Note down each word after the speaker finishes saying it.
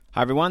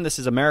Hi, everyone. This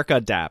is America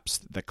Adapts,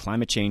 the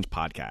climate change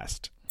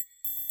podcast.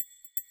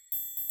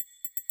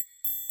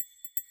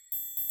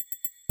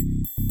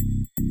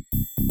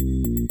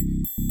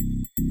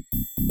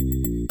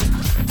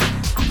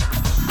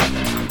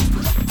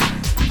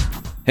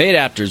 Hey,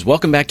 Adapters.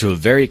 Welcome back to a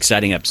very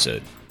exciting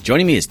episode.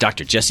 Joining me is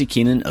Dr. Jesse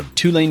Keenan of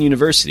Tulane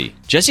University.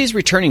 Jesse is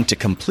returning to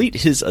complete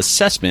his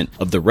assessment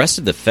of the rest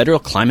of the federal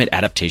climate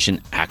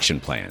adaptation action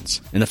plans.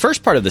 In the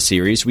first part of the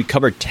series, we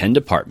covered 10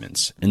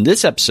 departments. In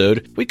this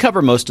episode, we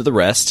cover most of the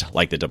rest,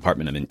 like the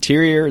Department of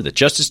Interior, the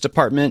Justice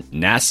Department,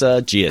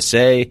 NASA,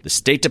 GSA, the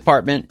State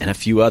Department, and a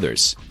few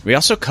others. We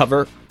also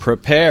cover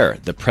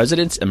PREPARE, the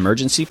President's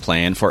Emergency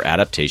Plan for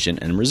Adaptation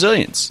and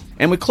Resilience.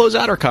 And we close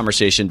out our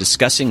conversation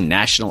discussing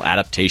national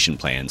adaptation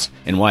plans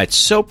and why it's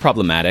so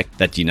problematic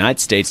that the United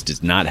States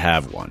does not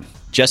have one.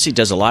 Jesse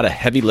does a lot of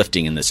heavy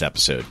lifting in this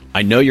episode.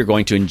 I know you're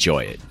going to enjoy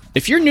it.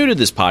 If you're new to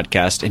this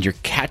podcast and you're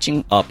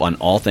catching up on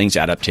all things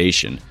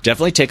adaptation,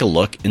 definitely take a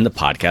look in the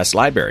podcast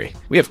library.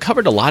 We have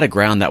covered a lot of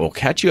ground that will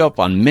catch you up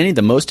on many of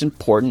the most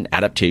important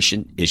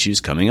adaptation issues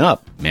coming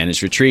up.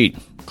 Managed retreat,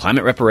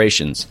 climate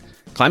reparations,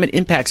 climate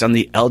impacts on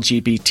the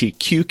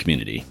LGBTQ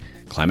community,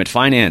 climate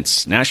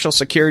finance, national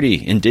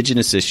security,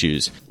 indigenous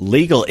issues,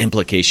 legal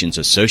implications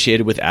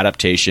associated with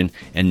adaptation,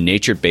 and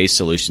nature-based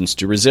solutions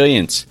to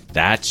resilience.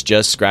 That's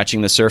just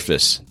scratching the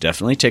surface.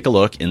 Definitely take a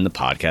look in the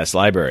podcast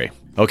library.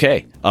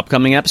 Okay,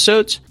 upcoming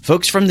episodes.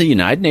 Folks from the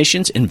United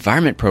Nations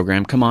Environment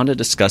Program come on to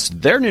discuss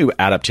their new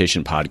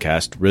adaptation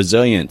podcast,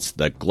 Resilience,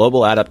 the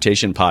Global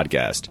Adaptation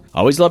Podcast.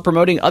 Always love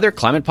promoting other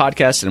climate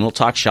podcasts, and we'll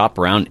talk shop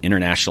around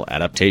international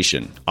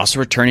adaptation. Also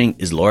returning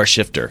is Laura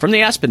Shifter from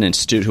the Aspen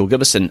Institute, who will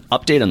give us an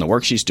update on the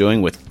work she's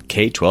doing with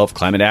K-12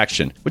 Climate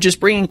Action, which is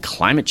bringing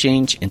climate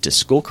change into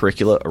school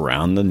curricula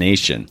around the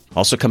nation.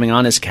 Also coming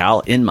on is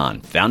Cal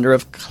Inman, founder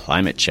of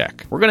Climate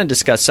Check. We're going to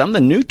discuss some of the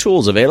new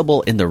tools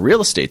available in the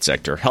real estate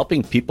sector,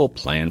 helping people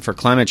plan for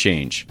climate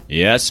change.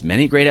 Yes,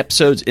 many great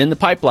episodes in the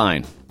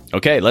pipeline.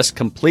 Okay, let's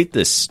complete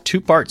this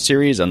two-part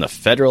series on the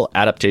Federal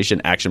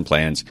Adaptation Action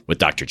Plans with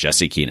Dr.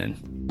 Jesse Keenan.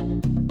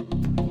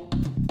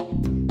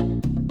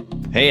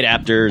 Hey,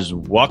 Adapters.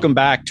 Welcome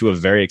back to a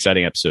very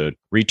exciting episode.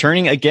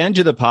 Returning again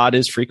to the pod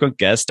is frequent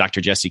guest, Dr.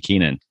 Jesse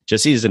Keenan.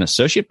 Jesse is an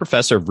associate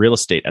professor of real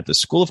estate at the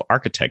School of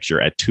Architecture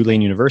at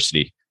Tulane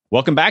University.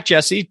 Welcome back,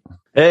 Jesse.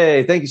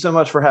 Hey, thank you so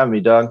much for having me,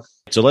 Doug.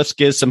 So let's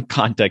give some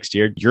context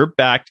here. You're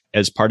back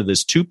as part of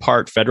this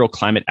two-part federal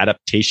climate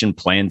adaptation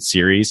plan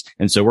series.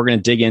 And so we're going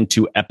to dig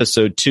into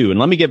episode 2. And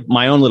let me give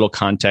my own little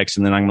context,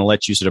 and then I'm going to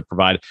let you sort of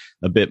provide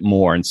a bit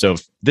more. And so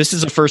if this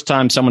is the first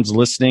time someone's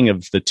listening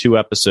of the 2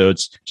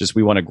 episodes, just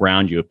we want to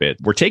ground you a bit.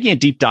 We're taking a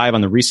deep dive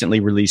on the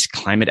recently released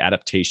climate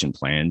adaptation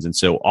plans. And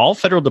so all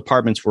federal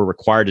departments were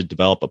required to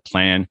develop a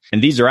plan,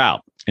 and these are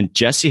out. And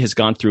Jesse has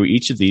gone through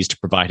each of these to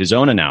provide his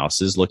own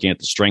analysis, looking at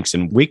the strengths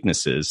and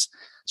weaknesses.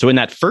 So in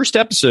that first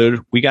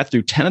episode, we got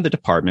through 10 of the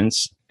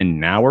departments, and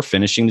now we're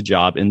finishing the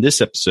job in this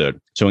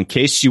episode. So in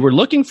case you were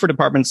looking for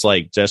departments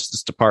like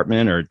Justice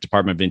Department or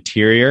Department of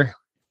Interior,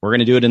 we're going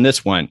to do it in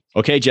this one.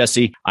 Okay,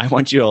 Jesse, I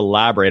want you to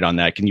elaborate on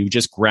that. Can you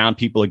just ground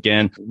people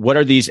again? What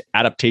are these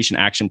adaptation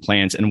action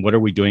plans, and what are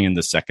we doing in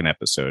the second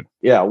episode?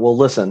 Yeah, well,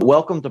 listen,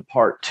 welcome to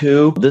part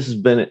 2. This has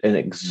been an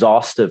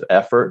exhaustive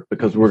effort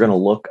because we're going to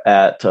look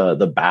at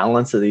the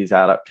balance of these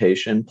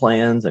adaptation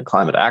plans and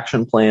climate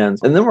action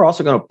plans. And then we're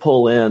also going to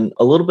pull in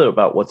a little bit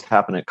about what's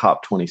happened at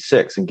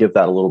COP26 and give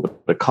that a little bit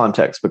of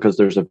context, because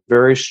there's a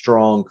very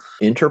strong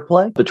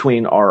interplay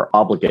between our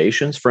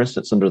obligations, for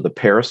instance, under the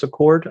Paris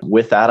Accord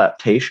with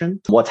adaptation,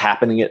 what's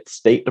happening at the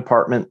State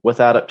Department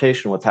with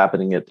adaptation, what's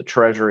happening at the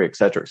Treasury, et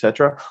cetera, et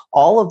cetera.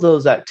 All of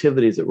those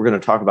activities that we're going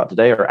to talk about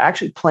today are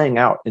actually playing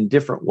out in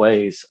different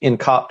ways in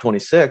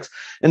COP26.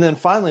 And then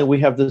finally, we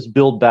have this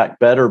Build Back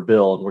Better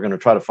bill, and we're going to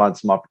try to find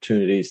some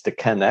opportunities to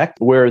connect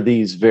where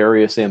these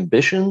various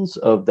ambitions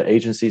of the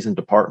agencies and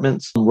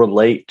departments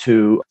relate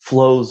to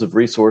flows of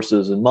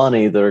resources and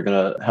money that are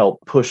going to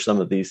help push some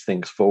of these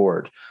things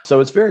forward. So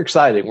it's very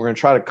exciting. We're going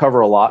to try to cover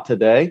a lot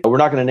today. We're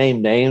not going to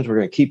name names. We're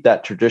going to keep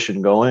that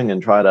tradition going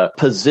and try to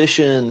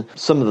position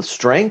some of the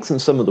strengths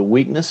and some of the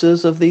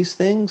weaknesses of these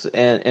things,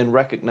 and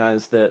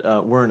recognize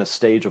that we're in a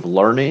stage of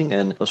learning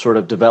and a sort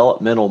of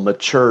developmental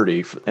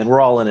maturity, and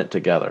we're all in it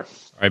together.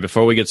 All right,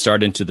 before we get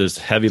started into this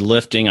heavy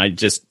lifting,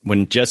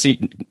 when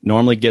Jesse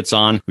normally gets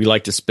on, we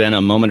like to spend a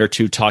moment or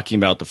two talking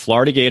about the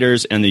Florida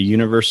Gators and the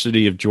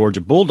University of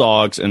Georgia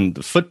Bulldogs and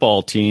the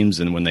football teams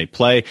and when they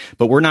play.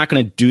 But we're not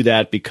going to do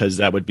that because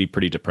that would be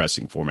pretty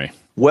depressing for me.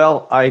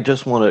 Well, I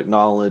just want to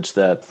acknowledge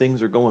that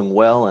things are going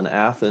well in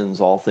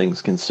Athens, all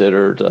things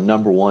considered, a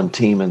number 1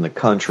 team in the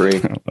country.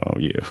 Oh,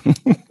 you.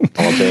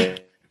 All day.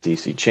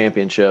 DC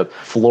championship.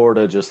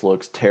 Florida just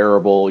looks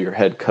terrible. Your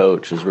head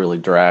coach is really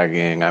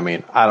dragging. I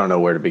mean, I don't know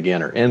where to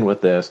begin or end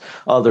with this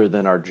other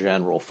than our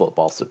general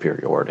football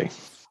superiority.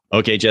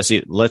 Okay,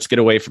 Jesse, let's get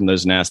away from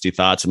those nasty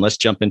thoughts and let's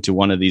jump into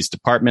one of these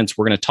departments.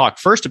 We're going to talk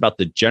first about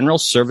the General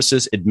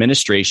Services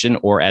Administration,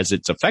 or as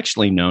it's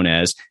affectionately known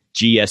as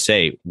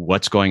GSA.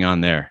 What's going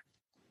on there?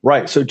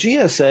 Right. So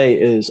GSA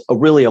is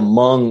really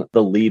among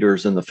the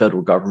leaders in the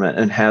federal government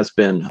and has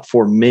been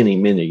for many,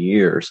 many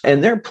years.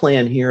 And their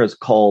plan here is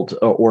called,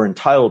 or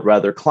entitled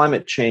rather,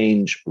 Climate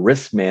Change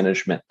Risk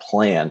Management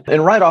Plan.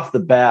 And right off the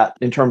bat,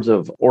 in terms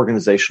of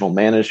organizational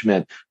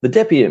management, the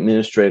deputy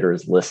administrator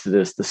is listed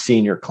as the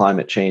senior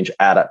climate change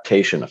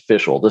adaptation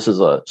official. This is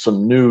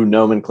some new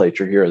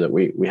nomenclature here that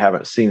we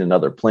haven't seen in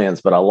other plans,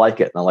 but I like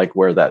it. And I like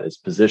where that is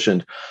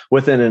positioned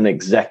within an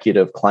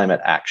executive climate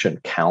action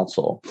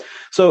council.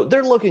 So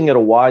they're looking at a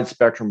wide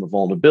spectrum of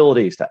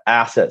vulnerabilities to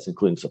assets,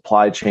 including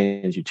supply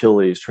chains,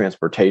 utilities,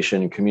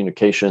 transportation,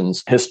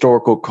 communications,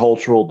 historical,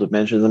 cultural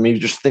dimensions. I mean,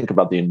 you just think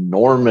about the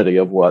enormity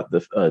of what the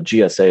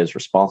GSA is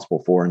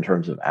responsible for in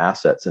terms of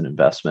assets and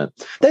investment.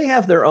 They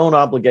have their own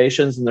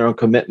obligations and their own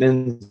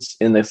commitments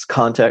in this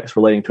context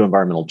relating to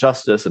environmental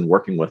justice and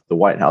working with the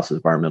White House's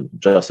Environmental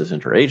Justice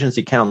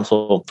Interagency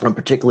Council, and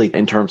particularly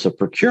in terms of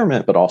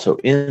procurement, but also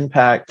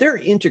impact. They're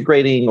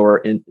integrating,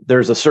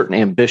 there's a certain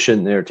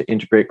ambition there to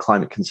integrate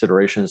climate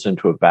considerations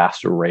into a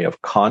vast array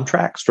of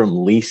contracts,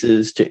 from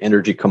leases to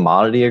energy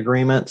commodity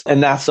agreements.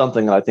 And that's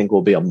something that I think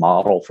will be a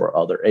model for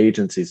other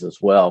agencies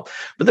as well.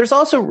 But there's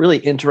also really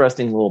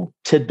interesting little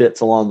tidbits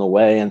along the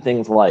way, and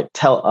things like,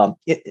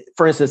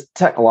 for instance,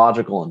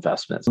 technological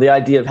investments. The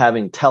idea of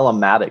having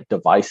telematic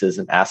devices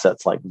and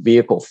assets like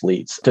vehicle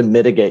fleets to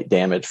mitigate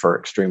damage for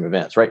extreme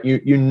events, right?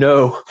 You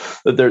know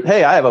that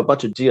I have a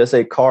bunch of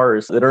GSA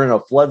cars that are in a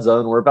flood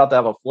zone. We're about to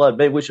have a flood.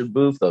 Maybe we should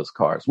move those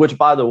cars, which,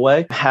 by the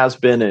way, has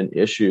been an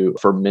issue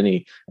for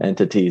many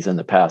entities in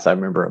the past. I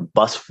remember a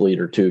bus fleet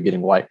or two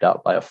getting wiped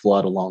out by a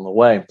flood along the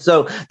way.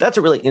 So that's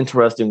a really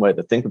interesting way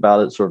to think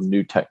about it, sort of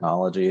new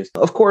technologies.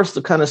 Of course,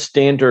 the kind of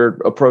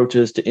standard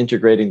approaches to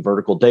integrating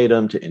vertical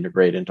data, to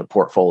integrate into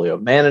portfolio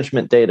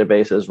management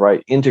databases,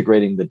 right?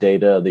 Integrating the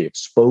data, the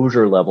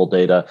exposure level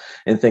data,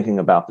 and thinking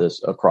about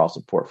this across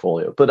a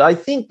portfolio. But I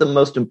think the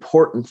most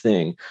important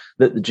thing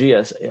that the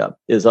GSA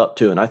is up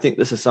to, and I think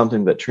this is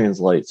something that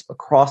translates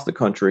across the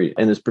country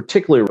and is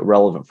particularly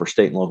relevant for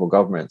state and local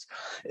governments,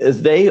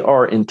 is they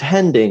are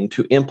intending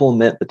to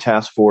implement the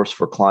Task Force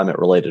for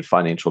Climate-Related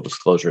Financial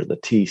Disclosure, the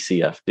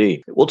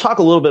TCFD. We'll talk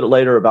a little bit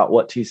later about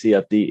what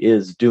TCFD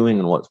is doing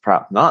and what's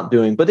perhaps not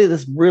doing, but it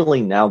is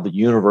really now the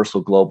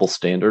universal global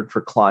standard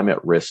for climate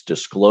risk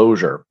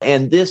disclosure.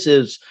 And this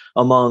is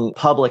among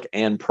public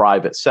and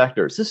private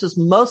sectors. This is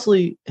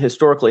mostly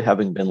historically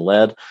having been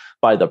led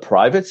by the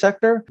private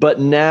sector,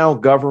 but now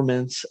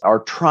governments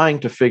are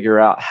trying to figure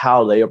out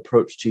how they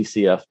approach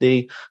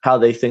TCFD, how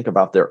they think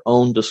about their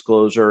own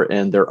disclosure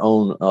and their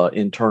own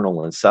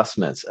internal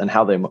assessments, and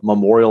how they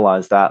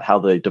memorialize that, how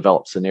they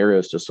develop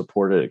scenarios to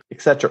support it,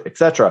 et cetera, et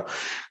cetera.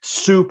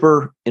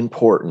 Super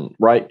important,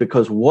 right?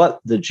 Because what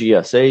the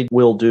GSA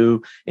will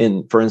do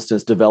in, for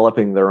instance,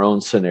 developing their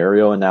own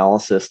scenario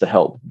analysis to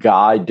help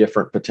guide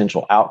different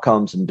potential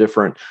outcomes and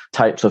different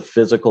types of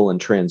physical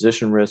and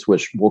transition risks,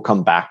 which we'll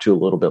come back to a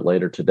little bit later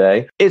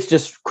today, it's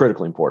just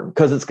critically important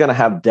because it's going to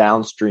have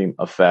downstream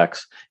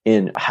effects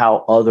in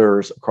how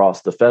others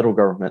across the federal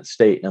government,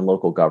 state, and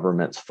local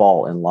governments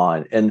fall in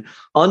line. And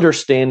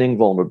understanding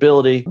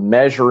vulnerability,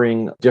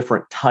 measuring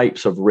different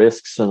types of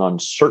risks and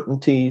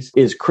uncertainties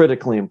is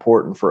critically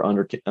important for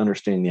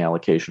understanding the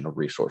allocation of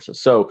resources.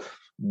 So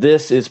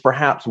this is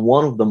perhaps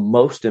one of the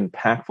most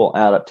impactful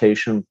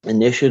adaptation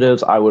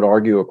initiatives, I would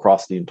argue,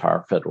 across the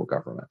entire federal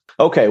government.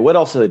 Okay, what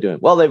else are they doing?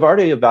 Well, they've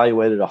already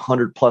evaluated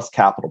 100 plus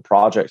capital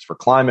projects for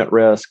climate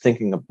risk,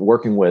 thinking of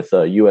working with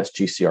US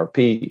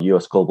GCRP,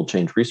 US Global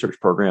Change Research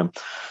Program,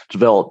 to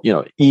develop,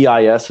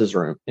 EISs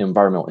or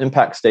environmental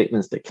impact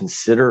statements that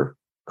consider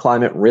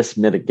climate risk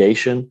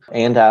mitigation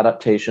and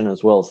adaptation,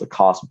 as well as the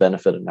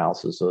cost-benefit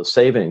analysis of those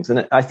savings.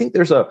 And I think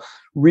there's a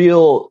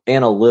real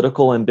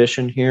analytical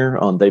ambition here.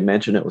 They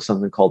mentioned it was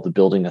something called the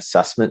Building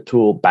Assessment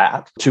Tool,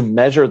 BAT, to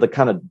measure the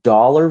kind of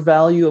dollar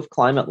value of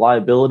climate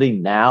liability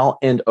now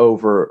and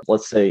over,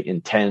 let's say, in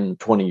 10,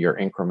 20-year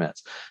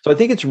increments. So I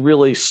think it's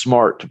really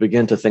smart to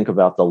begin to think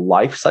about the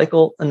life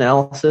cycle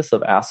analysis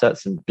of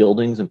assets and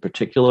buildings in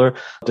particular,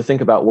 to think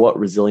about what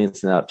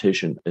resilience and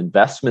adaptation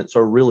investments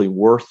are really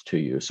worth to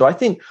you. So I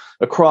think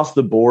across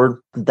the board,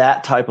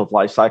 that type of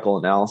life cycle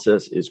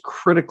analysis is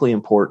critically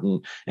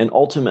important. And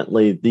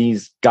ultimately,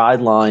 these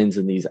guidelines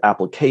and these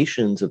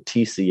applications of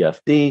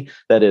TCFD,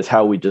 that is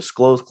how we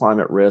disclose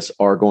climate risks,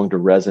 are going to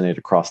resonate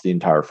across the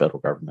entire federal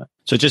government.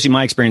 So Jesse,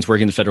 my experience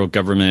working in the federal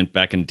government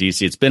back in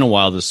DC, it's been a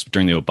while, this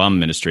during the Obama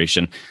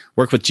administration,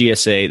 worked with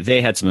GSA.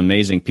 They had some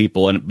amazing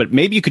people. But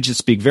maybe you could just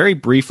speak very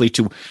briefly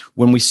to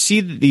when we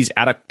see these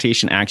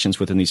adaptation actions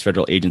within these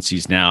federal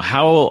agencies now,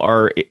 how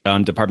are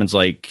departments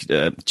like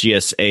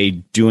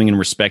GSA doing in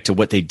respect to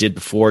what they did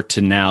before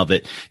to now,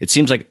 that it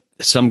seems like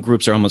some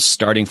groups are almost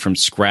starting from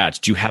scratch?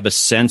 Do you have a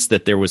sense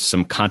that there was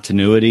some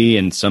continuity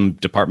in some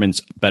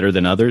departments better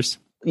than others?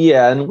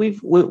 Yeah, and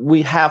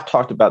we have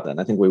talked about that,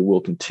 and I think we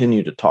will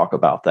continue to talk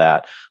about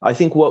that. I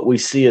think what we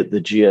see at the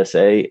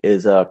GSA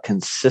is a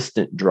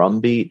consistent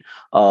drumbeat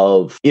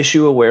of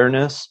issue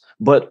awareness,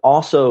 but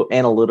also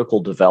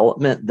analytical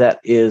development that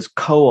is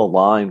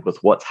co-aligned with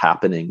what's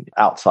happening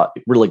outside,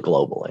 really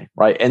globally,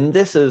 right? And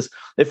this is,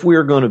 if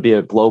we're going to be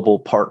a global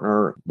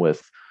partner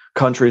with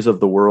countries of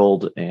the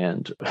world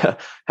and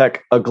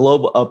heck,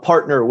 a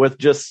partner with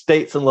just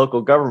states and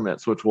local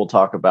governments, which we'll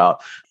talk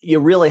about, you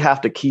really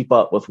have to keep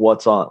up with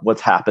what's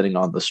happening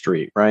on the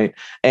street, right?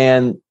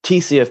 And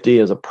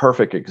TCFD is a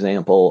perfect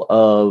example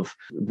of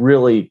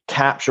really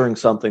capturing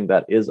something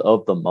that is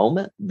of the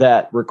moment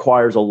that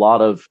requires a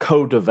lot of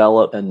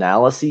co-developed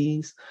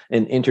analyses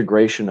and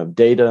integration of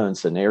data and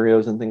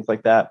scenarios and things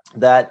like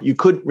that you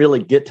couldn't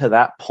really get to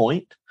that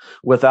point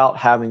without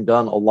having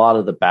done a lot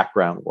of the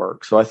background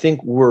work. So I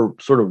think we're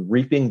sort of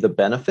reaping the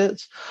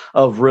benefits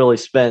of really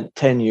spent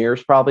 10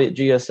 years probably at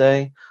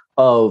GSA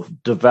of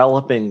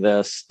developing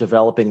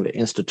the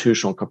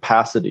institutional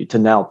capacity to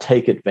now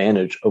take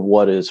advantage of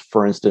what is,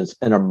 for instance,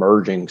 an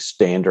emerging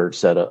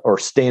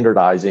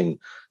standardizing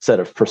set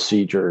of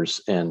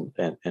procedures and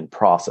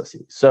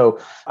processes. So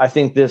I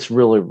think this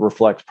really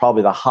reflects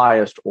probably the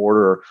highest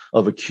order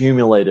of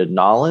accumulated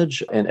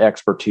knowledge and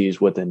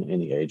expertise within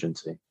any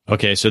agency.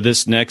 Okay, so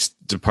this next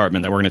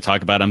department that we're going to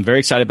talk about, I'm very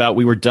excited about.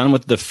 We were done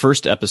with the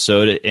first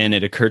episode, and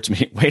it occurred to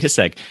me, wait a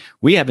sec,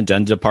 we haven't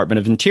done the Department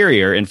of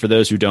Interior. And for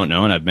those who don't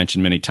know, and I've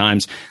mentioned many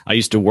times, I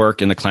used to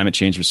work in the climate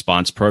change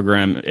response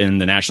program in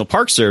the National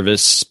Park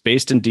Service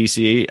based in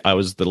D.C. I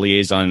was the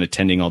liaison and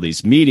attending all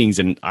these meetings,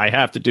 and I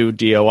have to do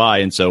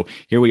DOI. And so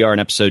here we are in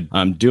episode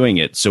doing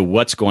it. So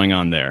what's going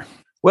on there?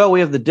 Well,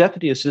 we have the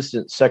Deputy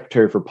Assistant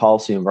Secretary for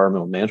Policy and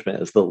Environmental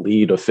Management as the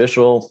lead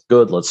official.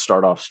 Good. Let's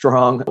start off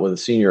strong with a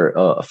senior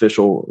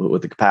official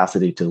with the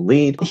capacity to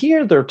lead.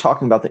 Here, they're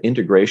talking about the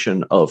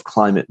integration of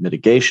climate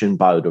mitigation,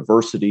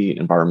 biodiversity,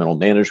 environmental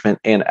management,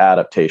 and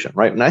adaptation,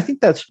 right? And I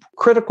think that's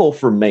critical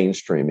for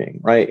mainstreaming,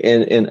 right?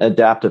 In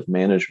adaptive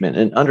management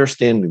and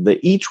understanding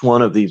that each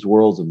one of these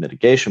worlds of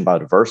mitigation,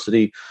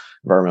 biodiversity,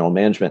 environmental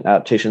management,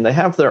 adaptation, they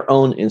have their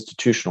own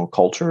institutional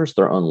cultures,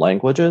 their own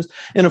languages.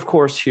 And of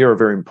course, here a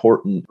very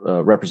important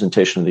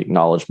representation of the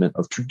acknowledgement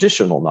of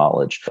traditional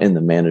knowledge in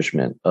the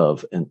management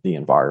of the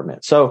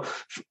environment. So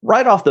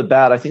right off the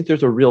bat, I think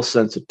there's a real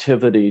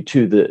sensitivity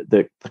to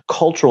the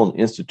cultural and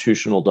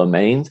institutional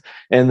domains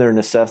and their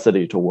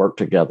necessity to work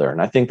together.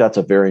 And I think that's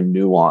a very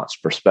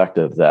nuanced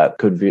perspective that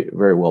could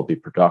very well be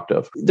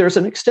productive. There's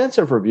an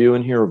extensive review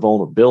in here of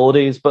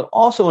vulnerabilities, but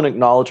also an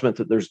acknowledgement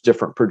that there's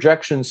different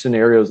projection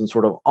scenarios and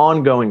sort of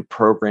ongoing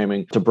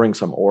programming to bring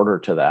some order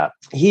to that.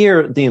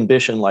 Here, the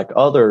ambition, like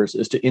others,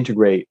 is to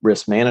integrate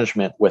risk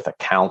management with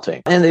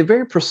accounting. And they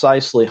very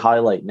precisely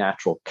highlight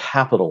natural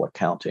capital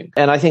accounting.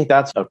 And I think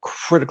that's a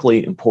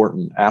critically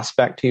important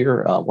aspect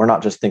here. We're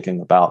not just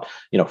thinking about,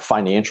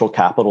 financial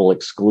capital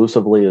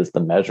exclusively as the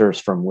measures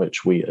from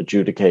which we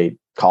adjudicate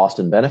cost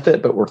and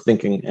benefit, but we're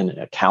thinking and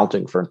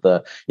accounting for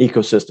the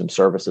ecosystem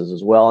services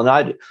as well. And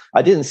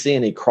I didn't see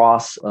any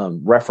cross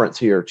reference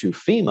here to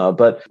FEMA,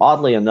 but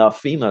oddly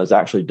enough, FEMA has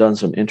actually done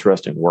some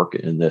interesting work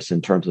in this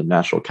in terms of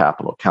natural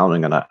capital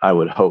accounting. And I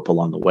would hope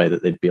along the way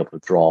that they'd be able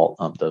to draw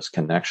those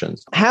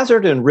connections.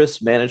 Hazard and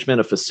risk management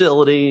of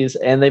facilities,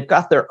 and they've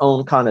got their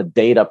own kind of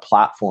data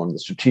platform, the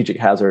Strategic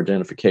Hazard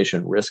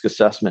Identification Risk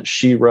Assessment,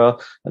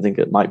 SHIRA, I think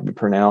it might be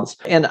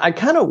pronounced. And I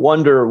kind of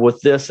wonder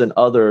with this and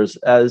others,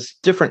 as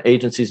different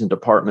agencies and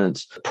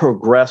departments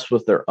progress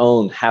with their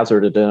own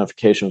hazard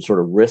identification sort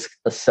of risk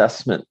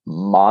assessment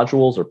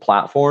modules or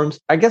platforms,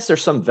 I guess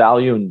there's some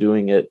value in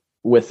doing it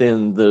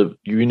within the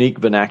unique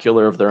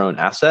vernacular of their own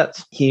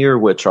assets here,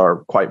 which are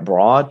quite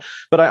broad.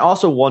 But I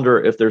also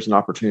wonder if there's an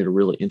opportunity to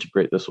really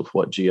integrate this with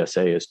what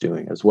GSA is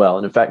doing as well.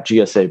 And in fact,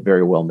 GSA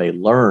very well may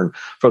learn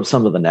from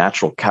some of the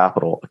natural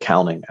capital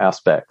accounting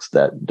aspects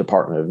that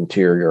Department of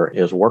Interior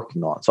is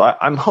working on. So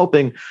I'm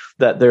hoping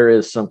that there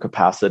is some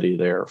capacity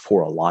there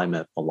for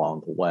alignment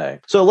along the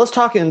way. So let's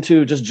jump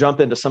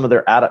into some of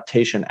their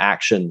adaptation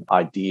action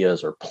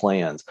ideas or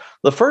plans.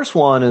 The first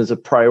one is a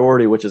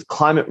priority, which is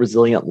climate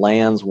resilient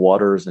lands, waters,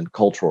 and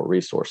cultural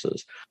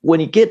resources. When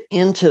you get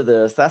into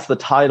this, that's the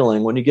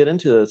titling. When you get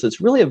into this,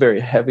 it's really a very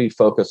heavy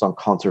focus on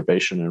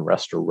conservation and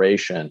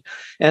restoration.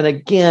 And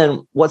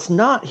again, what's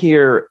not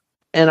here,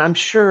 and I'm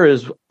sure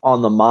is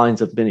on the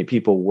minds of many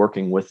people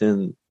working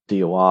within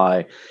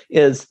DOI,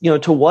 is,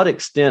 to what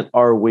extent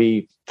are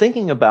we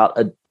thinking about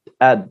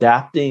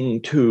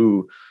adapting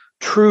to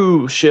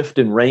true shift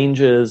in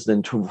ranges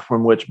and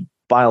from which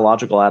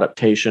biological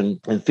adaptation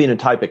and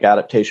phenotypic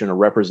adaptation are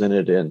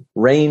represented in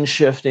range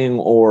shifting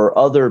or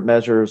other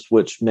measures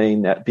which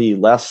may be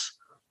less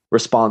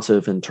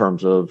responsive in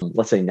terms of,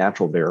 let's say,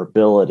 natural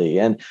variability?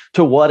 And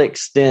to what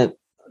extent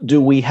do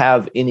we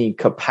have any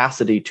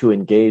capacity to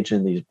engage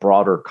in these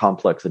broader,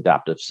 complex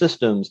adaptive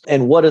systems?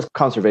 And what is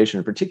conservation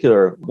in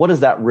particular? What does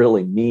that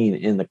really mean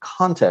in the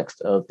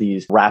context of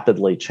these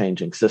rapidly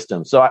changing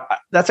systems? So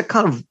that's a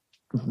kind of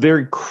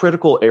very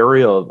critical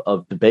area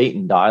of debate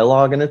and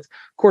dialogue. And it's,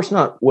 of course,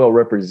 not well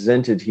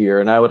represented here.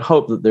 And I would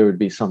hope that there would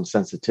be some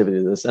sensitivity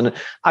to this. And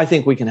I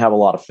think we can have a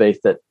lot of faith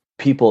that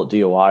people at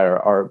DOI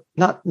are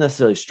not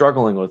necessarily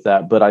struggling with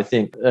that, but I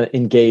think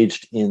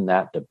engaged in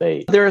that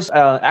debate. There's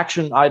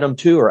action item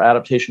 2 or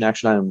adaptation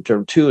action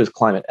item 2 is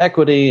climate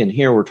equity. And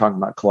here we're talking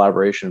about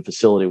collaboration and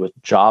facility with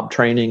job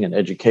training and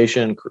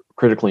education,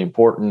 critically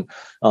important,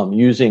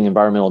 using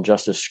environmental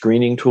justice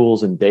screening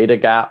tools and data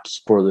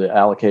gaps for the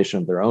allocation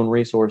of their own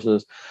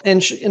resources,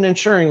 and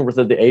ensuring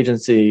that the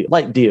agency,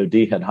 like DOD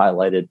had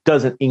highlighted,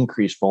 doesn't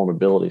increase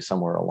vulnerability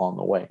somewhere along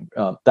the way.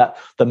 That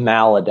the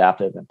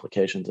maladaptive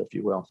implications, if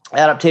you will.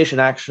 Adaptation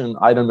action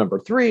item number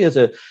 3 is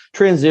a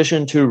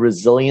transition to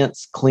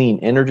resilience clean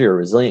energy or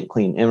resilient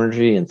clean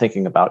energy and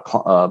thinking about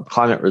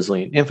climate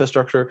resilient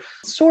infrastructure.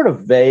 Sort of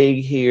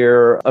vague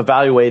here,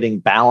 evaluating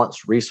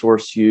balanced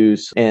resource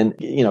use and,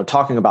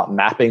 talking about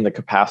mapping the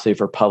capacity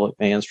for public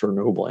lands for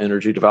renewable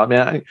energy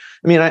development.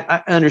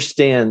 I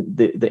understand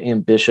the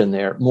ambition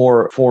there,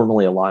 more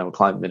formally aligned with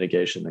climate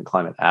mitigation than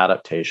climate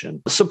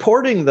adaptation.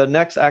 Supporting the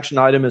next action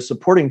item is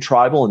supporting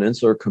tribal and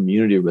insular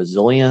community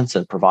resilience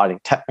and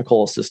providing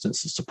technical assistance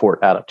to support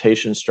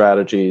adaptation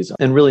strategies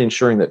and really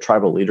ensuring that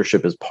tribal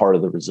leadership is part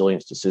of the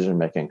resilience decision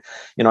making.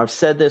 I've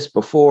said this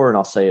before and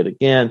I'll say it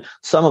again.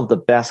 Some of the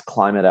best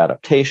climate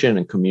adaptation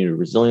and community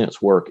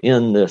resilience work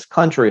in this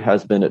country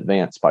has been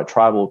advanced by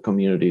tribal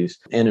communities.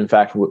 And in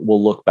fact,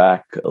 we'll look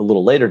back a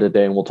little later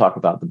today and we'll talk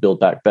about the Build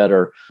Back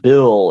Better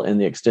bill and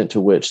the extent to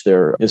which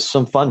there is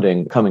some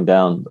funding coming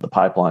down the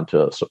pipeline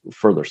to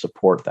further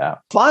support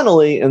that.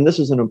 Finally, and this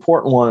is an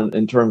important one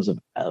in terms of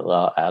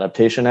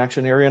adaptation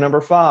action area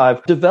number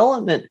 5,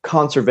 development,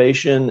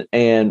 conservation,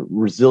 and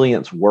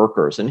resilience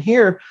workers. And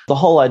here, the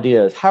whole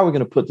idea is how are we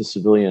going to put the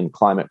Civilian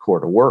Climate Corps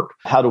to work?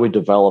 How do we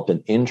develop an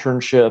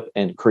internship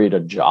and create a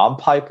job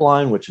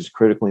pipeline, which is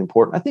critically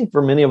important? I think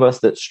for many of us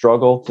that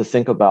struggle to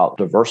think about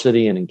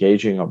diversity and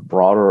engaging a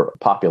broader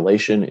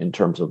population in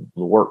terms of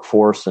the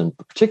workforce and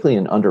particularly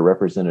in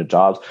underrepresented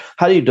jobs,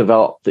 how do you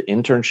develop the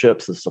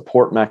internships, the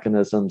support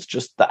mechanisms,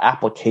 just the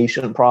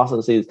application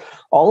processes?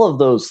 All of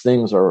those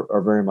things are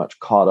very much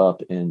caught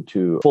up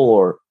into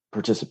fuller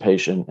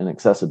participation and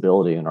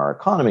accessibility in our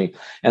economy.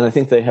 And I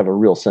think they have a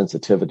real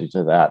sensitivity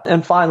to that.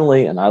 And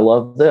finally, and I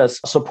love this,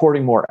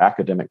 supporting more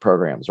academic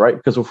programs, right?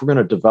 Because if we're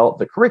going to develop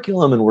the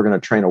curriculum and we're going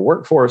to train a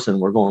workforce and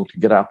we're going to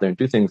get out there and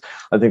do things,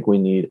 I think we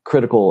need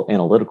critical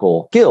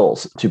analytical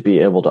skills to be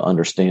able to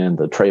understand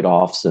the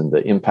trade-offs and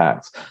the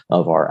impacts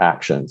of our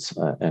actions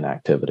and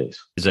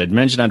activities. As I'd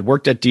mentioned, I'd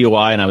worked at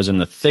DOI and I was in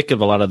the thick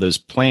of a lot of those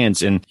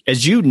plans. And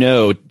as you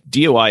know,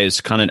 DOI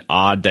is kind of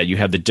odd that you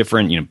have the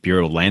different,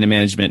 Bureau of Land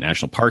Management,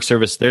 National Park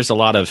Service. There's a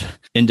lot of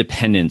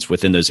independence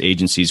within those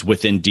agencies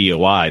within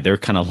DOI. They're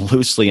kind of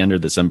loosely under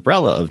this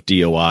umbrella of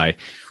DOI.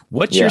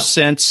 What's your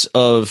sense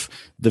of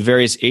the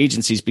various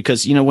agencies?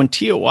 Because, when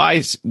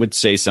TOI would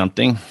say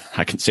something,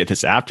 I can say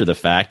this after the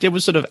fact, it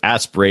was sort of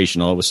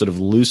aspirational. It was sort of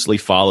loosely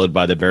followed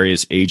by the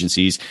various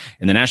agencies.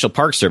 And the National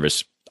Park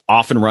Service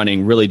often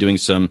running, really doing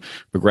some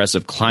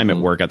progressive climate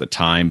work at the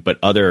time, but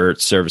other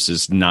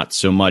services not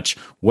so much.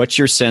 What's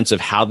your sense of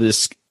how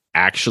this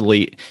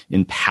actually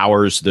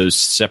empowers those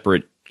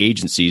separate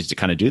agencies to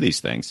kind of do these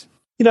things?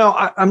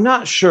 I'm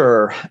not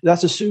sure.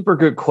 That's a super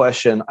good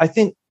question. I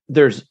think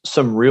there's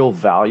some real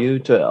value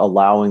to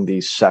allowing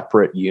these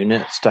separate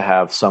units to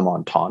have some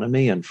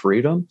autonomy and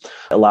freedom.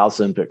 It allows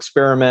them to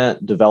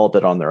experiment, develop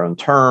it on their own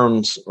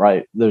terms,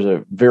 right? There's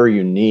a very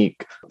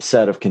unique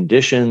set of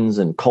conditions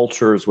and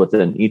cultures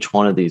within each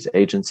one of these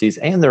agencies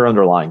and their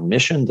underlying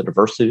mission, the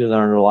diversity of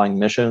their underlying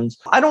missions.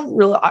 I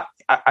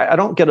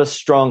don't get a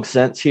strong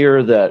sense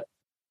here that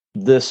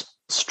this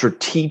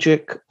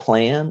strategic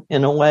plan,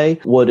 in a way,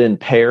 would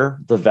impair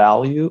the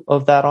value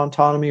of that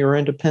autonomy or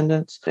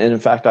independence. And in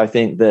fact, I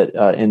think that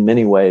in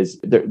many ways,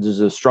 there's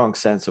a strong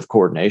sense of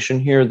coordination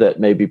here that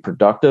may be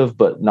productive,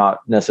 but not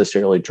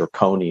necessarily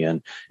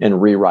draconian in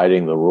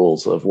rewriting the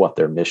rules of what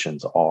their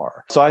missions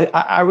are. So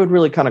I would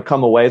really kind of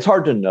come away. It's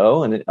hard to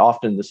know, and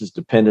often this is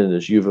dependent,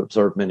 as you've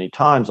observed many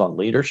times, on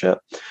leadership.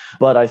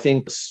 But I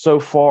think so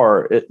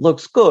far it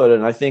looks good,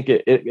 and I think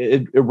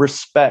it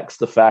respects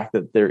the fact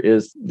that there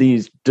is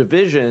these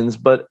divisions.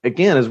 But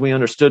again, as we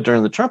understood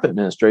during the Trump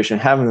administration,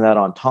 having that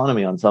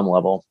autonomy on some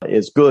level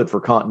is good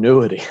for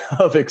continuity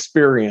of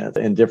experience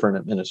in different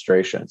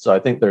administrations. So I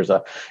think there's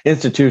a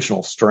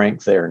institutional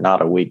strength there,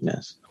 not a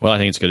weakness. Well, I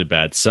think it's good and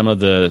bad. Some of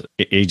the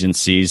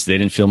agencies, they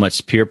didn't feel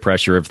much peer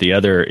pressure if the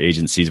other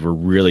agencies were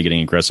really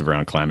getting aggressive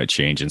around climate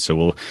change. And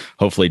so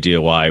hopefully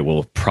DOI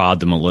will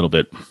prod them a little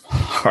bit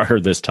harder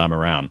this time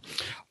around.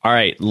 All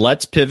right,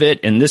 let's pivot.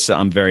 And this,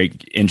 I'm very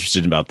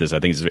interested about this. I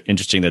think it's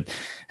interesting that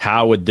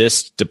how would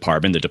this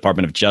department, the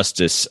Department of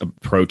Justice,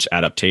 approach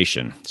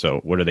adaptation?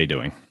 So what are they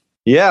doing?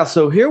 Yeah,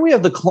 so here we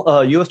have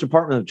the U.S.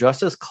 Department of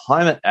Justice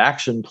Climate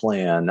Action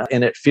Plan,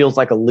 and it feels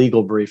like a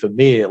legal brief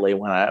immediately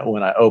when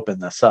I open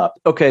this up.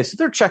 Okay, so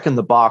they're checking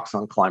the box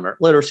on climate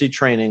literacy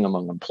training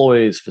among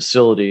employees,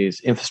 facilities,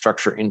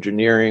 infrastructure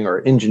engineering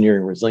or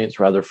engineering resilience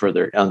rather for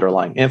their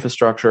underlying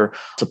infrastructure,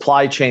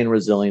 supply chain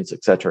resilience,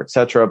 et cetera, et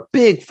cetera.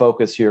 Big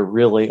focus here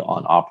really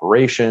on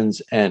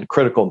operations and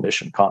critical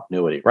mission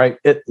continuity, right?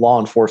 Law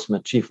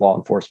enforcement, chief law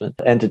enforcement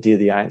entity of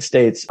the United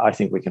States, I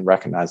think we can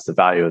recognize the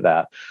value of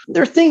that.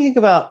 They're thinking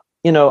about,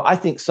 I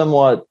think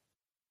somewhat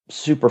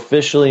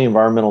superficially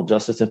environmental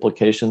justice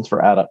implications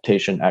for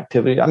adaptation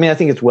activity. I mean, I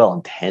think it's well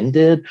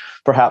intended,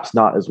 perhaps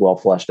not as well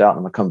fleshed out. And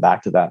I'm going to come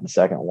back to that in a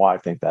second, why I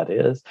think that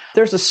is.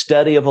 There's a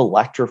study of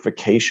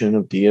electrification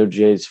of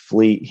DOJ's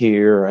fleet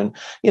here. And,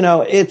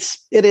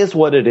 it is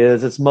what it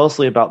is. It's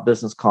mostly about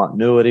business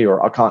continuity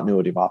or a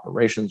continuity of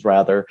operations,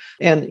 rather.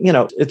 And,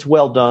 it's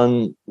well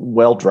done,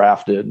 well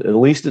drafted. At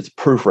least it's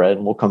proofread.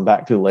 And we'll come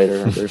back to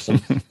later. There's some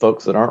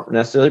folks that aren't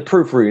necessarily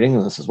proofreading.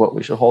 And this is what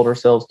we should hold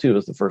ourselves to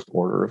as the first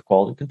order of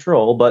quality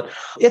control, but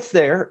it's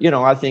there,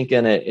 I think,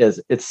 and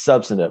it's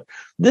substantive.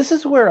 This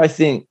is where I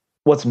think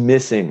what's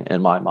missing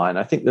in my mind.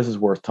 I think this is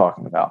worth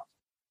talking about.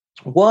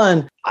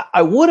 One,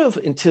 I would have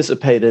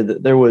anticipated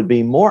that there would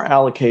be more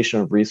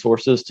allocation of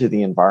resources to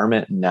the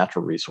Environment and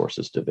Natural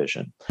Resources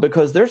Division,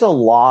 because there's a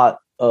lot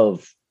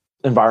of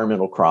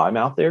environmental crime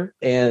out there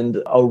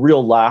and a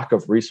real lack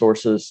of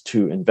resources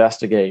to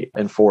investigate,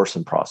 enforce,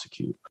 and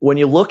prosecute. When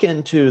you look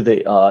into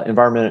the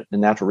Environment and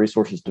Natural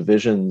Resources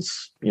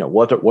Divisions,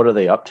 what are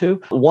they up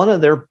to? One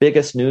of their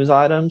biggest news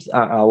items,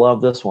 I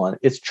love this one,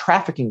 it's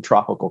trafficking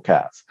tropical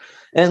cats.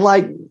 And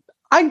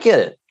I get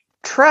it.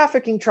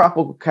 Trafficking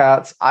tropical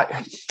cats,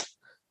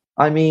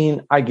 I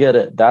mean, I get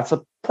it. That's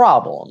a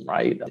problem,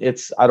 right?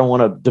 I don't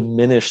want to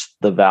diminish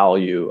the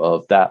value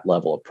of that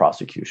level of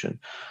prosecution.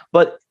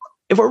 But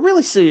if we're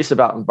really serious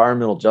about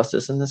environmental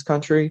justice in this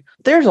country,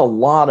 there's a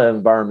lot of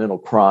environmental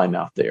crime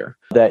out there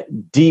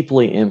that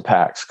deeply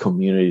impacts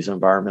communities,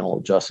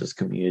 environmental justice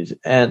communities.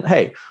 And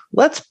hey,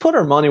 let's put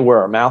our money where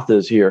our mouth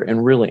is here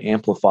and really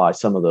amplify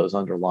some of those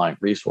underlying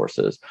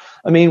resources.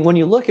 I mean, when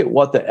you look at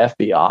what the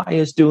FBI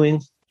is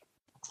doing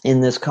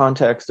in this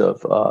context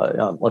of,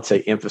 let's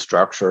say,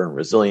 infrastructure and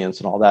resilience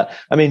and all that,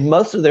 I mean,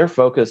 most of their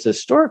focus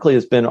historically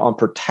has been on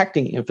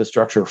protecting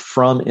infrastructure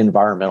from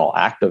environmental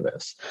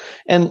activists.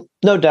 And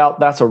no doubt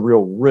that's a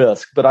real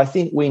risk, but I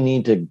think we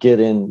need to get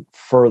in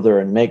further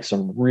and make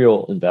some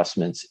real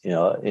investments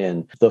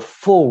in the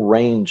full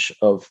range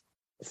of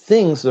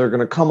things that are going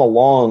to come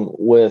along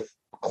with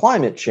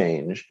climate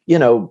change,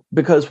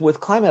 because with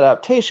climate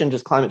adaptation,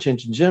 just climate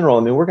change in general,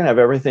 I mean, we're going to have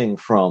everything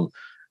from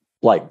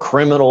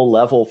criminal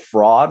level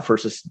fraud for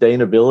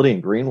sustainability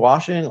and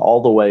greenwashing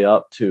all the way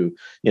up to,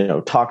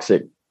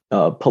 toxic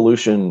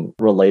pollution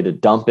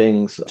related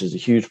dumpings, which is a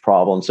huge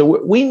problem.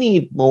 So we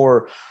need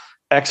more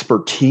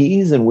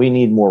expertise and we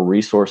need more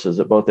resources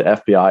at both the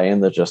FBI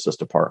and the Justice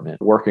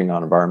Department working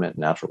on environment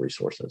and natural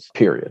resources,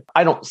 period.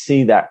 I don't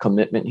see that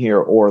commitment here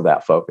or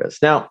that focus.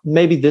 Now,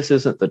 maybe this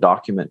isn't the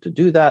document to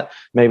do that.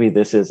 Maybe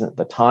this isn't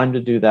the time to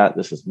do that.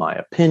 This is my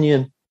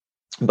opinion.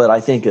 But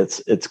I think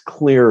it's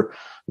clear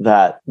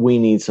that we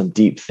need some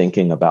deep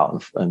thinking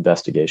about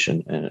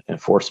investigation and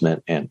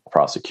enforcement and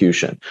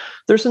prosecution.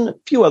 There's a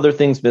few other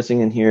things missing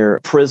in here.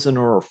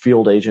 Prisoner or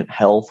field agent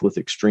health with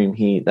extreme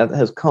heat, that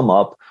has come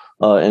up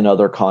in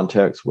other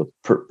contexts,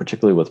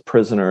 particularly with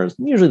prisoners.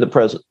 Usually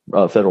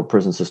the federal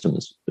prison system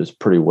is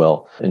pretty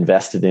well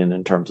invested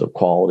in terms of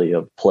quality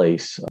of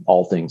place,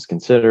 all things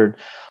considered.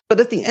 But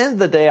at the end of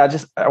the day,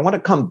 I want to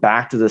come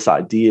back to this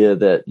idea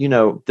that,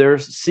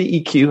 there's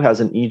CEQ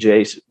has an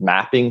EJ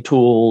mapping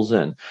tools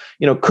and,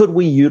 could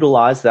we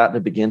utilize that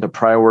to begin to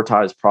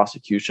prioritize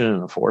prosecution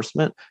and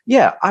enforcement?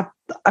 Yeah,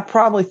 I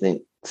probably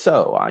think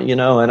so,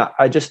 and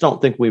I just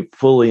don't think we've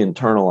fully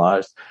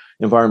internalized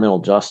environmental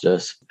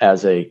justice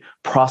as a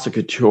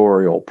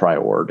prosecutorial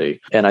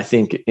priority. And I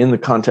think in the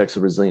context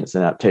of resilience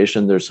and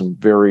adaptation, there's some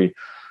very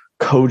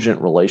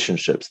cogent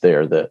relationships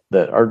there that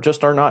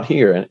are not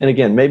here. And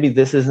again, maybe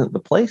this isn't the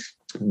place,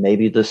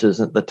 maybe this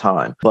isn't the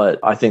time, but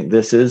I think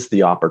this is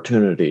the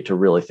opportunity to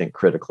really think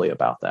critically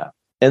about that.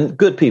 And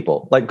good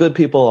people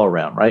all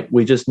around, right?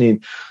 We just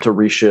need to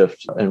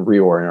reshift and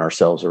reorient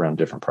ourselves around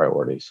different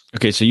priorities.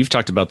 Okay, so you've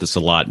talked about this a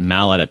lot,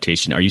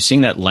 maladaptation. Are you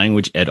seeing that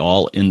language at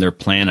all in their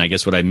plan? I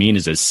guess what I mean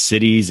is as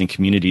cities and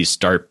communities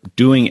start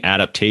doing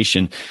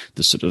adaptation,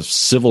 the sort of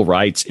civil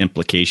rights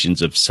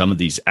implications of some of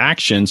these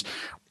actions,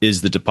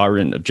 is the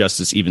Department of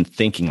Justice even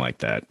thinking like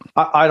that?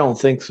 I don't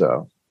think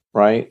so,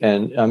 right?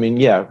 And I mean,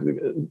 yeah,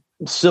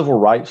 civil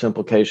rights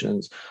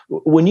implications.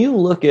 When you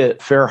look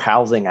at Fair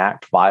Housing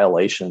Act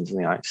violations in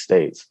the United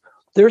States,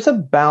 there's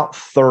about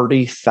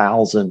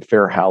 30,000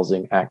 Fair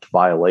Housing Act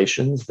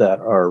violations that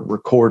are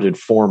recorded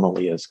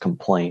formally as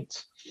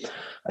complaints.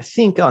 I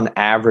think on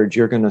average,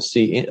 you're going to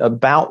see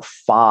about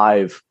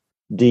 5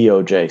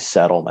 DOJ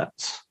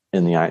settlements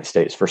in the United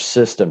States for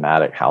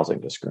systematic housing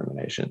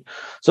discrimination.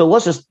 So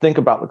let's just think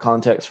about the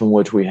context from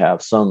which we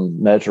have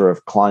some measure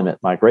of climate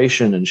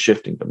migration and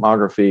shifting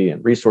demography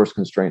and resource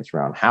constraints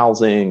around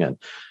housing and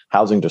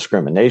housing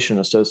discrimination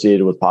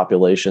associated with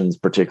populations,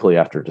 particularly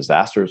after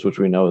disasters, which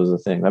we know is a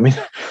thing. I mean,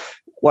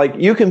 like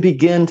you can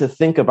begin to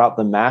think about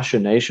the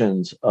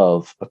machinations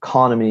of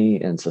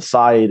economy and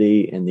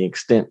society and the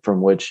extent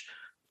from which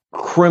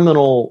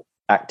criminal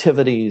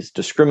activities,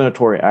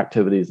 discriminatory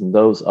activities, and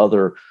those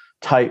other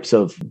types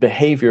of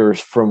behaviors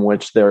from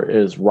which there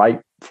is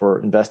right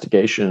for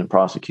investigation and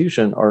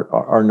prosecution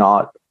are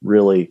not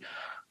really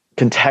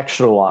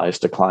contextualized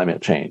to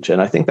climate change.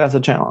 And I think that's a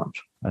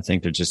challenge. I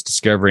think they're just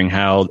discovering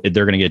how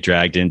they're going to get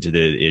dragged into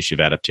the issue of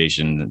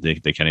adaptation. They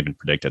can't even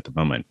predict at the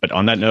moment. But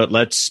on that note,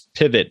 let's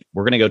pivot.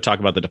 We're going to go talk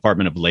about the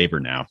Department of Labor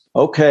now.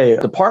 Okay,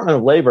 Department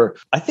of Labor.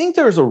 I think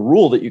there's a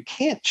rule that you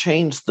can't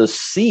change the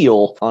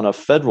seal on a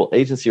federal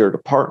agency or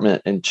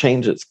department and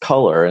change its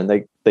color. And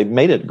they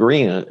made it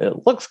green.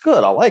 It looks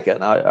good. I like it.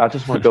 And I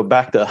just want to go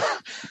back to,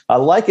 I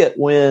like it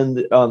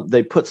when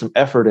they put some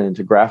effort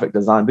into graphic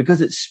design because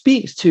it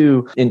speaks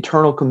to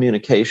internal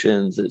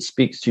communications. It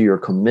speaks to your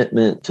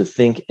commitment to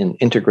think in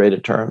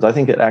integrated terms. I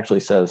think it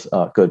actually says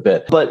a good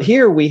bit. But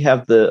here we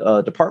have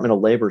the Department of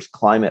Labor's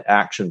Climate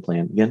Action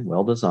Plan. Again,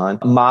 well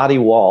designed. Marty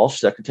Walsh,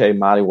 Secretary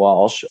Marty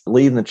Walsh,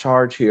 leading the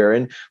charge here.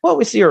 And what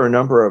we see are a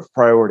number of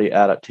priority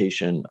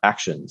adaptation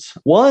actions.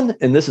 One,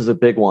 and this is a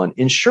big one,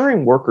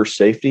 ensuring worker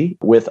safety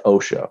with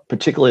OSHA,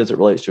 particularly as it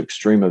relates to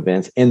extreme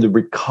events and the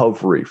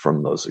recovery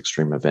from those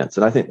extreme events.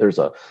 And I think there's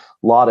a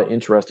lot of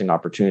interesting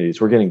opportunities.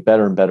 We're getting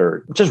better and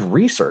better, just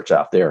research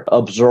out there,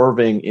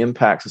 observing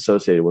impacts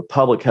associated with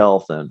public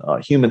health and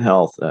human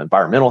health,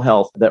 environmental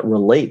health that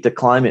relate to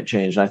climate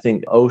change. And I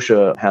think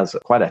OSHA has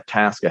quite a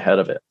task ahead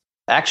of it.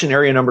 Action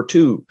area number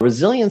 2,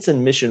 resilience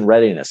and mission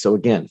readiness. So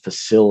again,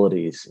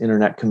 facilities,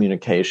 internet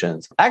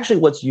communications. Actually,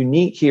 what's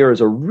unique here is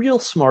a real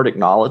smart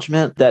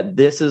acknowledgement that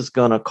this is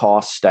going to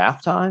cost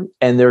staff time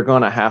and they're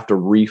going to have to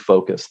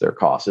refocus their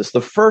costs. It's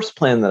the first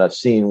plan that I've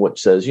seen which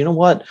says, you know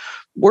what?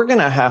 We're going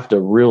to have to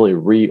really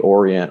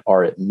reorient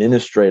our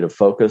administrative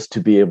focus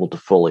to be able to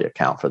fully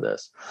account for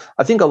this.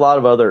 I think a lot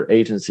of other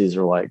agencies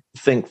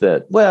think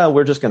that, well,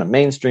 we're just going to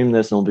mainstream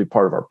this and it'll be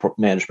part of our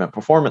management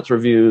performance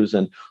reviews.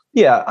 And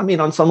yeah, I mean,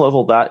 on some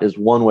level, that is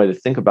one way to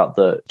think about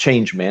the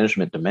change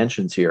management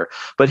dimensions here.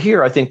 But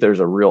here, I think there's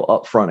a real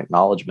upfront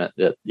acknowledgement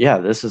that, yeah,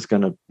 this is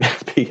going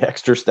to be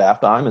extra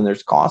staff time and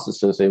there's costs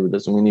associated with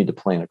this and we need to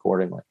plan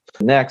accordingly.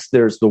 Next,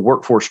 there's the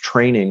workforce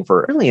training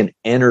for really an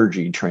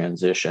energy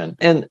transition.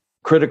 And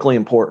critically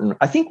important.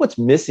 I think what's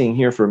missing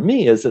here for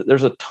me is that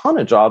there's a ton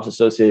of jobs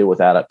associated with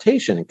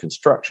adaptation and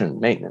construction,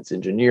 maintenance,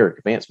 engineering,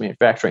 advanced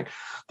manufacturing.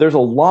 There's a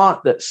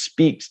lot that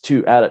speaks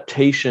to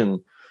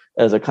adaptation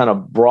as a kind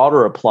of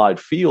broader applied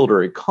field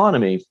or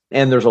economy.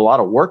 And there's a lot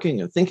of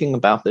working and thinking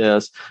about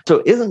this. So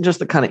it isn't just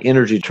the kind of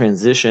energy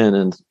transition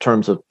in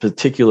terms of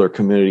particular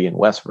community in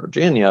West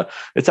Virginia.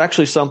 It's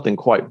actually something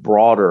quite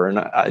broader. And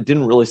I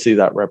didn't really see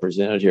that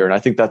represented here. And I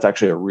think that's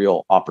actually a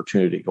real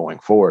opportunity going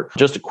forward.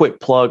 Just a quick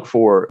plug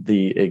for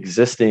the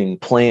existing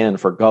plan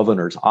for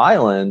Governor's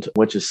Island,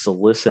 which is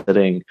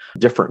soliciting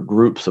different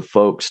groups of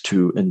folks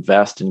to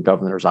invest in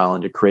Governor's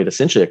Island to create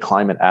essentially a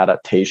climate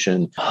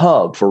adaptation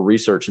hub for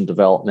research and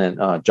development,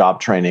 job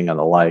training and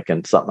the like,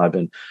 and something I've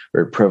been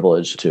very privileged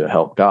to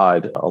help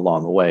guide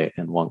along the way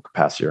in one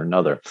capacity or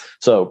another.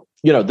 So,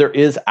 there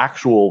is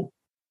actual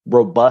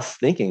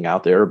robust thinking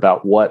out there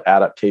about what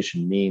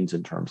adaptation means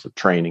in terms of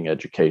training,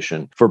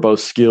 education for both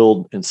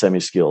skilled and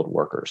semi-skilled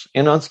workers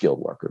and unskilled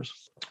workers.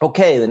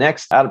 Okay, the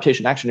next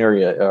adaptation action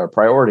area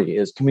priority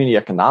is community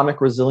economic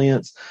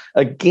resilience.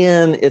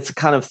 Again, it's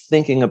kind of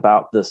thinking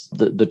about this,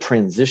 the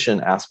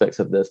transition aspects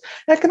of this.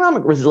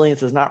 Economic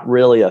resilience is not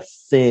really a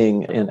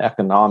thing in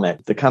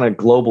economics. The kind of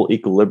global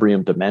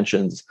equilibrium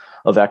dimensions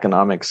of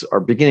economics are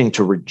beginning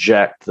to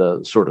reject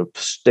the sort of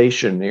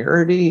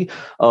stationarity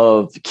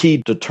of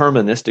key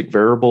deterministic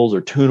variables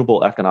or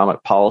tunable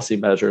economic policy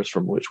measures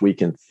from which we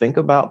can think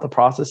about the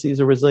processes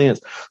of resilience.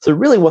 So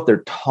really what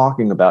they're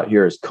talking about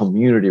here is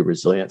community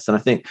resilience. And I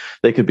think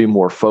they could be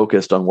more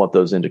focused on what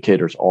those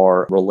indicators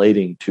are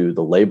relating to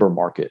the labor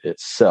market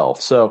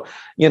itself. So,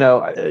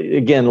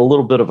 again, a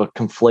little bit of a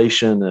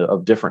conflation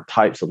of different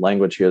types of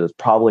language here that's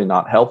probably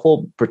not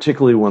helpful,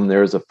 particularly when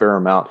there's a fair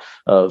amount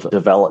of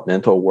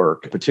developmental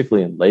work,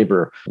 particularly in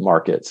labor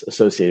markets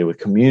associated with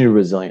community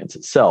resilience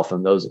itself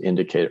and those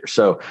indicators.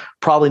 So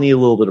probably need a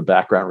little bit of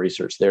background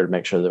research there to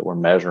make sure that we're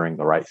measuring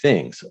the right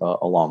things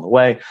along the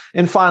way.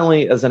 And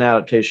finally, as an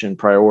adaptation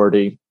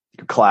priority,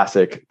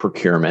 classic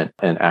procurement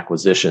and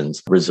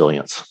acquisitions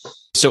resilience.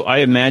 So I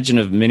imagine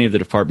of many of the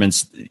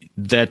departments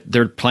that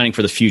they're planning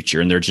for the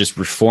future and they're just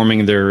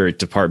reforming their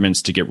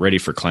departments to get ready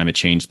for climate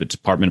change. The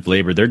Department of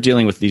Labor, they're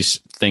dealing with these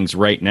things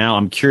right now.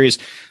 I'm curious,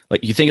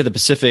 like you think of the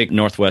Pacific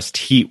Northwest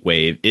heat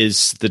wave,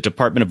 is the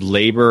Department of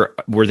Labor,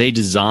 were they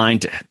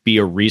designed to be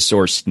a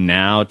resource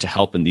now to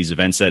help in these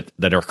events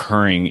that are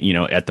occurring,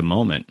 at the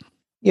moment?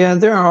 Yeah,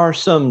 there are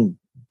some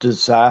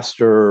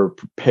disaster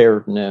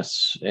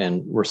preparedness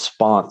and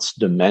response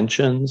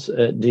dimensions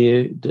at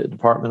the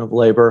Department of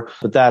Labor,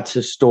 but that's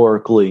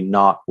historically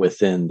not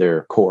within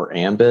their core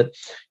ambit.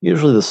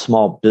 Usually the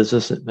Small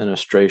Business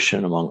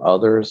Administration, among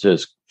others,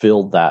 has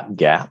filled that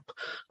gap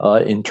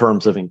in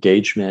terms of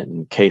engagement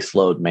and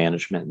caseload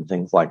management and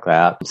things like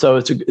that. So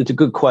it's a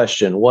good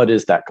question. What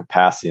is that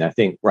capacity? And I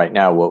think right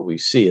now what we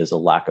see is a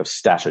lack of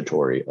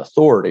statutory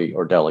authority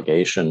or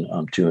delegation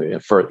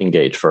to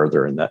engage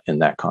further in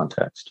that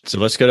context. So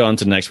let's go on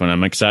to the next one.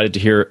 I'm excited to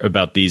hear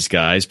about these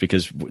guys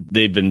because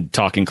they've been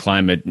talking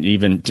climate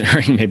even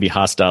during maybe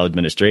hostile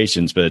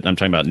administrations, but I'm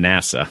talking about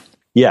NASA.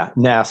 Yeah,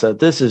 NASA.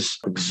 This is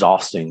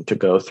exhausting to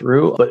go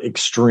through, but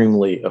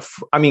extremely,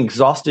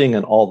 exhausting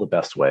in all the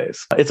best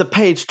ways. It's a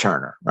page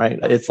turner, right?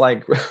 It's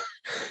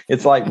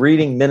like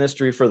reading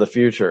Ministry for the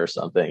Future or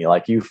something.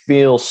 Like you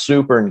feel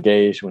super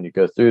engaged when you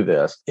go through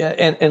this. Yeah,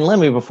 and let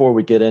me, before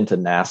we get into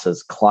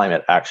NASA's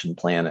Climate Action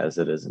Plan, as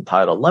it is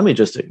entitled, let me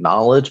just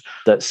acknowledge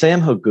that Sam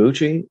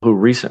Higuchi, who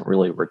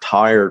recently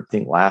retired, I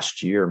think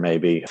last year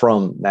maybe,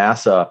 from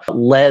NASA,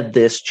 led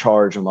this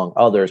charge among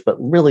others, but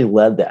really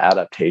led the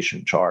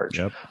adaptation charge.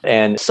 Yep.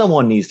 And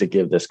someone needs to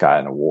give this guy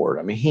an award.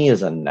 I mean, he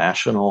is a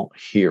national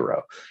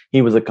hero.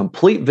 He was a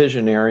complete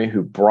visionary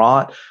who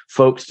brought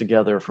folks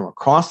together from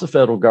across the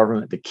federal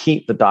government to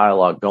keep the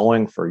dialogue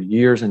going for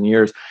years and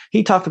years.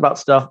 He talked about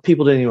stuff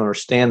people didn't even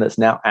understand that's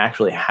now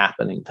actually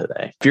happening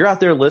today. If you're out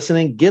there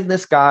listening, give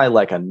this guy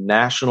like a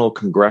national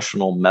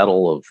congressional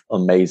medal of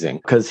amazing,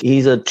 because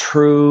he's a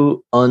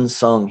true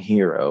unsung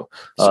hero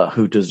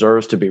who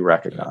deserves to be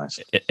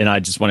recognized. And I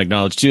just want to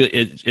acknowledge too,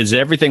 as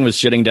everything was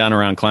shutting down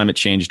around climate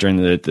change during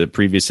the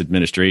previous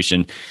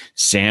administration,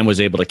 Sam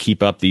was able to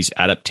keep up these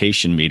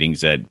adaptation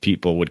meetings that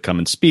people would come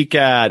and speak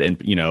at.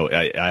 And,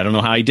 I don't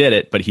know how he did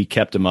it, but he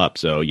kept them up.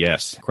 So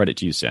yes, credit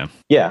to you, Sam.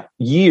 Yeah.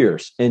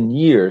 Years and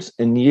years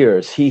and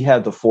years. He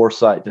had the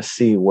foresight to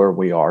see where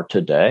we are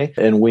today.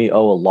 And we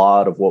owe a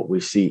lot of what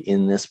we see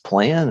in this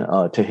plan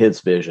to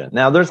his vision.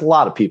 Now, there's a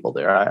lot of people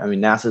there. I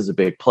mean, NASA is a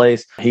big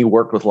place. He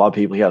worked with a lot of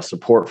people. He has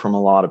support from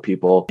a lot of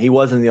people. He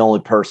wasn't the only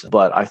person,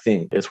 but I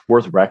think it's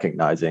worth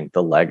recognizing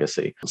the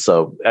legacy.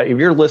 So if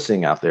you're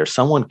listening out there,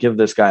 someone give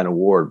this guy an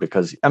award,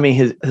 because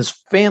his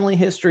family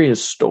history,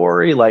 his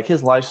story, like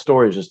his life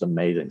story is just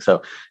amazing.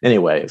 So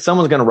anyway, if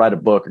someone's going to write a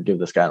book or give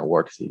this guy an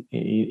award, because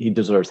he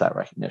deserves that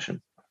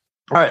recognition.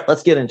 All right,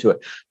 let's get into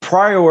it.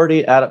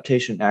 Priority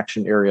adaptation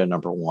action area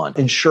number 1,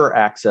 ensure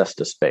access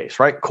to space,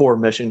 right? Core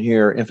mission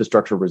here,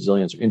 infrastructure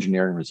resilience, or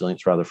engineering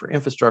resilience rather, for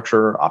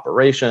infrastructure,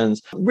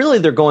 operations. Really,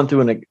 they're going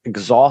through an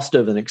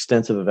exhaustive and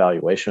extensive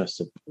evaluation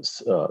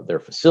of their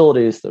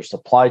facilities, their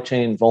supply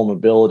chain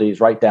vulnerabilities,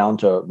 right down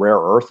to rare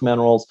earth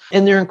minerals.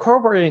 And they're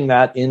incorporating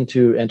that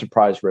into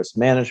enterprise risk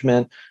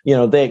management.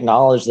 They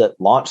acknowledge that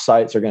launch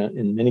sites are going to,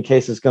 in many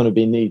cases,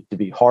 need to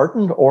be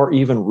hardened or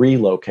even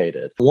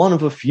relocated. One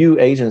of a few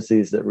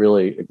agencies that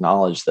really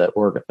acknowledge that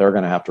they're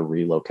going to have to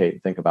relocate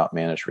and think about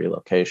managed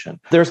relocation.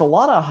 There's a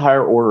lot of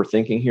higher order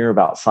thinking here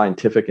about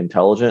scientific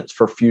intelligence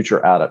for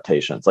future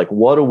adaptations. Like,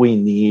 what do we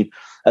need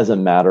as a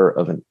matter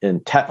of in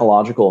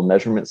technological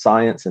measurement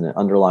science and an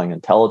underlying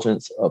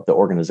intelligence of the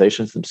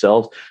organizations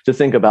themselves to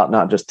think about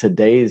not just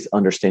today's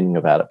understanding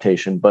of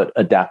adaptation, but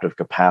adaptive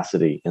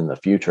capacity in the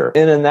future.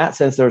 And in that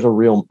sense, there's a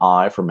real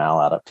eye for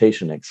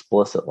maladaptation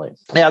explicitly.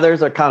 Yeah,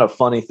 there's a kind of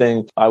funny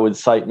thing. I would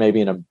cite maybe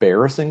an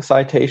embarrassing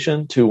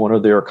citation to one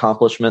of their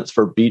accomplishments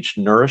for beach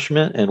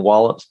nourishment in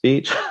Wallops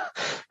Beach.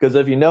 Because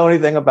if you know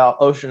anything about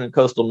ocean and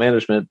coastal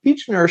management,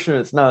 beach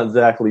nourishment is not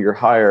exactly your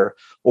higher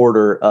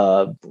order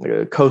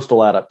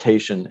coastal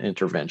adaptation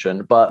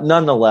intervention. But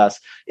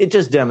nonetheless, it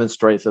just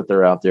demonstrates that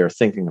they're out there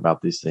thinking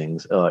about these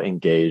things,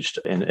 engaged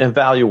and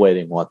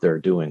evaluating what they're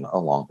doing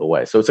along the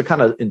way. So it's a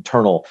kind of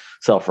internal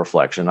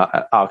self-reflection.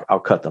 I'll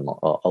cut them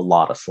a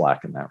lot of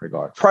slack in that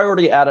regard.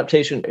 Priority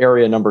adaptation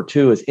area number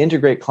 2 is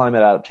integrate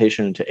climate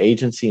adaptation into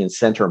agency and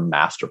center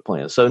master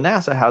plans. So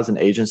NASA has an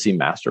agency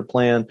master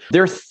plan.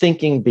 They're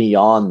thinking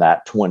beyond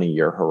that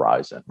 20-year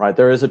horizon, right?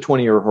 There is a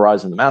 20-year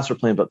horizon in the master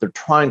plan, but they're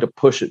trying to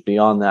push it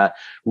beyond that,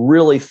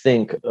 really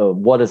think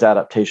what does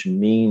adaptation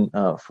mean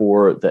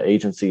for the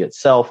agency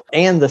itself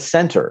and the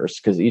centers,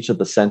 because each of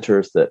the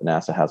centers that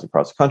NASA has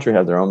across the country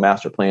have their own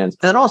master plans.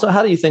 And also,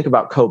 how do you think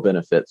about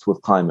co-benefits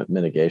with climate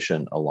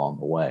mitigation along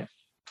the way?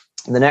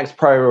 The next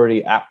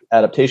priority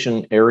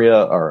adaptation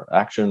area, or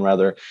action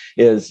rather,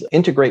 is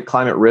integrate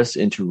climate risks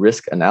into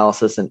risk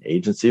analysis and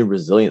agency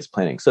resilience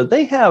planning. So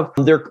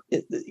they're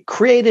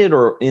created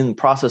or in the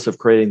process of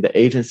creating the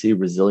agency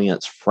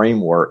resilience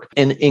framework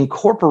and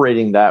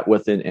incorporating that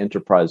within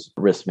enterprise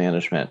risk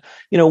management.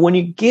 When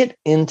you get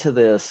into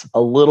this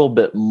a little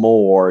bit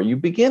more, you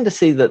begin to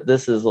see that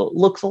this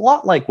looks a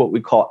lot like what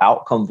we call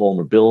outcome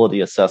vulnerability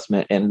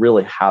assessment and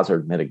really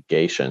hazard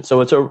mitigation.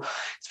 So it's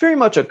very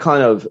much a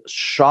kind of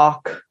shock,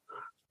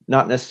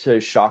 not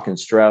necessarily shock and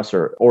stress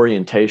or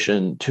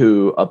orientation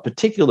to a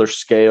particular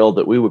scale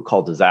that we would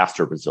call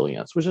disaster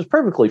resilience, which is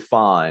perfectly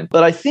fine.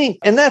 But I think,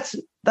 and that's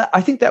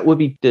I think that would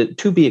be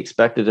to be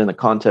expected in the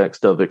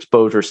context of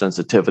exposure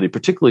sensitivity,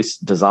 particularly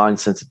design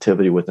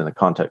sensitivity within the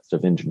context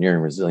of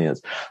engineering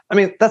resilience. I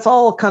mean, that's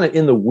all kind of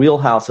in the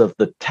wheelhouse of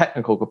the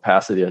technical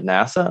capacity of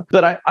NASA.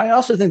 But I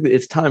also think that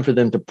it's time for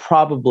them to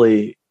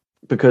probably,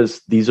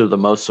 because these are the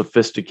most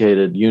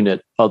sophisticated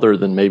unit other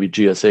than maybe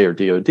GSA or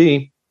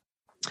DoD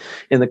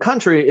in the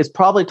country, it's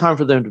probably time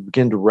for them to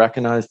begin to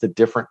recognize the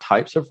different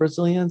types of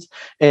resilience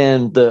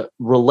and the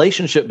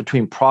relationship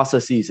between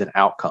processes and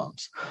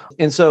outcomes.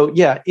 And so,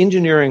 yeah,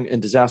 engineering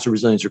and disaster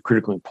resilience are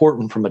critically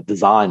important from a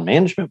design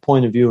management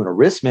point of view and a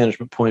risk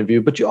management point of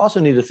view, but you also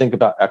need to think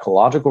about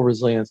ecological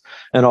resilience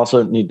and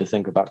also need to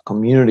think about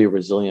community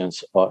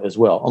resilience as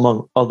well,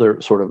 among other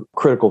sort of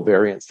critical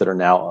variants that are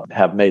now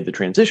have made the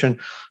transition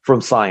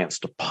from science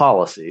to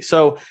policy.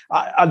 So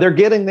they're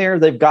getting there.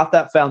 They've got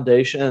that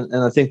foundation,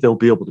 and I think they'll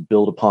be able to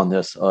build upon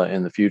this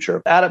in the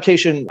future.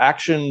 Adaptation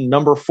action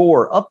number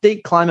 4,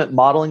 update climate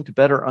modeling to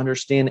better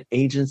understand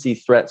agency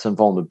threats and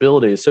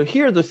vulnerabilities. So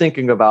here they're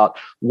thinking about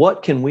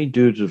what can we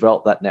do to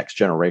develop that next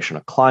generation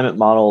of climate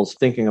models,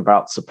 thinking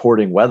about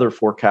supporting weather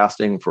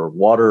forecasting for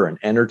water and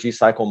energy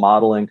cycle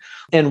modeling,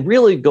 and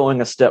really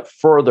going a step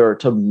further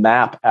to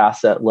map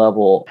asset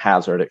level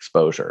hazard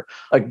exposure.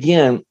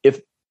 Again, if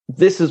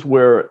this is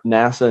where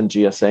NASA and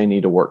GSA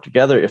need to work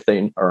together if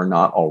they are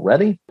not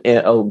already,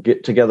 and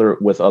get together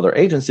with other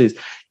agencies.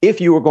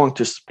 If you are going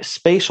to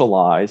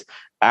spatialize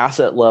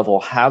asset level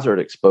hazard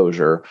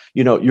exposure,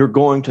 you're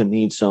going to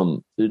need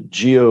some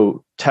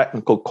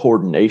geotechnical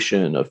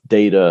coordination of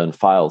data and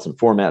files and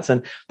formats.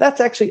 And that's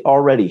actually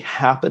already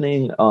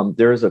happening.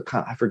 There's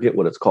I forget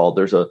what it's called.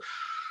 There's a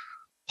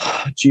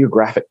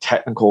geographic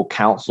technical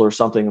council or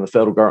something in the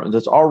federal government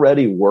that's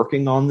already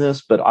working on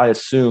this, but I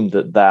assume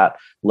that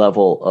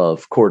level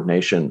of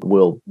coordination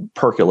will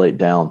percolate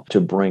down to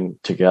bring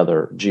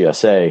together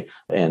GSA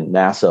and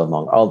NASA,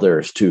 among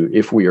others, to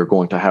if we are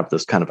going to have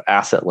this kind of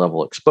asset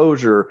level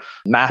exposure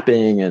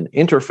mapping and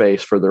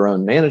interface for their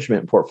own management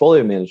and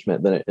portfolio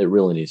management, then it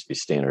really needs to be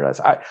standardized.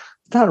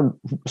 It's not a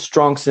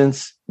strong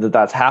sense that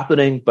that's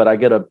happening, but I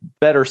get a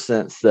better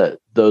sense that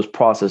those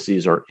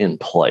processes are in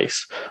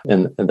place.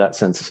 And that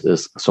sense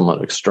is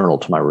somewhat external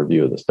to my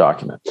review of this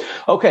document.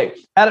 Okay,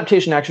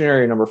 adaptation action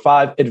area number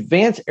 5,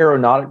 advance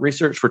aeronautic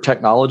research for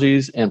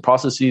technologies and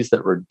processes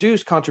that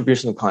reduce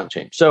contribution to climate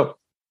change. So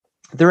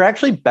they're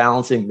actually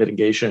balancing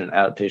mitigation and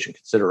adaptation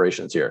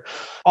considerations here.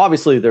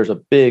 Obviously, there's a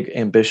big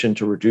ambition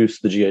to reduce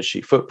the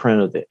GHG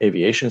footprint of the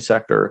aviation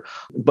sector,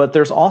 but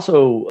there's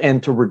also,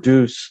 and to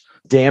reduce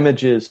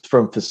damages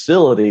from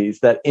facilities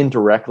that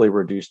indirectly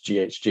reduce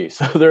GHG.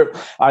 So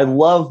I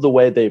love the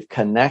way they've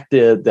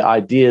connected the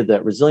idea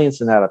that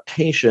resilience and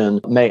adaptation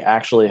may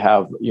actually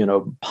have,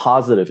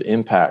 positive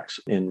impacts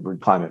in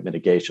climate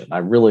mitigation. I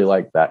really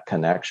like that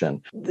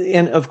connection.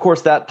 And of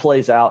course, that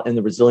plays out in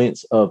the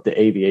resilience of the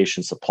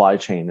aviation supply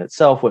chain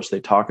itself, which they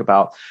talk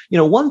about.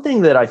 One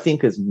thing that I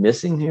think is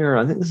missing here,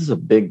 I think this is a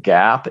big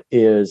gap,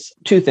 is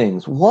 2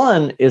 things.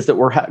 One is that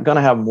we're going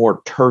to have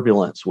more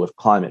turbulence with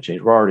climate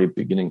change. We're already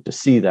beginning to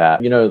see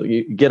that.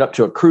 You get up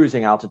to a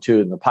cruising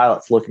altitude and the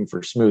pilot's looking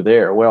for smooth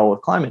air. Well,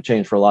 with climate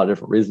change, for a lot of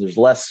different reasons, there's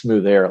less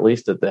smooth air, at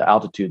least at the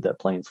altitude that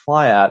planes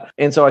fly at.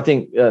 And so I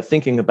think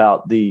thinking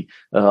about the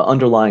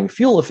underlying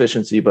fuel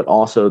efficiency, but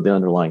also the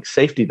underlying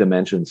safety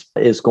dimensions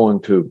is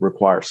going to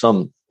require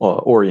some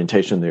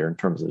orientation there in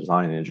terms of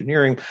design and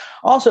engineering.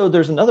 Also,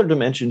 there's another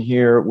dimension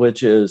here,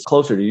 which is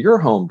closer to your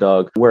home,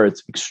 Doug, where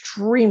it's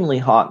extremely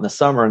hot in the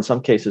summer, in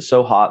some cases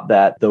so hot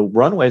that the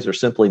runways are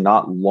simply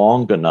not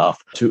long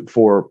enough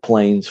for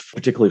planes,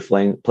 particularly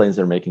planes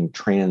that are making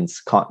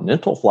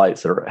transcontinental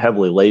flights that are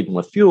heavily laden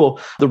with fuel.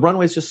 The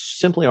runways just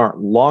simply aren't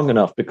long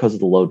enough because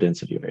of the low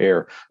density of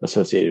air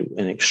associated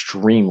in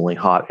extremely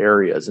hot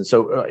areas. And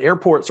so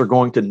airports are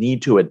going to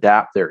need to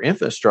adapt their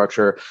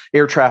infrastructure.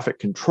 Air traffic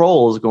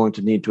control is going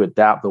to need to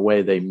adapt the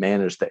way they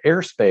manage the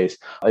airspace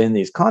in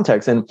these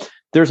contexts. And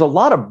there's a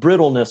lot of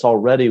brittleness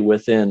already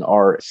within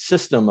our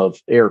system of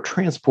air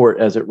transport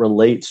as it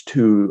relates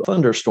to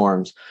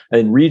thunderstorms.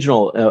 And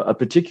regional, a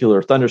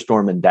particular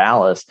thunderstorm in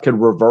Dallas could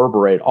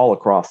reverberate all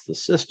across the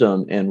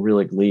system and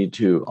really lead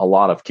to a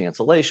lot of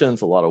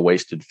cancellations, a lot of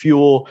wasted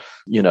fuel.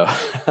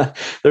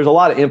 There's a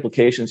lot of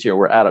implications here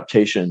where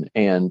adaptation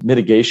and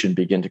mitigation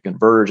begin to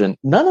converge, and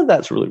none of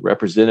that's really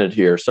represented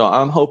here. So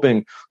I'm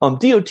hoping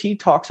DOT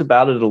talks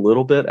about it a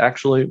little bit,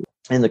 actually,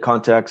 in the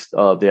context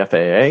of the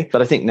FAA,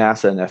 but I think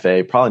NASA and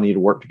FAA probably need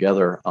to work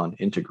together on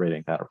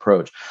integrating that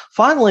approach.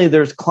 Finally,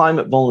 there's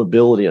climate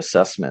vulnerability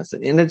assessments,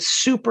 and it's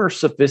super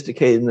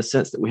sophisticated in the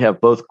sense that we have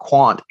both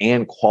quant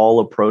and qual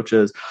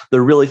approaches.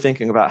 They're really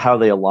thinking about how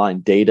they align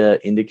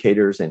data,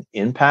 indicators, and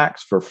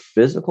impacts for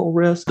physical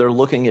risk. They're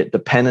looking at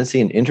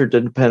dependency and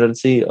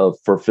interdependency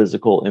for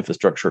physical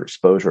infrastructure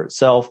exposure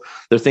itself.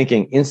 They're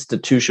thinking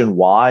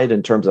institution-wide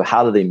in terms of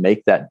how do they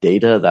make that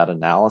data, that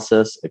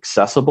analysis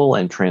accessible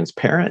and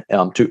transparent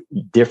to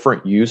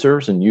different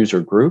users and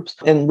user groups.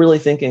 And really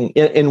thinking,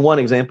 in one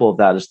example of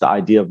that is the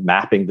idea of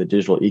mapping the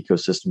digital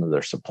ecosystem of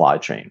their supply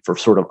chain for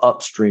sort of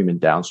upstream and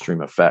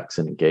downstream effects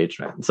and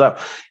engagement. And so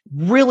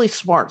really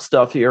smart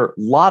stuff here. A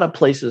lot of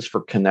places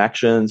for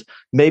connections.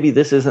 Maybe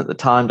this isn't the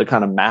time to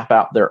kind of map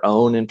out their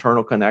own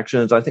internal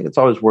connections. I think it's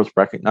always worth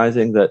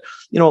recognizing that,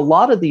 a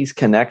lot of these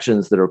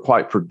connections that are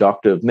quite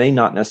productive may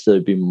not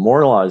necessarily be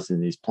memorialized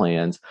in these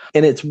plans.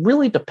 And it's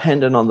really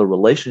dependent on the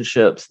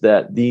relationships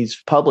that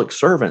these public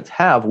servants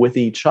have with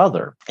each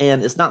other.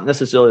 And it's not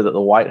necessarily that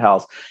the White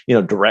House,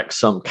 directs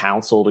some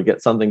counsel to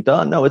get something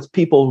done. No, it's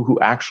people who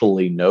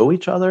actually know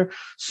each other,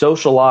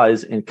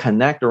 socialize, and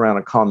connect around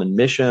a common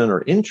mission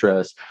or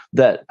interest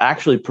that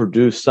actually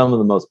produce some of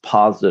the most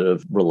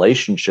positive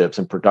relationships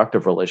and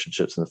productive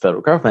relationships in the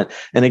federal government.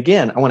 And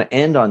again, I want to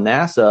end on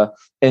NASA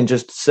and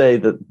just say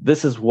that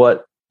this is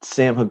what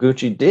Sam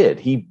Higuchi did.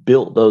 He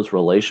built those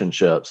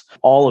relationships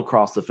all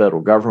across the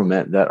federal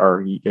government that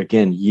are,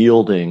 again,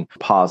 yielding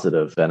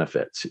positive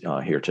benefits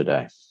here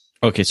today.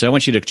 Okay, so I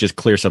want you to just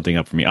clear something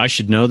up for me. I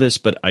should know this,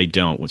 but I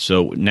don't.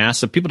 So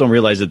NASA, people don't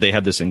realize that they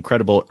have this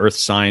incredible Earth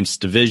Science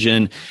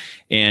Division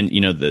and,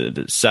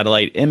 the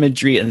satellite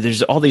imagery, and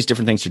there's all these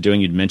different things they're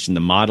doing. You'd mentioned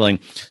the modeling.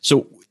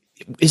 So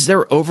is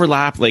there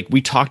overlap? Like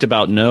we talked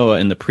about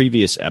NOAA in the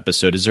previous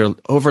episode, is there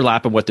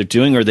overlap in what they're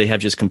doing, or they have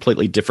just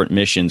completely different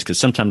missions? Because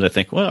sometimes I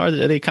think, well, are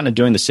they kind of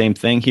doing the same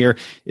thing here?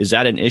 Is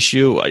that an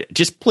issue?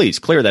 Just please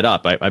clear that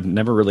up. I've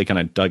never really kind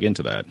of dug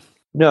into that.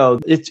 No,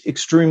 it's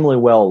extremely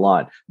well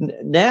aligned.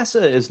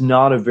 NASA is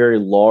not a very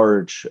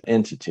large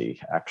entity,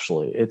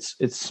 actually. It's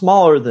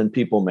smaller than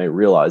people may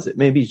realize. It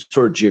may be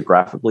sort of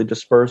geographically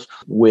dispersed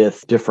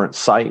with different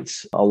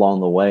sites along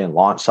the way and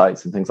launch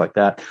sites and things like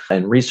that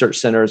and research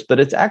centers, but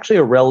it's actually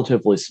a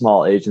relatively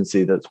small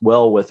agency that's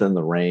well within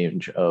the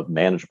range of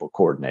manageable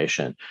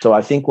coordination. So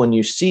I think when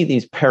you see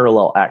these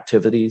parallel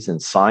activities in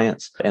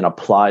science and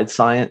applied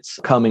science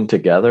coming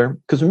together,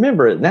 because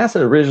remember, NASA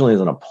originally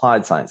is an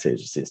applied science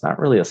agency. It's not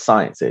really a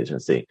science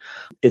agency.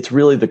 It's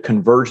really the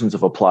convergence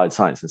of applied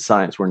science and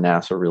science where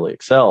NASA really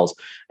excels.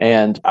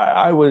 And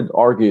I would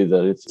argue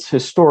that it's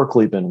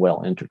historically been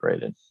well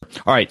integrated.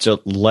 All right,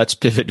 so let's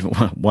pivot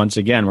once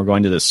again. We're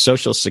going to the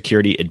Social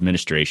Security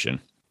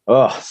Administration.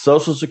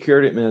 Social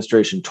Security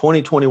Administration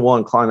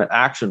 2021 Climate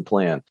Action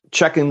Plan,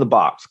 checking the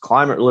box,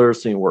 climate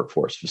literacy and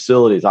workforce,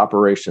 facilities,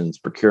 operations,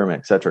 procurement,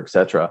 et cetera, et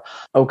cetera.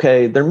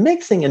 Okay, they're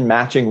mixing and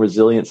matching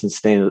resilience and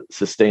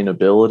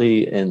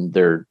sustainability in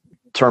their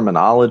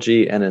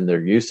terminology and in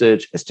their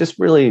usage. It's just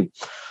really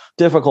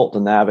difficult to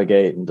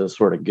navigate and to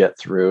sort of get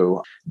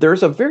through.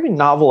 There's a very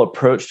novel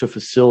approach to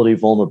facility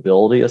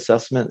vulnerability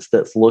assessments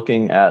that's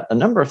looking at a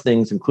number of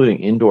things, including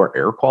indoor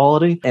air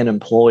quality and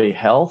employee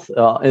health,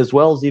 as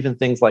well as even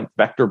things like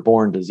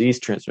vector-borne disease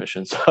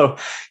transmission. So,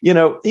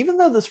 even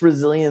though this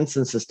resilience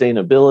and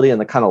sustainability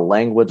and the kind of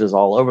language is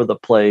all over the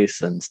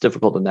place and it's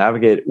difficult to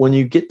navigate, when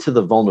you get to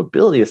the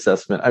vulnerability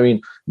assessment,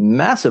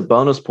 massive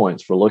bonus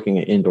points for looking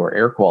at indoor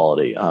air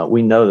quality.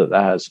 We know that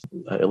has,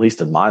 at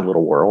least in my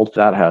little world,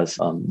 that has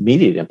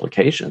immediate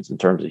implications in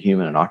terms of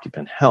human and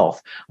occupant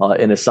health,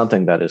 and is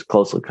something that is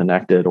closely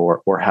connected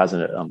or has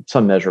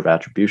some measure of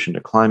attribution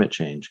to climate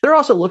change. They're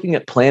also looking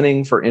at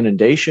planning for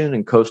inundation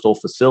and coastal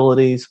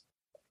facilities.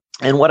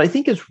 And what I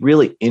think is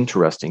really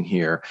interesting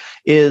here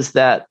is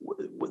that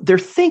they're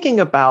thinking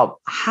about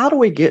how do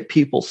we get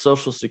people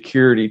Social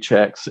Security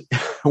checks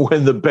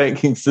when the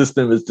banking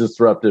system is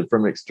disrupted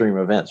from extreme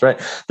events,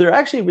 right? They're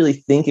actually really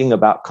thinking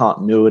about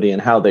continuity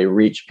and how they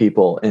reach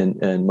people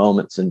in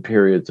moments and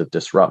periods of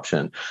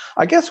disruption.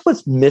 I guess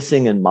what's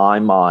missing in my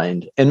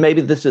mind, and maybe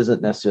this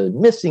isn't necessarily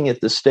missing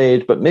at this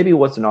stage, but maybe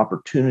what's an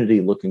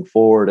opportunity looking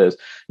forward is,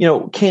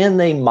 can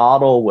they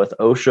model with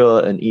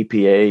OSHA and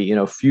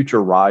EPA,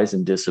 future rise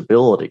in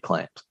disability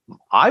claims?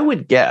 I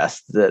would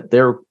guess that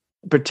they're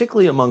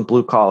particularly among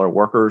blue-collar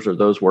workers or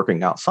those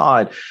working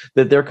outside,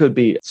 that there could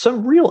be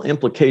some real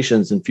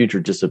implications in future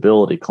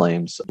disability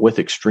claims with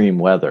extreme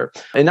weather.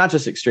 And not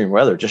just extreme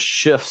weather, just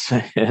shifts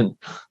in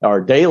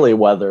our daily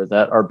weather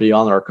that are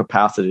beyond our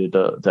capacity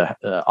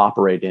to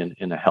operate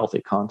in a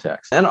healthy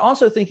context. And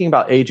also thinking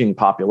about aging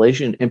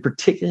population, and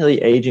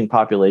particularly aging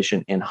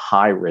population in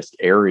high-risk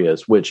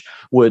areas, which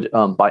would,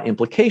 by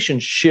implication,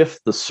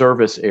 shift the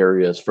service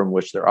areas from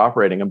which they're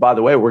operating. And by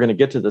the way, we're going to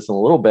get to this in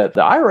a little bit.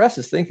 The IRS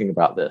is thinking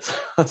about this.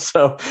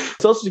 So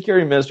Social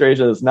Security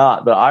Administration is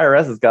not, but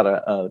IRS has got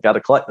to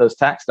collect those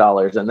tax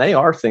dollars, and they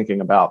are thinking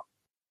about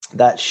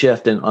that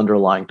shift in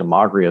underlying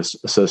demography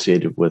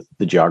associated with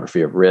the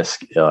geography of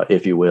risk,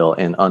 if you will,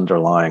 and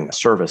underlying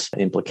service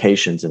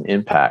implications and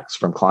impacts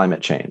from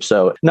climate change.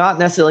 So not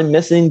necessarily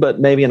missing, but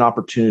maybe an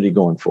opportunity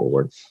going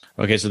forward.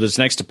 Okay, so this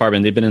next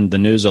department, they've been in the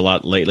news a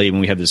lot lately when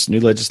we have this new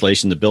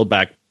legislation, the Build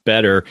Back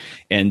Better,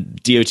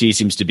 and DOT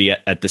seems to be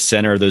at the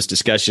center of those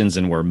discussions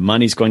and where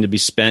money's going to be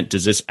spent.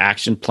 Does this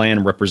action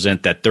plan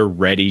represent that they're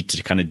ready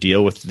to kind of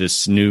deal with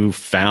this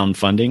newfound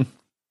funding?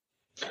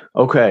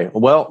 Okay,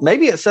 well,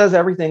 maybe it says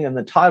everything in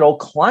the title.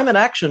 Climate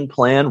Action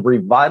Plan,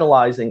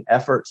 revitalizing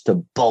efforts to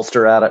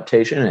bolster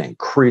adaptation and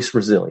increase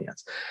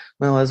resilience.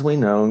 Well, as we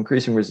know,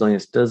 increasing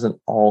resilience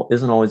isn't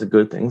always a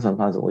good thing.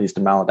 Sometimes it leads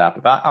to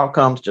maladaptive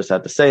outcomes. Just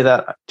had to say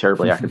that.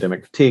 Terribly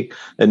academic critique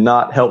and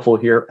not helpful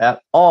here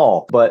at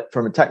all. But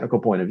from a technical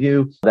point of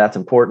view, that's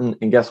important.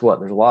 And guess what?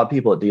 There's a lot of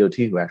people at DOT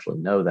who actually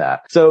know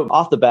that. So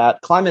off the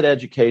bat, climate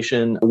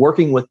education,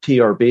 working with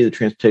TRB, the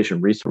Transportation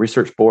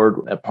Research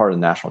Board, a part of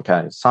the National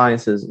Academy of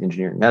Sciences,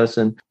 Engineering,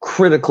 Medicine,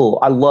 critical.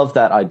 I love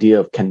that idea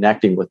of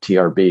connecting with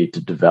TRB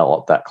to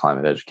develop that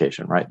climate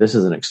education, right? This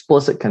is an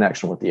explicit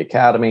connection with the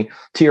Academy.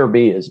 TRB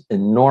is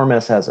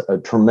enormous, has a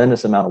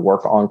tremendous amount of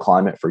work on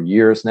climate for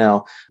years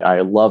now.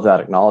 I love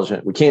that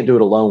acknowledgement. We can't do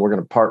it alone. We're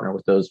going to partner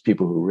with those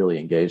people who really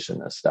engaged in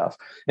this stuff.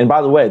 And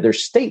by the way,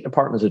 there's state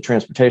departments of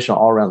transportation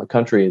all around the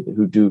country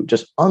who do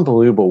just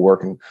unbelievable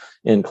work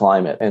in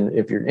climate. And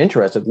if you're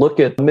interested, look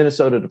at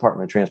Minnesota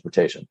Department of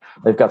Transportation.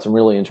 They've got some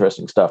really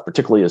interesting stuff,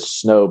 particularly as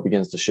snow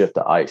begins to shift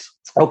to ice.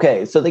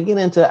 Okay, so they get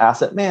into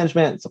asset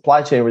management,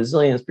 supply chain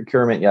resilience,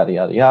 procurement, yada,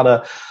 yada,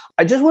 yada.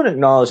 I just want to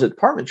acknowledge that the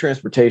Department of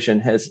Transportation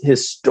has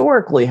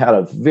historically had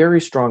a very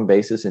strong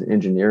basis in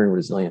engineering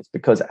resilience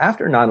because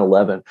after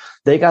 9/11,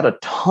 they got a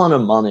ton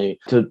of money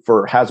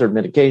for hazard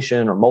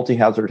mitigation or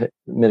multi-hazard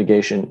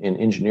mitigation in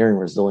engineering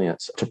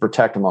resilience to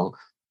protect among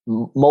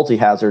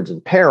multi-hazards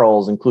and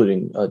perils,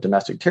 including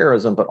domestic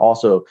terrorism, but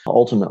also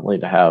ultimately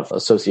to have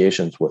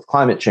associations with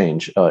climate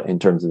change in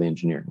terms of the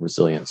engineering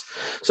resilience.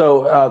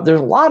 So there's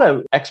a lot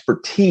of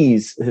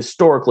expertise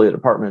historically at the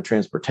Department of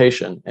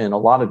Transportation in a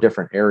lot of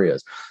different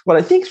areas. What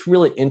I think is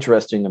really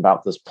interesting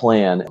about this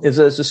plan is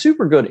that it's a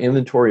super good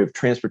inventory of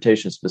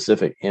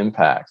transportation-specific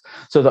impacts.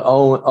 So the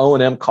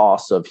O&M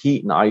costs of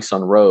heat and ice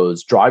on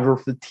roads, driver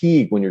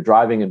fatigue when you're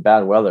driving in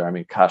bad weather. I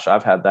mean, gosh,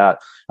 I've had that.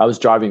 I was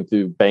driving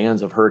through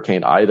bands of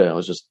Hurricane Ida. It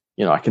was just,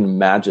 I can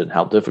imagine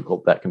how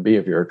difficult that can be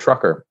if you're a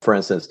trucker. For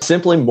instance,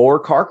 simply more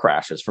car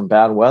crashes from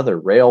bad weather,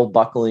 rails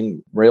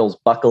buckling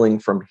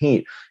from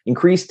heat,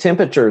 increased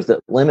temperatures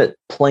that limit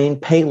plane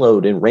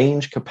payload and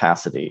range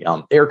capacity,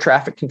 air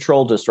traffic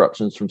control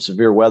disruptions from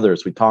severe weather,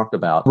 as we talked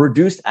about,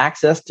 reduced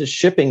access to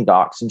shipping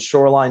docks and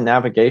shoreline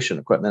navigation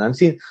equipment. I'm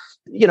seeing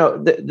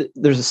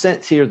there's a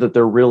sense here that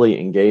they're really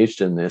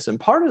engaged in this. And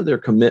part of their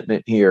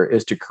commitment here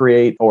is to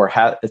create,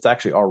 it's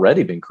actually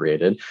already been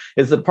created,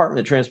 is the Department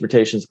of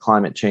Transportation's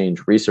Climate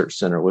Change Research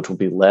Center, which will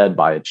be led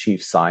by a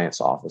chief science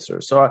officer.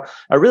 So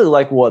I really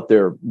like what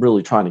they're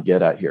really trying to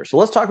get at here. So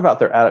let's talk about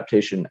their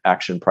adaptation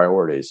action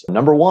priorities.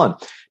 Number one,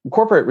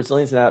 incorporate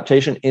resilience and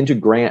adaptation into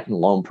grant and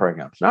loan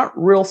programs. Not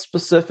real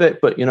specific,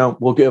 but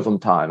we'll give them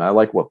time. I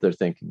like what they're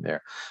thinking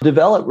there.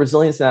 Develop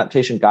resilience and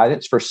adaptation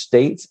guidance for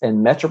states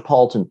and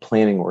metropolitan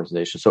planning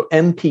organizations. So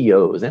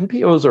MPOs.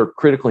 MPOs are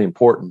critically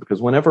important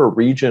because whenever a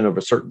region of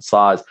a certain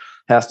size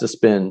has to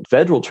spend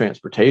federal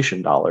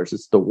transportation dollars,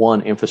 it's the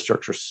one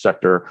infrastructure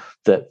sector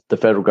that the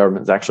federal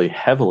government is actually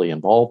heavily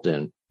involved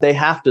in. They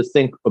have to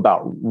think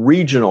about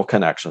regional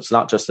connections,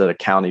 not just at a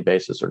county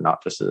basis or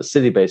not just at a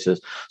city basis.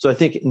 So I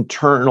think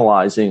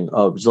internalizing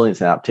resilience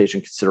and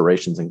adaptation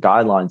considerations and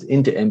guidelines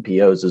into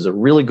MPOs is a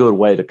really good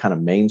way to kind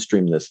of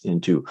mainstream this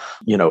into,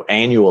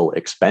 annual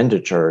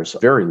expenditures,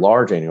 very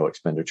large annual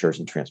expenditures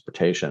in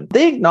transportation.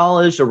 They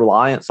acknowledge the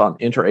reliance on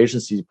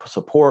interagency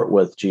support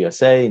with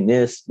GSA,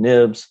 NIST,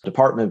 NIBS,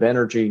 Department of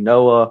Energy,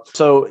 NOAA.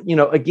 So,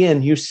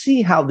 again, you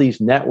see how these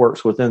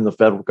networks within the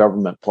federal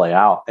government play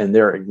out, and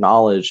they're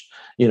acknowledged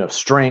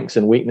strengths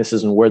and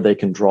weaknesses and where they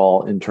can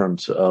draw in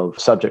terms of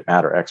subject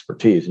matter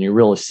expertise. And you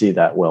really see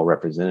that well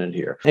represented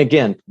here.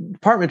 Again,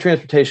 Department of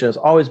Transportation has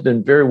always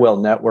been very well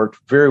networked,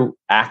 very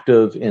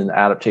active in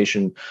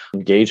adaptation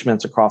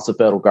engagements across the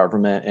federal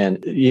government.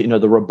 And,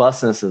 the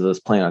robustness of this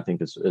plan, I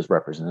think, is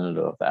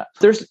representative of that.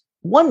 There's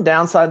one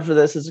downside for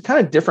this is the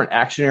kind of different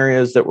action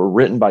areas that were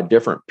written by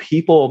different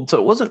people. So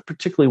it wasn't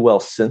particularly well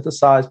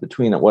synthesized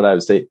between what I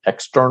would say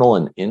external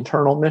and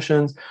internal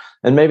missions.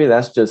 And maybe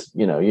that's just,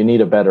 you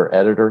need a better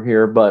editor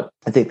here, but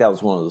I think that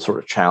was one of the sort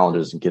of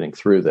challenges in getting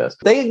through this.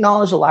 They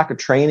acknowledge the lack of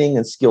training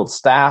and skilled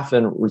staff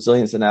and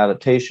resilience and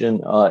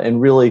adaptation.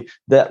 And really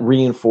that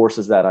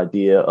reinforces that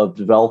idea of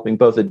developing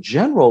both a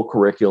general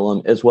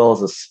curriculum as well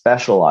as a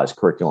specialized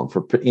curriculum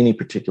for any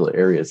particular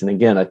areas. And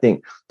again, I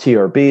think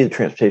TRB, the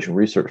Transportation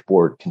Research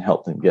Board, can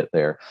help them get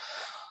there.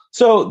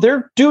 So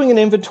they're doing an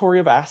inventory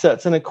of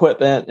assets and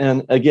equipment.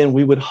 And again,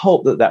 we would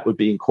hope that that would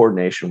be in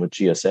coordination with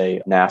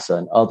GSA, NASA,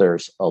 and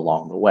others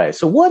along the way.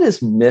 So what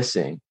is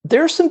missing?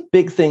 There are some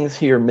big things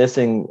here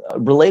missing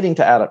relating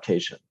to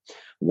adaptation.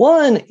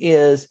 One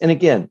is, and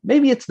again,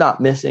 maybe it's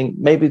not missing.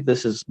 Maybe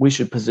we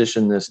should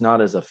position this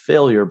not as a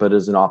failure, but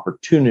as an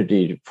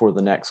opportunity for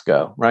the next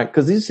go, right?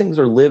 Because these things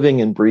are living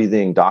and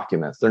breathing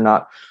documents. They're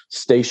not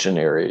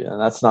stationary,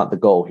 and that's not the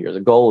goal here. The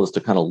goal is to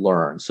kind of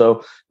learn.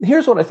 So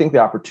here's what I think the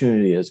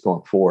opportunity is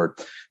going forward.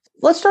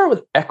 Let's start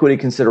with equity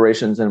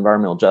considerations and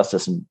environmental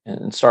justice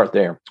and start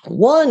there.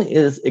 One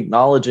is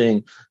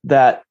acknowledging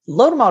that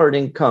low to moderate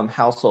income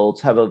households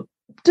have a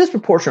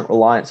disproportionate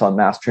reliance on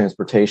mass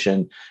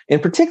transportation,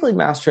 and particularly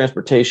mass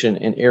transportation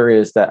in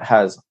areas that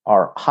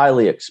are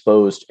highly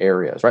exposed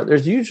areas, right?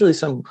 There's usually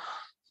some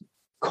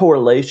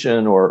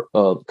correlation or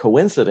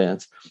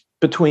coincidence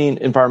between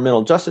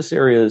environmental justice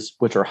areas,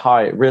 which are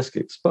high risk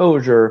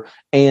exposure,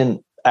 and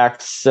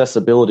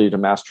accessibility to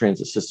mass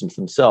transit systems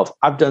themselves.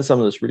 I've done some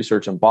of this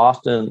research in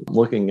Boston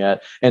looking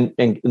at, and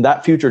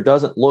that future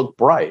doesn't look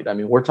bright. I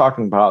mean, we're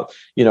talking about,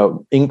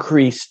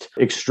 increased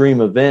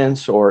extreme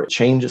events or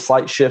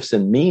slight shifts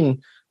in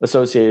mean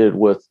associated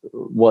with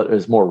what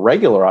is more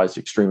regularized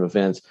extreme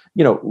events,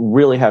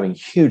 really having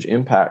huge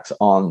impacts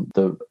on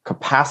the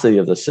capacity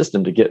of the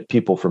system to get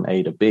people from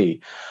A to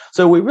B.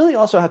 So we really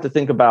also have to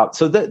think about,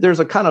 there's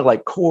a kind of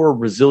like core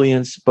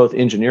resilience, both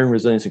engineering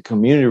resilience and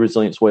community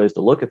resilience ways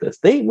to look at this.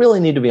 They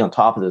really need to be on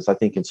top of this, I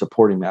think, in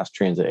supporting mass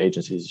transit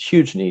agencies.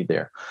 Huge need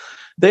there.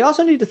 They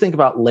also need to think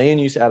about land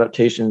use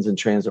adaptations and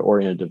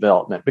transit-oriented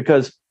development,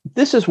 because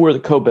this is where the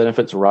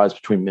co-benefits arise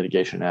between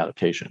mitigation and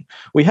adaptation.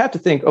 We have to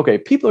think, okay,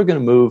 people are going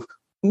to move.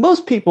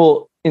 Most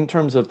people, in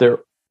terms of their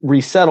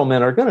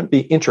resettlement, are going to be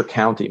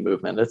intra-county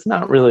movement. It's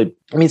not really,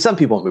 some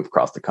people move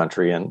across the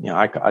country, and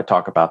I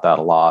talk about that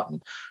a lot,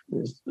 and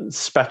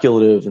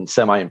speculative and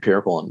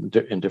semi-empirical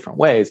in different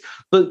ways.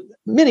 But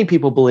many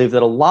people believe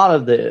that a lot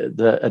of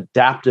the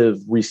adaptive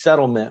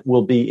resettlement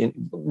will be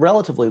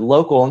relatively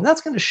local, and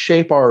that's going to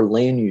shape our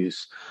land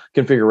use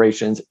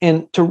configurations.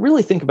 And to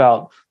really think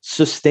about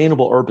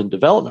sustainable urban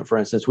development, for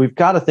instance, we've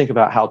got to think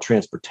about how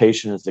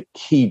transportation is the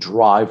key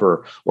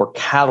driver or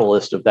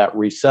catalyst of that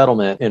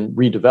resettlement and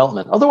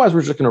redevelopment. Otherwise,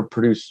 we're just going to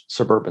produce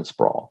suburban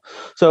sprawl.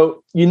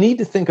 So you need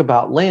to think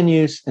about land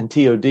use and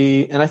TOD.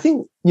 And I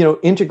think,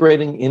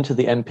 integrating into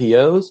the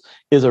MPOs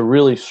is a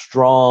really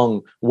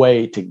strong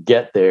way to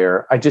get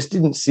there. I just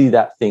didn't see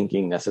that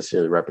thinking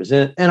necessarily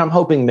represented. And I'm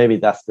hoping maybe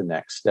that's the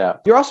next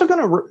step. You're also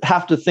going to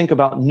have to think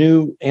about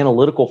new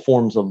analytical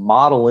forms of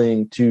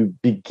modeling to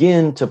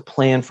begin to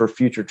plan for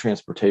future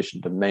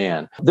transportation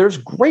demand. There's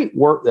great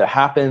work that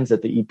happens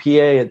at the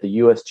EPA, at the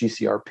US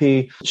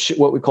GCRP,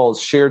 what we call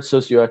shared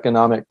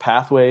socioeconomic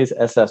pathways,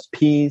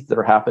 SSPs, that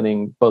are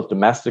happening both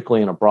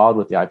domestically and abroad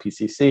with the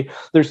IPCC.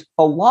 There's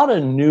a lot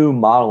of new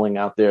modeling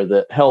out there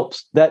that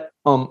helps, that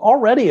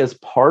already as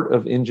part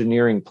of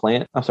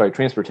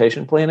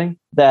transportation planning,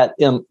 that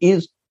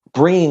is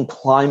bringing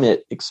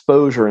climate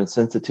exposure and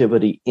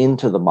sensitivity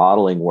into the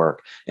modeling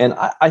work. And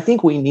I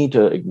think we need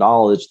to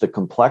acknowledge the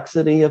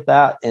complexity of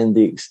that and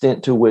the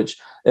extent to which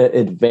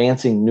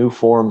advancing new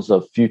forms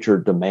of future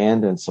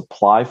demand and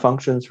supply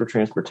functions for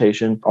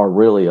transportation are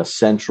really a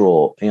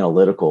central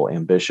analytical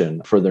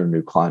ambition for their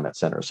new climate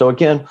center. So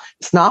again,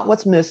 it's not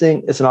what's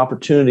missing. It's an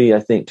opportunity,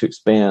 I think, to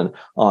expand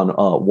on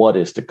what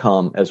is to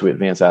come as we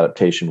advance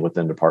adaptation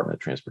within Department of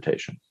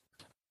Transportation.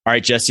 All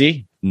right,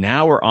 Jesse,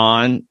 now we're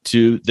on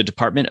to the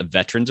Department of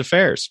Veterans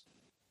Affairs.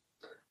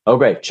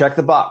 Okay, check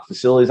the box.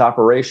 Facilities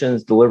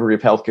operations, delivery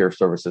of healthcare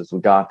services.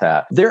 We got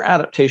that. Their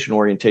adaptation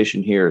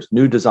orientation here is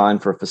new design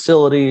for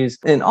facilities.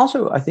 And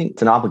also, I think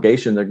it's an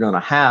obligation they're going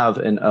to have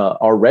and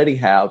already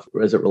have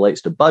as it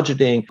relates to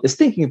budgeting, is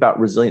thinking about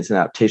resilience and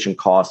adaptation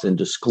costs and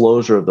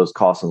disclosure of those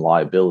costs and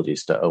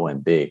liabilities to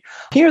OMB.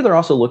 Here, they're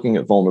also looking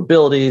at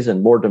vulnerabilities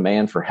and more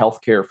demand for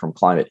healthcare from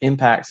climate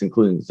impacts,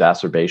 including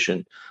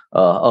exacerbation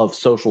of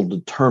social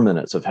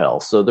determinants of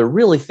health. So they're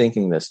really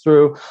thinking this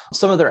through.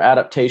 Some of their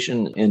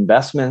adaptation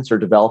investments are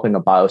developing a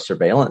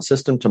biosurveillance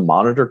system to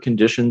monitor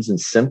conditions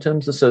and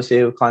symptoms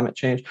associated with climate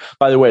change.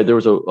 By the way, there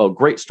was a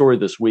great story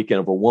this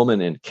weekend of a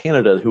woman in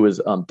Canada who was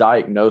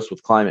diagnosed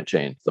with climate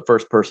change. The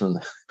first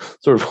person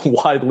sort of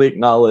widely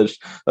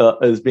acknowledged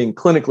as being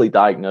clinically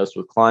diagnosed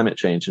with climate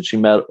change. And she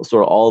met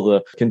sort of all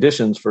the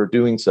conditions for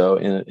doing so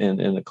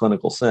in a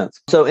clinical sense.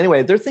 So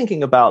anyway, they're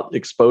thinking about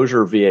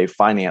exposure VA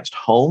financed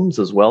homes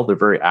as well. They're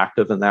very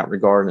active in that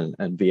regard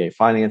and VA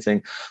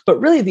financing. But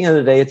really, at the end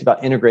of the day, it's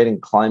about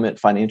integrating climate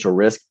financial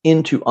risk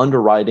into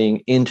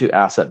underwriting, into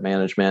asset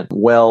management,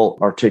 well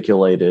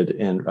articulated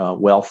and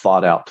well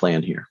thought out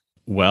plan here.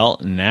 Well,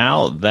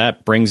 now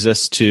that brings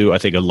us to, I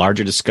think, a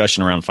larger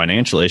discussion around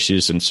financial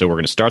issues. And so we're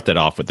going to start that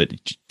off with the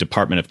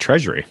Department of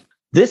Treasury.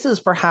 This is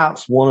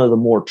perhaps one of the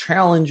more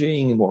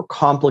challenging, more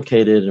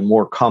complicated, and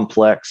more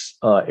complex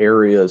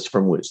areas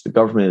from which the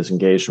government is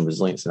engaged in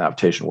resilience and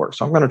adaptation work.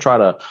 So I'm going to try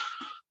to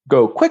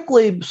go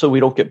quickly so we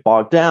don't get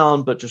bogged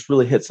down, but just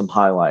really hit some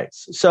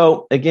highlights.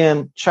 So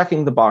again,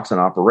 checking the box on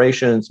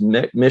operations,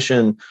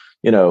 mission,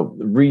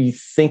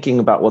 rethinking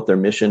about what their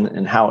mission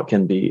and how it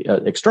can be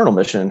external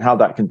mission and how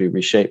that can be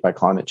reshaped by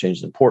climate change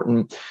is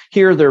important.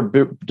 Here, they're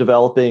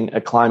developing a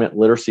climate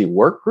literacy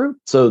work group.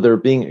 So they're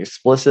being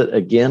explicit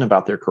again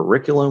about their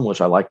curriculum, which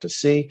I like to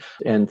see,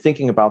 and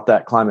thinking about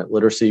that climate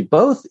literacy,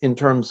 both in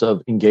terms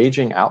of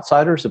engaging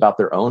outsiders about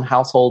their own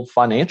household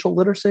financial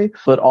literacy,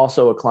 but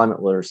also a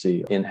climate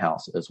literacy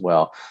in-house as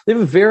well. They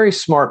have a very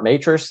smart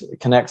matrix that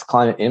connects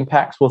climate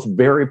impacts with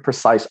very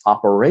precise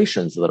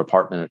operations of the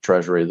Department of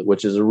Treasury,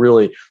 which is a real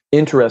really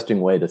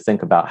interesting way to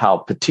think about how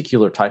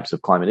particular types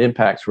of climate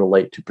impacts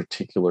relate to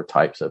particular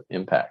types of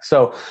impacts.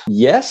 So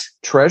yes,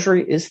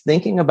 Treasury is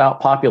thinking about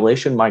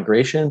population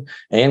migration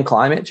and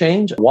climate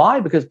change.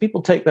 Why? Because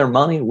people take their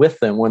money with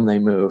them when they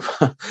move.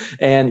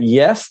 And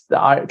yes,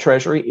 the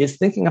Treasury is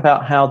thinking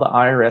about how the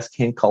IRS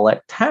can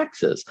collect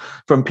taxes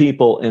from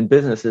people and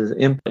businesses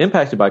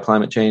impacted by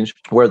climate change,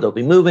 where they'll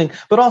be moving,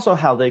 but also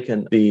how they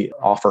can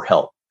offer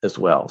help as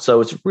well.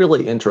 So it's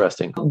really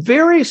interesting.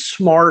 Very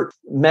smart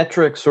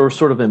metrics or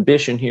sort of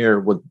ambition here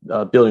with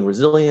building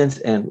resilience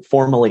and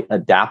formally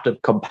adaptive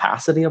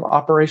capacity of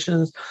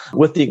operations,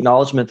 with the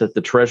acknowledgement that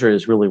the Treasury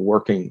is really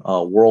working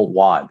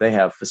worldwide. They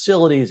have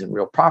facilities and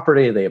real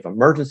property. They have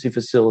emergency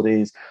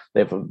facilities. They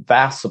have a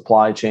vast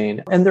supply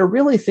chain. And they're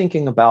really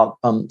thinking about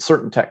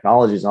certain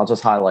technologies. And I'll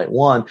just highlight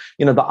one,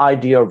 the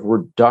idea of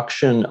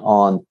reduction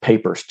on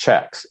paper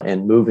checks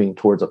and moving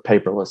towards a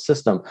paperless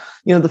system.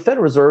 The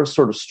Federal Reserve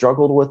sort of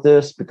struggled with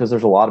this because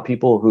there's a lot of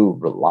people who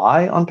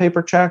rely on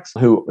paper checks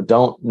who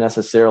don't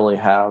necessarily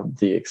have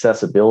the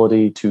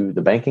accessibility to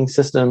the banking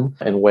system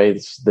in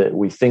ways that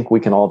we think we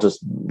can all just,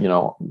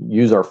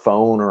 use our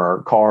phone or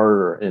our card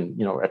or in,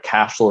 a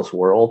cashless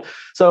world.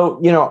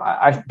 So,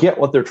 I get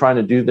what they're trying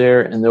to do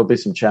there, and there'll be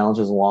some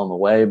challenges along the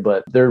way,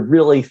 but they're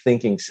really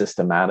thinking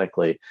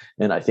systematically.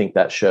 And I think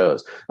that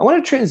shows. I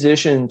want to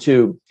transition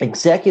to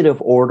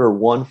Executive Order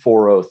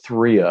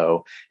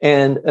 14030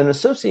 and an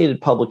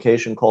associated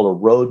publication called A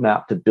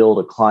Roadmap to Build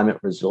a Climate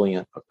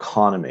Resilient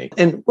Economy.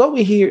 And what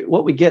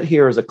we get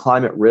here is a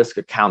climate risk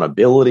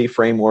accountability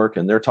framework,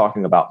 and they're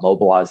talking about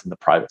mobilizing the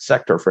private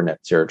sector for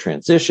net zero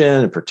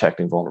transition and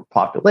protecting vulnerable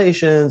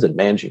populations and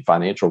managing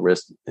financial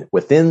risk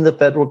within the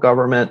federal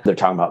government. They're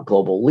talking about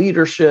global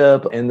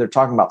leadership, and they're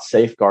talking about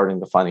safeguarding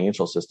the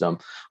financial system.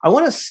 I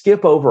want to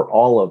skip over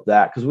all of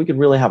that because we could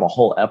really have a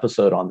whole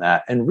episode on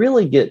that and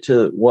really get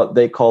to what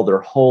they call their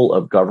whole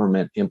of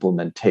government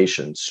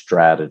implementation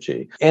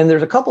strategy. And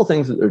there's a couple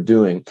things that they're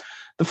doing.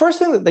 The first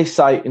thing that they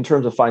cite in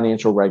terms of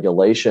financial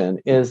regulation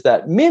is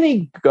that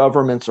many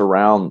governments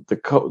around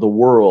the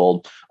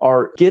world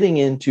are getting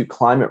into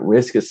climate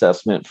risk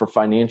assessment for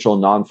financial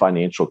and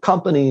non-financial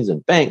companies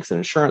and banks and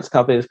insurance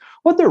companies.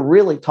 What they're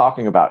really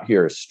talking about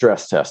here is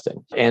stress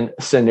testing and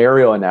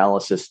scenario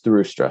analysis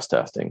through stress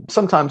testing.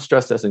 Sometimes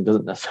stress testing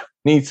doesn't necessarily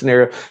need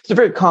scenario. It's a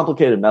very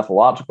complicated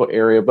methodological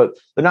area, but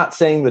they're not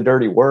saying the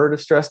dirty word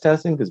of stress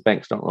testing because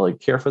banks don't really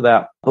care for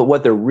that. But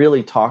what they're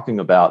really talking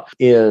about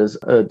is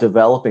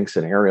developing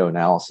scenario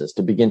analysis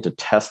to begin to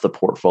test the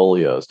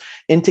portfolios.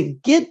 And to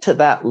get to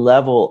that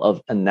level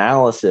of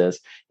analysis,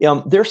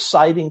 they're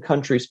citing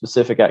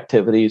country-specific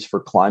activities for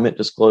climate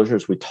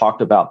disclosures. We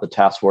talked about the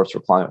Task Force for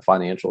Climate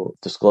Financial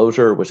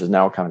Disclosure, which is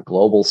now kind of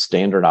global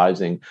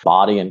standardizing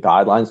body and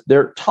guidelines.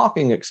 They're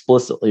talking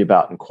explicitly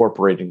about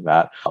incorporating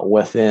that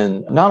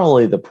within not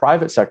only the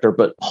private sector,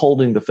 but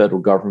holding the federal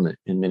government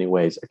in many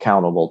ways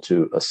accountable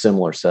to a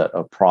similar set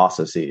of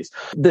processes.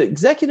 The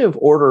executive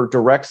order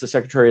directs the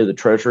Secretary of the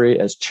Treasury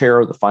as chair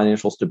of the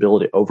Financial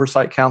Stability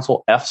Oversight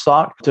Council,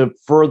 FSOC, to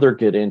further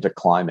get into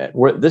climate.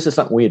 This is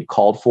something we had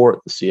called for at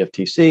the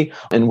CFTC,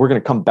 and we're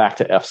going to come back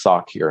to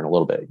FSOC here in a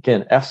little bit.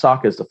 Again,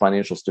 FSOC is the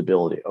Financial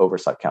Stability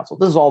Oversight Council.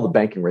 This is all the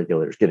banking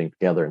regulators getting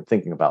together and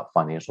thinking about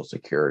financial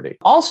security.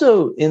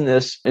 Also in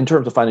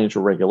terms of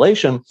financial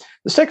regulation,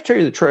 the Secretary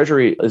of the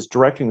Treasury is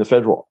directing the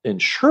Federal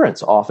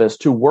Insurance Office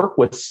to work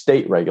with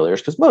state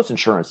regulators, because most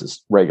insurance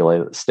is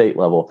regulated at the state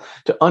level,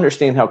 to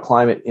understand how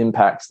climate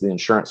impacts the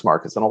insurance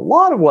markets. And a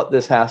lot of what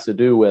this has to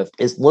do with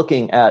is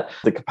looking at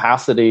the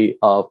capacity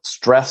of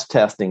stress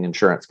testing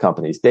insurance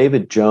companies.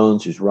 David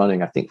Jones, who's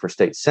running, I think, for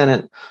state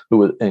senate, who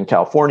was in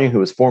California, who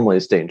was formerly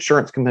a state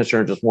insurance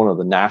commissioner, just one of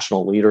the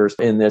national leaders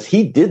in this.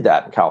 He did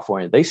that in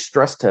California. They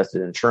stress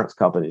tested insurance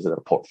companies at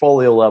a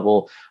portfolio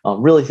level,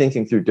 really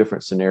thinking through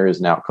different scenarios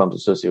and outcomes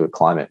associated with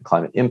climate and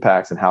climate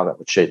impacts and how that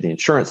would shape the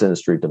insurance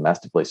industry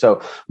domestically.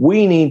 So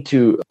we need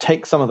to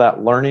take some of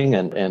that learning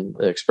and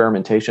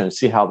experimentation and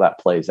see how that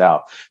plays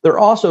out. They're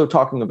also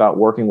talking about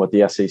working with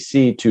the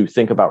SEC to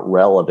think about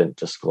relevant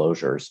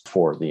disclosures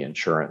for the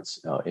insurance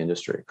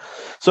industry.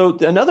 So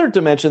another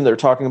dimension they're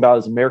talking about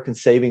is American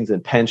savings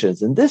and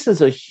pensions. And this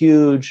is a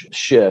huge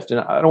shift. And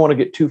I don't want to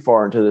get too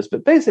far into this,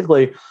 but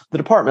basically the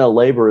Department of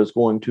Labor is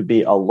going to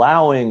be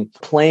allowing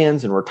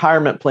plans and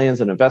retirement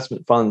plans and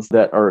investment funds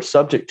that are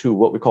subject to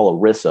what we call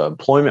ERISA,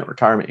 Employment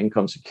Retirement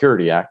Income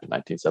Security Act of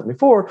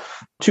 1974,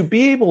 to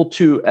be able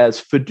to,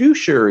 as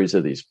fiduciaries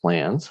of these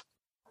plans,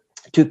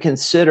 to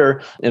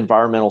consider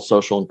environmental,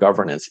 social, and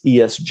governance,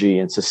 ESG,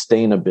 and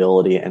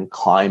sustainability and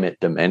climate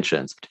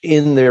dimensions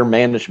in their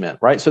management,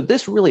 right? So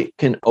this really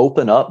can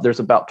open up. There's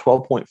about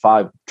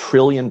 $12.5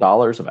 trillion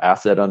of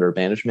asset under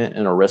management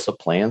in ERISA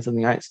plans in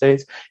the United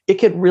States. It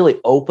could really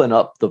open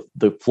up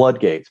the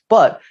floodgates,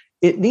 but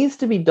it needs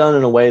to be done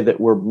in a way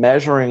that we're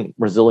measuring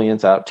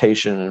resilience,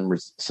 adaptation, and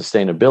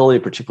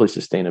sustainability, particularly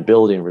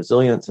sustainability and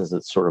resilience, as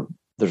it's sort of,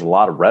 there's a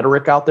lot of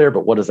rhetoric out there,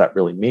 but what does that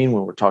really mean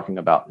when we're talking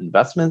about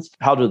investments?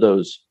 How do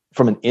those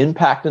from an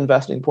impact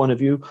investing point of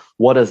view,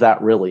 what does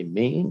that really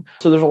mean?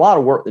 So there's a lot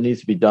of work that needs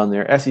to be done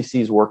there.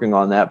 SEC is working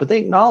on that, but they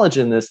acknowledge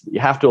in this that you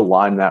have to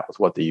align that with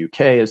what the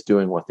UK is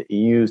doing, what the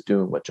EU is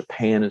doing, what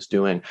Japan is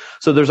doing.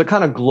 So there's a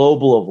kind of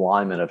global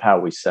alignment of how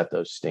we set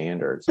those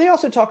standards. They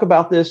also talk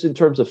about this in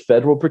terms of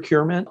federal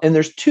procurement. And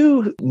there's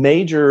two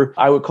major,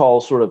 I would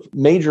call sort of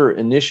major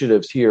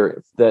initiatives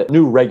here, that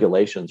new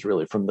regulations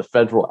really from the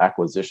Federal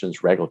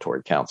Acquisitions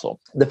Regulatory Council.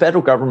 The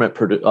federal government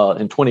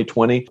in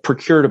 2020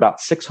 procured about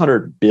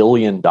 $600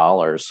 billion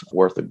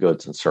worth of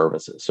goods and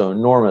services. So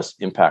enormous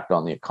impact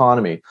on the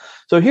economy.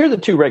 So here are the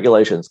two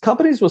regulations.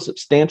 Companies with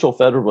substantial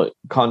federal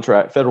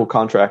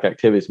contract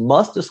activities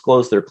must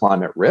disclose their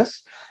climate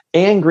risks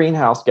and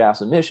greenhouse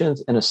gas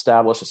emissions and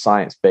establish a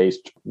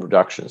science-based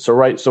reduction. So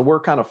we're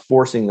kind of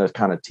forcing the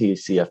kind of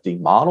TCFD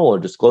model or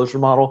disclosure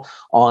model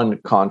on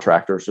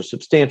contractors or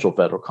substantial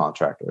federal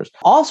contractors.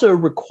 Also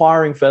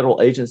requiring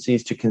federal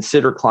agencies to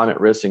consider climate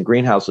risks and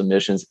greenhouse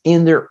emissions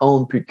in their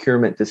own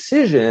procurement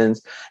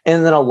decisions,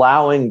 and then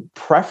allowing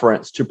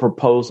preference to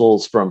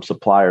proposals from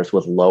suppliers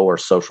with lower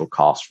social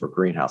costs for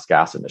greenhouse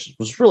gas emissions,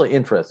 which is really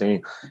interesting. I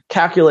mean,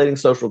 calculating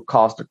social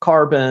cost of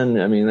carbon,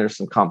 there's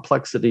some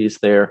complexities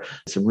there,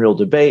 some real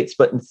debates,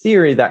 but in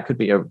theory, that could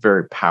be a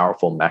very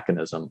powerful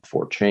mechanism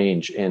for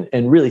change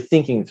and really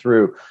thinking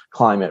through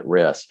climate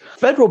risk.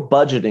 Federal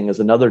budgeting is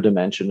another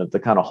dimension of the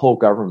kind of whole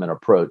government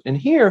approach. And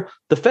here,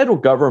 the federal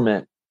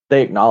government,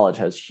 they acknowledge,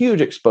 has huge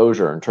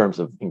exposure in terms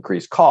of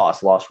increased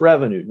costs, lost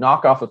revenue,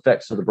 knockoff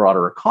effects to the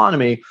broader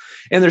economy.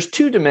 And there's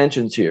two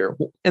dimensions here.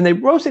 And they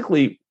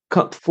basically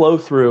flow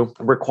through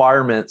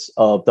requirements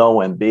of the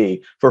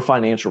OMB for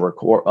financial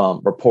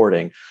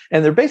reporting.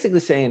 And they're basically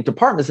saying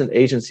departments and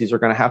agencies are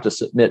going to have to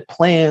submit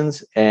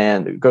plans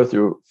and go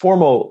through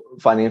formal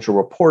financial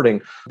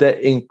reporting that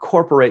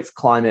incorporates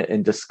climate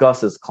and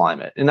discusses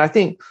climate. And I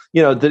think,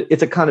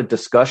 it's a kind of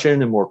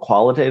discussion in more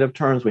qualitative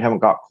terms. We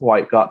haven't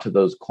quite got to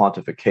those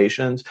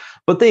quantifications,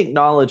 but they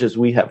acknowledge, as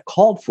we have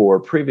called for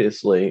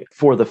previously,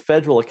 for the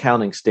Federal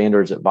Accounting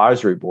Standards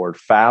Advisory Board,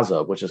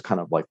 FASA, which is kind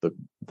of like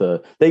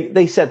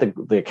they set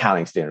the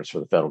accounting standards for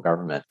the federal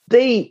government.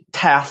 They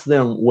task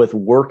them with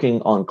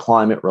working on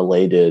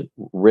climate-related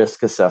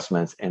risk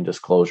assessments and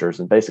disclosures.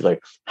 And basically,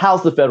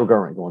 how's the federal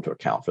government going to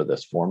account for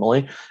this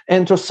formally?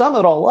 And to sum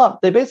it all up,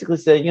 they basically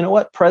say,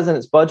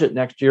 President's budget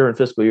next year in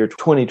fiscal year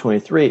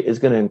 2023 is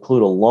going to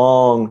include a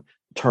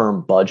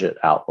long-term budget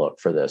outlook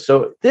for this.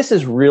 So this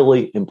is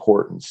really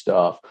important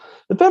stuff.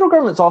 The federal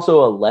government's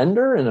also a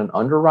lender and an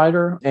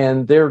underwriter,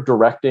 and they're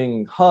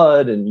directing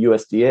HUD and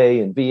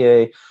USDA and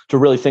VA to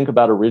really think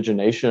about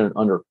origination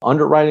and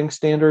underwriting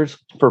standards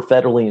for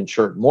federally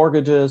insured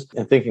mortgages,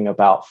 and thinking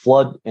about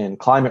flood and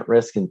climate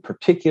risk in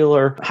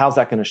particular. How's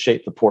that going to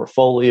shape the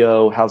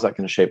portfolio? How's that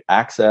going to shape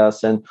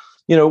access? And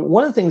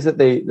one of the things that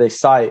they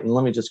cite, and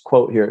let me just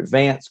quote here,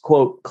 advanced,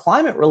 quote,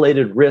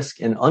 climate-related risk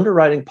in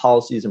underwriting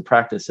policies and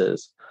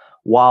practices,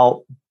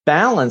 while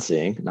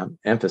balancing, and I'm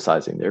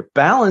emphasizing there,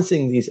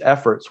 balancing these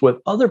efforts with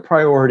other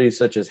priorities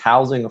such as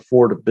housing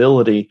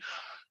affordability,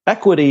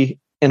 equity,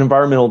 and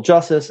environmental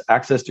justice,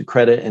 access to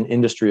credit, and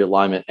industry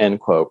alignment, end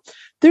quote.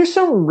 There's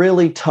some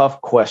really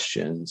tough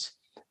questions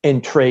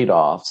and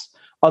trade-offs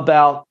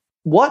about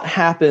what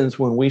happens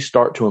when we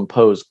start to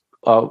impose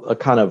a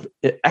kind of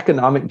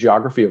economic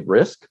geography of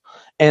risk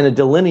and a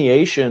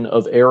delineation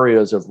of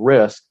areas of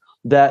risk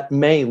that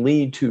may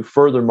lead to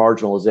further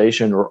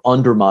marginalization or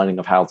undermining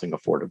of housing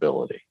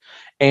affordability.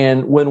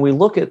 And when we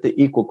look at the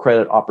Equal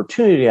Credit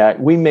Opportunity Act,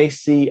 we may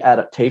see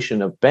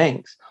adaptation of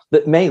banks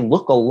that may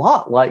look a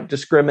lot like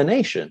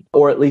discrimination,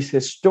 or at least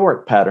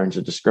historic patterns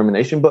of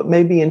discrimination, but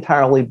may be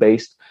entirely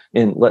based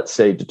in, let's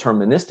say,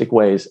 deterministic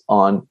ways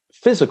on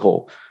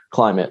physical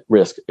climate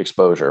risk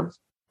exposure,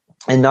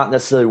 and not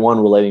necessarily one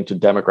relating to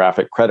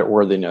demographic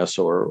creditworthiness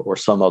or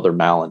some other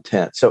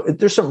malintent. So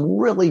there's some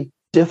really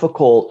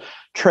difficult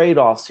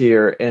trade-offs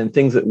here and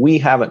things that we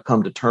haven't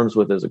come to terms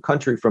with as a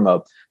country from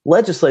a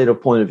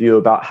legislative point of view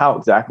about how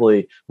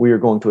exactly we are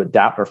going to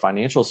adapt our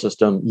financial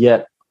system,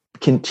 yet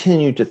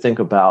continue to think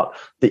about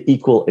the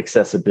equal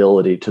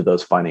accessibility to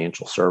those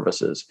financial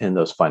services and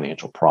those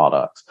financial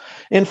products.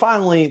 And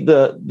finally,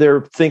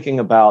 they're thinking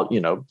about,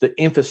 the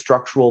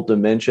infrastructural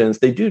dimensions.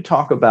 They do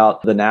talk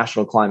about the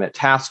National Climate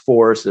Task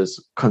Force as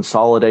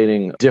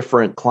consolidating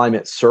different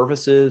climate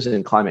services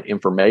and climate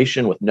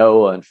information with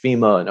NOAA and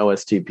FEMA and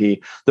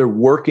OSTP. They're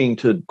working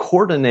to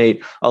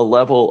coordinate a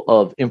level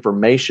of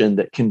information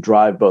that can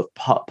drive both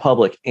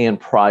public and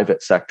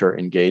private sector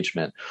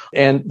engagement.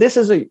 And this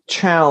is a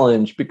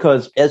challenge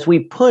because as we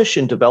push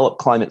and develop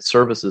climate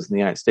services in the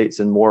United States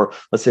and more,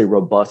 let's say,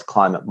 robust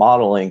climate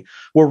modeling,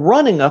 we're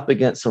running up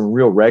against some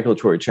real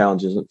regulatory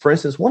challenges. For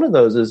instance, one of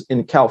those is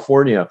in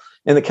California.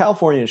 And the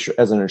California,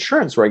 as an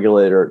insurance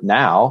regulator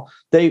now,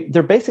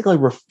 they're basically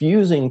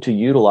refusing to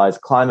utilize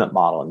climate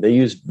modeling. They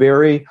use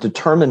very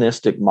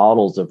deterministic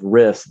models of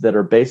risk that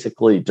are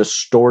basically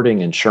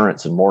distorting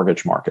insurance and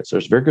mortgage markets.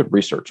 There's very good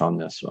research on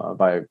this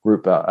by a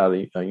group out of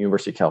the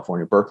University of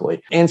California,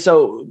 Berkeley. And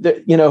so,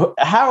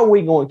 how are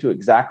we going to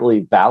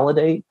exactly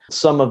validate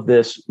some of this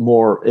this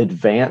more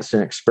advanced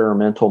and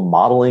experimental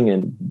modeling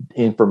and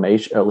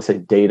information, let's say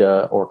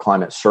data or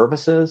climate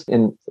services?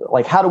 And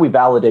like, how do we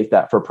validate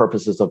that for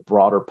purposes of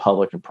broader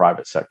public and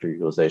private sector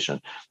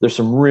utilization? There's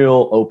some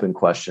real open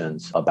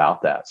questions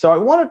about that. So I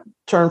want to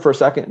turn for a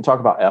second and talk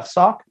about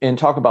FSOC and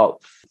talk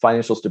about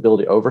Financial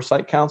Stability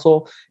Oversight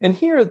Council. And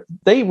here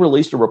they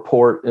released a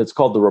report. It's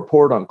called the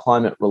Report on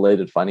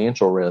Climate-Related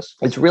Financial Risk.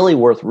 It's really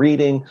worth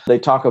reading. They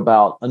talk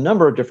about a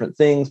number of different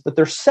things, but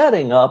they're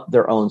setting up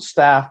their own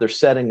staff. They're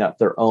setting up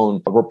their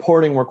own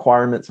reporting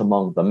requirements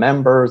among the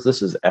members.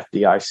 This is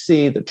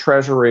FDIC, the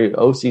Treasury,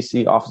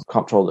 OCC, Office of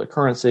Comptroller of the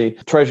Currency,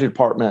 Treasury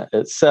Department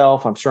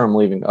itself. I'm sure I'm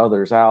leaving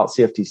others out.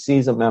 CFTC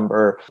is a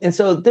member. And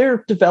so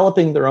they're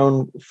developing their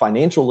own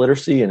financial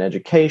literacy and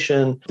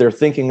education. They're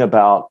thinking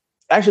about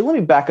Actually, let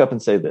me back up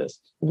and say this.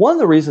 One of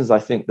the reasons I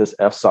think this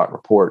FSOC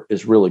report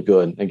is really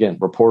good, again,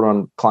 report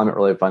on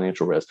climate-related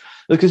financial risk,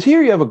 is because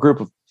here you have a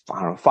group of,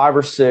 5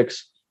 or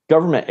 6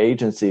 government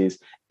agencies,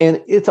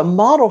 and it's a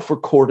model for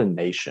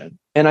coordination.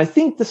 And I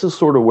think this is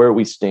sort of where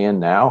we stand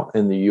now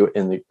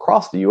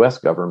across the U.S.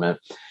 government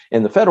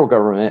and the federal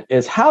government,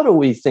 is how do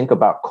we think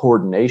about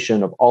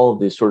coordination of all of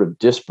these sort of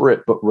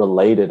disparate but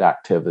related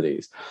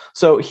activities?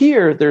 So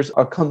here, there's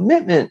a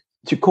commitment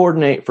to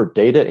coordinate for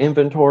data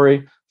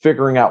inventory,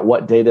 figuring out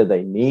what data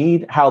they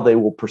need, how they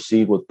will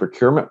proceed with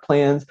procurement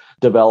plans,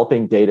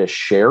 developing data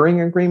sharing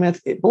agreements.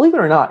 Believe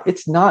it or not,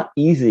 it's not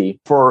easy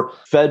for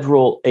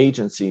federal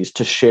agencies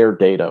to share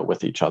data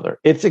with each other.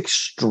 It's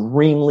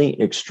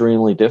extremely,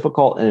 extremely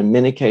difficult. And in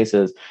many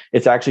cases,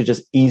 it's actually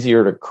just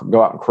easier to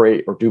go out and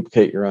create or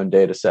duplicate your own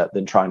data set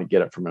than trying to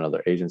get it from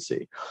another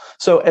agency.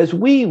 So as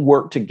we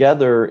work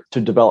together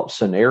to develop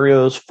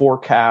scenarios,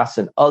 forecasts,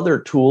 and other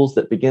tools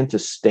that begin to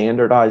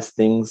standardize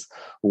things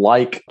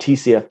like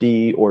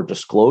TCFD or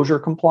disclosure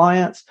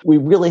compliance, we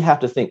really have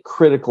to think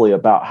critically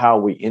about how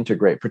we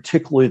integrate,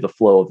 particularly the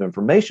flow of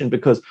information,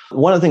 because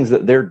one of the things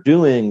that they're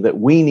doing that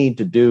we need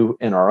to do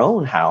in our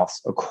own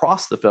house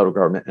across the federal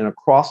government and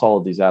across all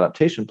of these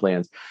adaptation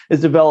plans is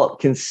develop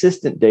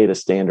consistent data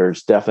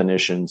standards,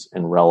 definitions,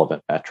 and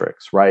relevant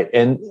metrics, right?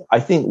 And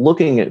I think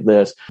looking at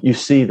this, you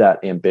see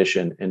that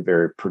ambition in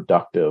very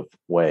productive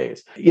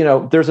ways.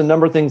 There's a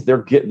number of things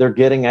they're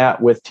getting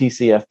at with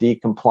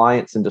TCFD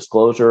compliance and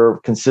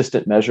disclosure,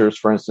 consistent measures,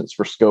 for instance,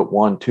 for scope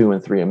 1, 2,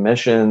 and 3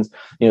 emissions.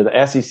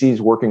 The SEC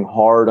is working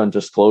hard on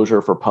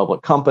disclosure for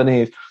public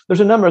companies.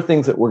 There's a number of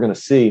things that we're going to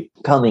see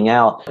coming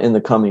out in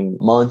the coming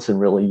months and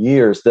really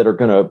years that are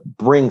going to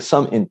bring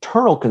some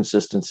internal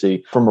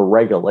consistency from a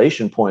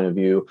regulation point of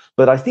view.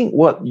 But I think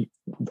what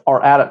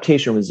our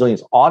adaptation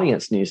resilience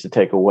audience needs to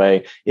take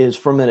away is,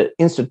 from an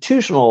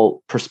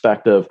institutional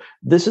perspective,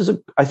 this is,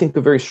 I think,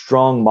 a very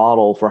strong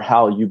model for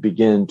how you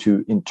begin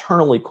to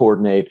internally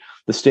coordinate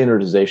the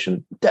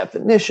standardization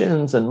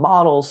definitions and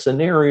models,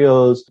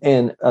 scenarios,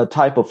 and a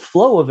type of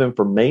flow of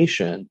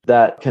information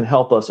that can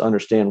help us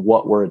understand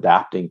what we're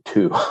adapting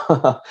to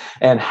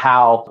and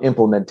how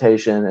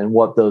implementation and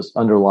what those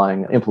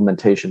underlying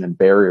implementation and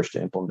barriers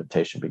to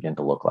implementation begin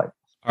to look like.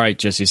 All right,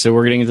 Jesse. So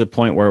we're getting to the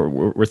point where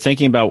we're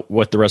thinking about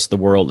what the rest of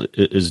the world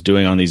is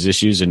doing on these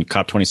issues, and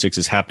COP26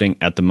 is happening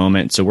at the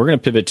moment. So we're going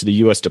to pivot to the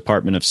U.S.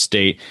 Department of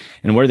State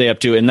and what are they up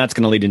to? And that's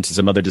going to lead into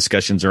some other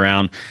discussions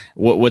around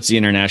what's the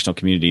international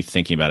community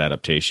thinking about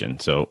adaptation.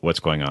 So what's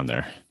going on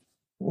there?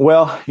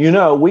 Well,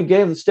 we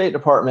gave the State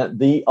Department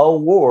the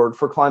award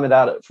for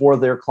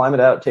their climate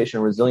adaptation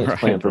and resilience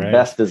plan for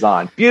best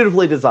design.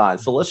 Beautifully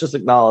designed. So let's just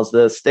acknowledge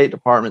this. State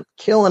Department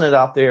killing it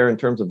out there in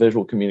terms of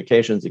visual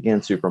communications.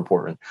 Again, super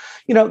important.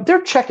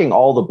 They're checking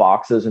all the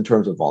boxes in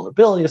terms of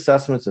vulnerability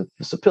assessments and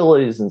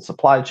facilities and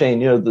supply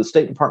chain. The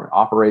State Department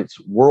operates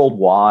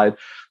worldwide.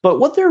 But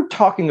what they're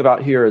talking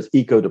about here is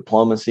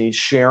eco-diplomacy,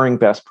 sharing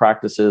best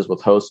practices with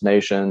host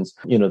nations,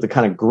 the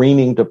kind of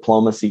greening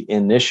diplomacy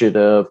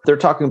initiative. They're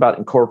talking about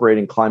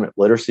incorporating climate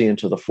literacy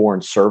into the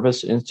Foreign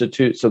Service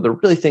Institute. So they're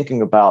really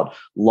thinking about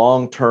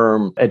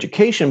long-term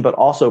education, but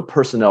also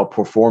personnel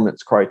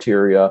performance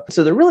criteria.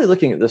 So they're really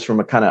looking at this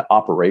from a kind of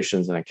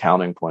operations and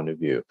accounting point of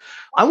view.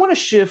 I want to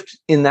shift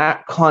in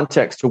that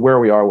context to where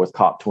we are with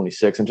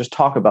COP26 and just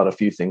talk about a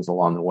few things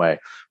along the way.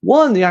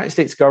 One, the United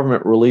States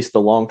government released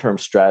the long-term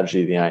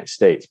strategy of the United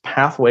States,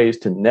 pathways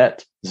to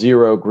net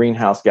zero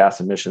greenhouse gas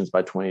emissions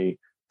by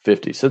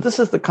 2050. So this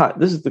is the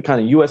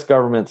kind of U.S.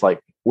 government's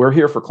like, we're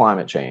here for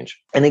climate change.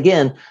 And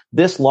again,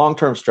 this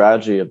long-term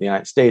strategy of the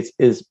United States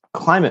is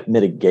climate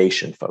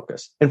mitigation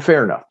focused. And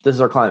fair enough, this is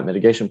our climate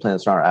mitigation plan,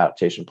 it's not our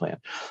adaptation plan.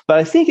 But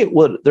I think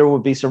there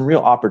would be some real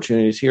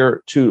opportunities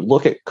here to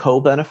look at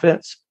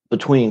co-benefits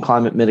between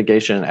climate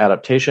mitigation and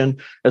adaptation,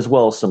 as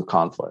well as some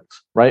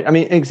conflicts, right? I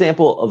mean, an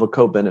example of a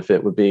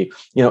co-benefit would be,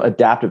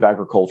 adaptive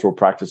agricultural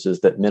practices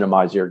that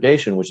minimize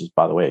irrigation, which is,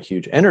 by the way, a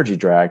huge energy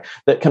drag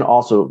that can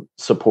also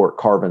support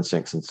carbon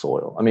sinks in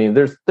soil. I mean,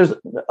 there's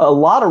a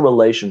lot of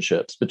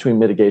relationships between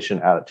mitigation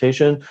and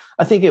adaptation.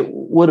 I think it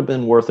would have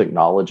been worth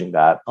acknowledging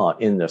that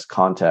in this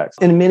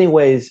context. In many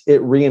ways,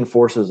 it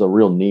reinforces a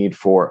real need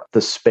for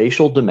the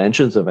spatial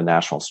dimensions of a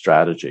national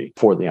strategy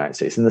for the United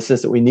States, in the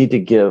sense that we need to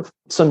give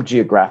some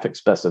geographic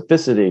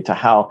specificity to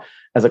how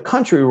as a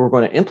country, we're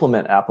going to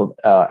implement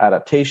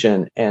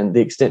adaptation and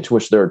the extent to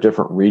which there are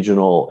different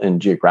regional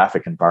and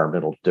geographic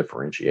environmental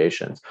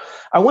differentiations.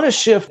 I want to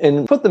shift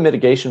and put the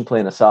mitigation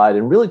plan aside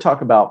and really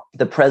talk about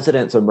the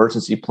president's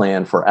emergency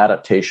plan for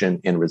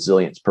adaptation and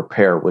resilience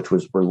prepare, which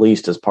was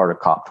released as part of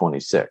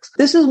COP26.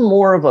 This is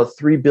more of a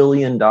 $3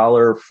 billion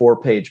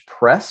 4-page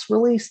press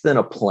release than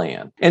a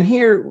plan. And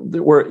here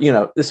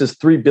this is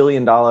 $3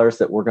 billion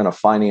that we're going to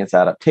finance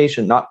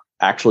adaptation, not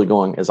actually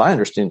going, as I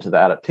understand, to the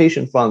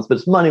adaptation funds, but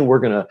it's money we're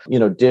going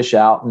to, dish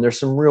out. And there's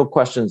some real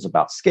questions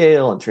about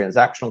scale and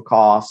transactional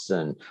costs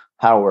and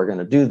how we're going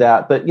to do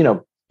that. But,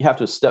 you have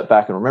to step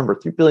back and remember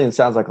 $3 billion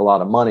sounds like a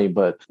lot of money,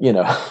 but,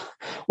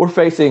 we're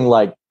facing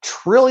like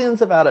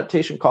trillions of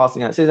adaptation costs in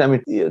the United States. I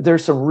mean,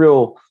 there's some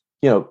real,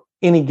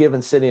 any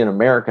given city in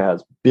America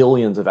has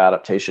billions of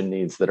adaptation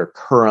needs that are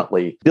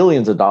currently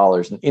billions of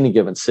dollars in any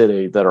given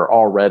city that are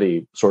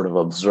already sort of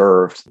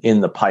observed in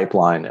the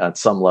pipeline at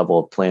some level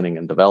of planning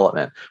and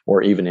development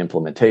or even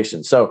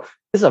implementation. So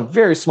it's a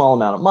very small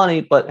amount of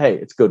money, but hey,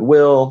 it's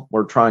goodwill.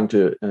 We're trying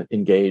to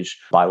engage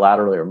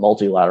bilaterally or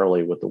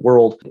multilaterally with the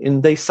world.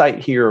 And they cite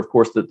here, of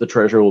course, that the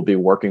Treasury will be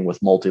working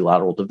with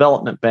multilateral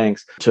development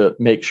banks to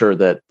make sure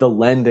that the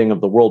lending of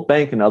the World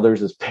Bank and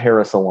others is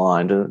Paris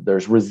aligned. And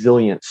there's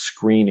resilient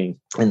screening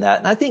in that.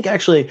 And I think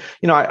actually,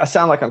 I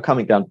sound like I'm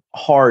coming down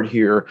hard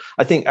here.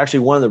 I think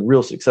actually one of the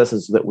real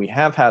successes that we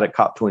have had at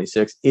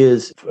COP26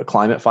 is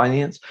climate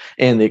finance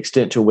and the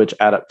extent to which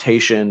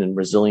adaptation and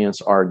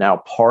resilience are now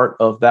part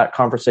of that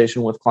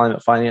conversation with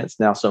climate finance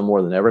now so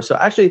more than ever. So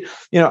actually,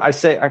 I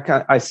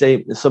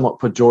say somewhat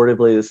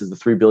pejoratively, this is the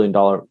 $3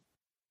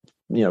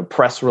 billion,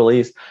 press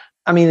release.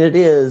 I mean, it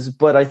is,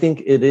 but I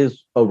think it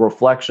is a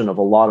reflection of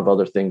a lot of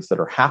other things that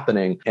are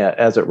happening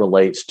as it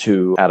relates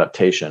to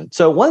adaptation.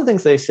 So one of the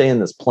things they say in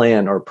this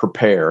plan, or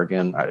prepare,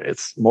 again,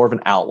 it's more of an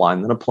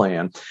outline than a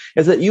plan,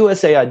 is that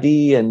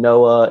USAID and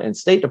NOAA and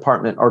State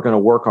Department are going to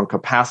work on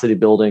capacity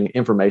building,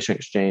 information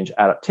exchange,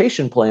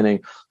 adaptation planning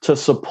to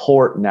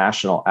support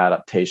national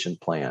adaptation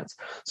plans.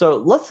 So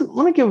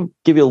let me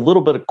give you a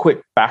little bit of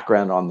quick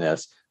background on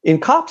this. In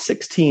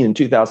COP16 in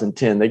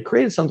 2010, they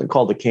created something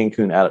called the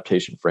Cancun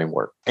Adaptation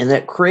Framework. And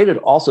that created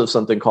also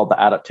something called the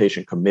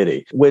Adaptation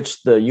Committee,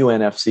 which the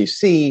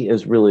UNFCCC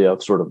is really a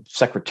sort of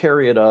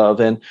secretariat of.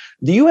 And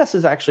the U.S.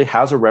 actually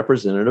has a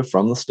representative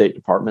from the State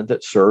Department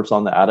that serves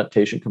on the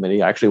Adaptation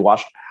Committee. I actually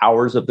watched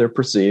hours of their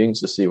proceedings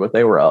to see what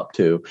they were up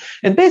to.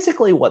 And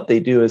basically what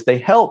they do is they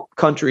help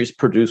countries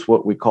produce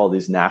what we call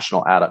these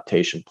national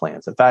adaptation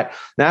plans. In fact,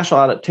 national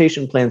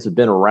adaptation plans have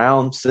been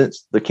around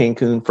since the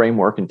Cancun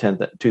Framework in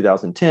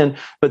 2010.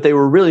 But they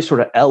were really sort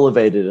of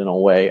elevated in a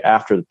way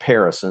after the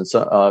Paris and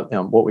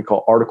what we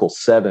call Article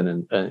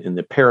 7 in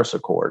the Paris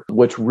Accord,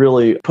 which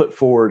really put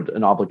forward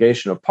an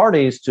obligation of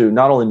parties to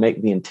not only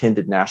make the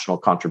intended national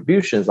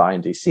contributions,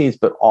 INDCs,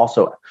 but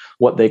also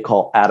what they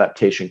call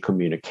adaptation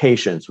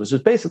communications, which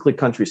is basically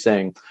countries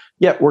saying,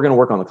 yeah, we're going to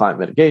work on the climate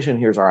mitigation.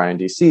 Here's our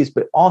INDCs,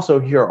 but also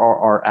here are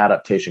our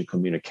adaptation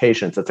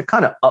communications. It's a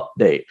kind of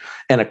update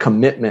and a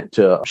commitment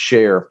to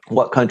share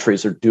what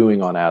countries are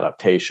doing on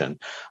adaptation.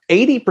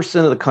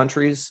 80% of the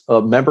countries,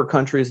 member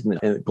countries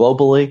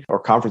globally or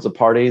Conference of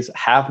Parties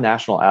have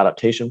national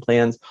adaptation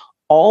plans.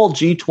 All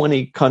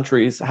G20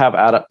 countries have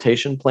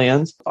adaptation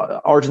plans.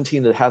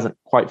 Argentina hasn't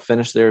quite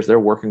finished theirs. They're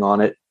working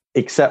on it,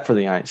 except for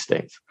the United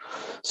States.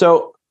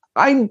 So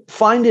I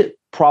find it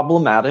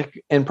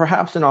problematic and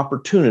perhaps an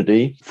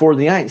opportunity for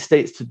the United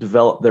States to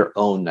develop their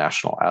own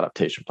national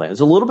adaptation plan.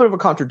 There's a little bit of a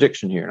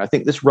contradiction here. And I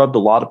think this rubbed a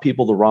lot of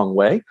people the wrong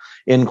way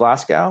in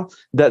Glasgow,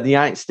 that the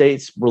United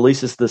States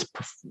releases this,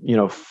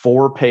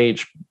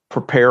 4-page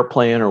prepare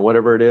plan or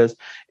whatever it is.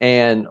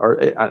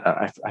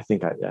 I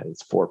think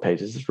it's 4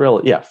 pages. It's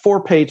really,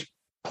 4-page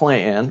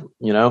plan,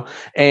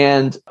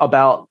 and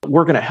about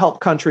we're going to help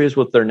countries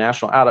with their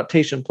national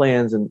adaptation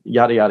plans and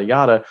yada, yada,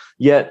 yada.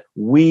 Yet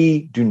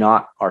we do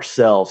not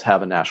ourselves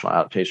have a national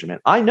adaptation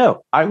plan. I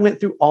know I went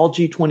through all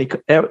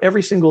G20,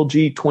 every single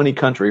G20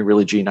 country,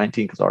 really G19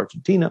 because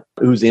Argentina,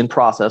 who's in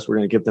process, we're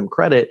going to give them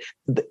credit.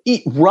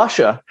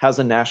 Russia has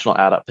a national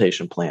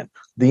adaptation plan.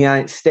 The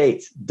United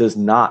States does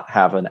not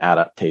have an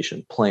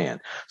adaptation plan.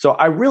 So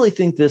I really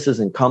think this is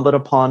incumbent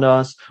upon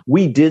us.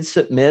 We did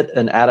submit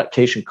an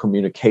adaptation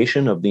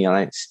communication of the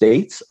United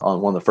States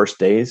on one of the first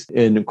days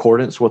in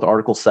accordance with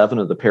Article 7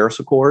 of the Paris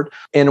Accord.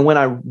 And when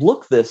I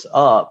looked this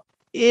up,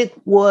 it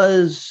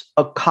was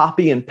a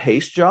copy and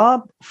paste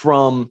job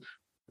from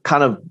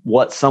kind of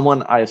what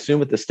someone, I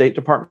assume, at the State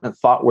Department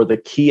thought were the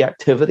key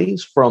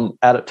activities from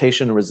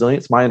adaptation and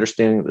resilience. My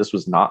understanding that this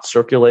was not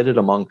circulated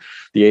among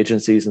the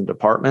agencies and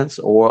departments.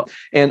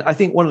 And I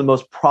think one of the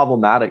most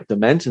problematic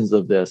dimensions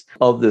of this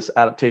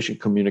adaptation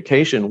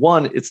communication,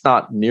 one, it's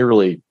not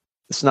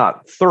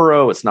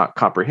thorough, it's not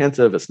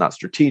comprehensive, it's not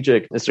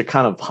strategic. It's a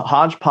kind of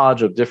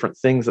hodgepodge of different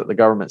things that the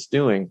government's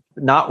doing,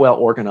 not well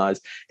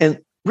organized. And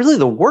really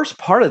the worst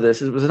part of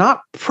this is it was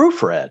not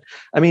proofread.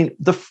 I mean,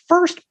 the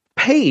first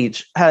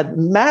page had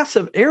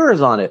massive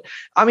errors on it.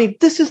 I mean,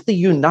 this is the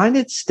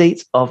United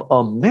States of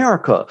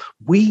America.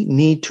 We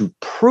need to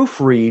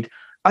proofread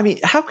I mean,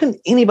 how can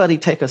anybody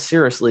take us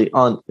seriously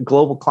on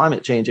global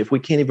climate change if we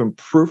can't even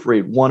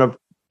proofread one of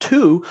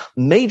two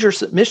major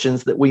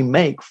submissions that we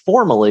make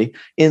formally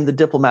in the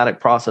diplomatic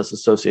process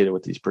associated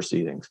with these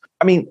proceedings?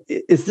 I mean,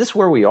 is this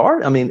where we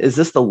are? I mean, is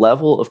this the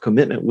level of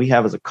commitment we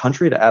have as a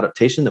country to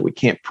adaptation, that we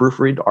can't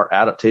proofread our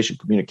adaptation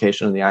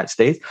communication in the United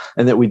States,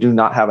 and that we do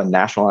not have a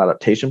national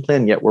adaptation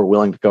plan, yet we're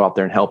willing to go out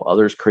there and help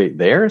others create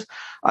theirs?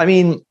 I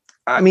mean,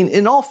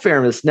 in all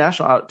fairness,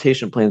 national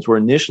adaptation plans were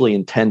initially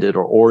intended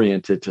or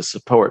oriented to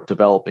support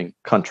developing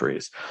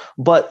countries.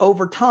 But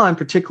over time,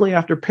 particularly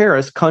after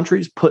Paris,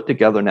 countries put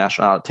together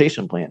national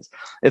adaptation plans.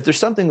 If there's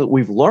something that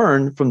we've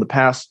learned from the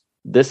past,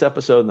 this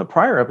episode and the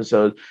prior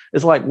episode,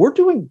 is like, we're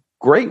doing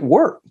great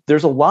work.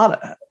 There's a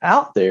lot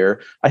out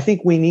there. I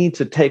think we need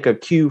to take a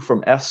cue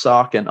from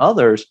FSOC and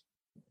others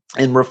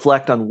and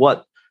reflect on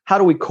how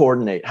do we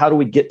coordinate? How do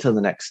we get to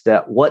the next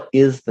step? What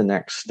is the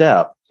next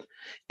step?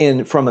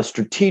 And from a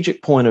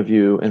strategic point of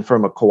view and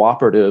from a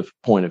cooperative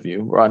point of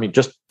view, I mean,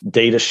 just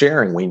data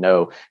sharing, we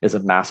know, is a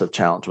massive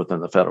challenge within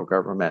the federal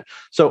government.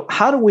 So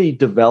how do we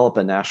develop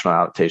a national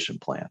adaptation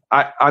plan?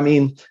 I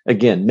mean,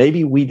 again,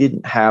 maybe we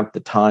didn't have the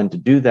time to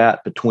do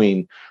that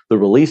between the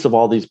release of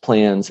all these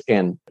plans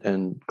and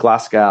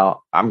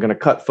Glasgow. I'm going to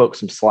cut folks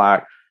some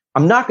slack.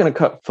 I'm not going to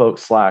cut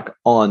folks slack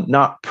on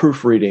not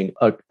proofreading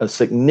a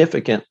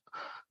significant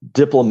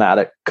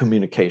diplomatic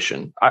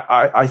communication.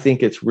 I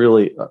think it's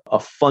really a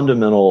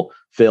fundamental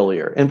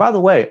failure. And by the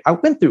way, I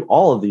went through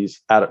all of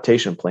these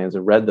adaptation plans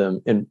and read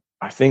them, and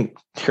I think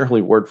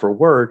nearly word for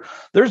word.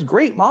 There's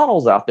great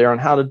models out there on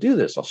how to do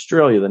this.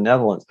 Australia, the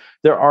Netherlands.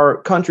 There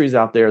are countries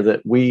out there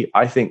that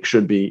I think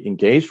should be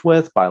engaged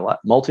with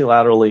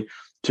multilaterally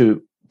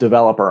to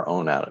develop our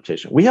own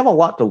adaptation. We have a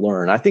lot to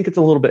learn. I think it's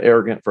a little bit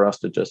arrogant for us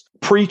to just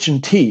preach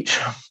and teach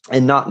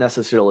and not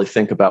necessarily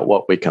think about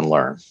what we can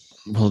learn.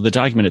 Well, the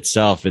document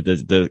itself,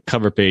 the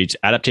cover page,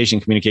 adaptation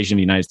communication in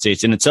the United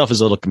States, in itself is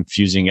a little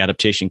confusing.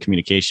 Adaptation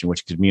communication,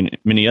 which could mean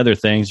many other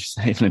things. There's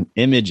not even an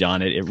image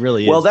on it. It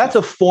really is. Well,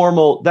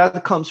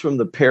 that comes from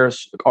the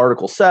Paris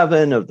Article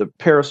 7 of the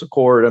Paris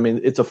Accord. I mean,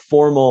 it's a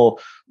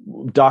formal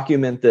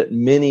document that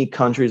many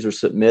countries are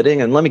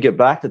submitting. And let me get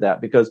back to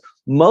that, because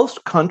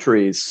most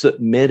countries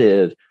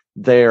submitted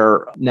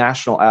their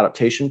national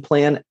adaptation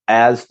plan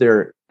as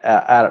their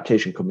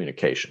adaptation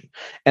communication.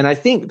 And I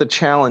think the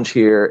challenge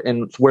here,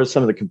 and where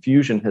some of the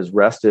confusion has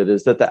rested,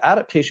 is that the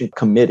adaptation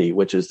committee,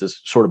 which is this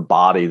sort of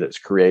body that's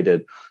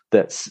created,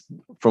 that's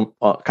from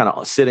kind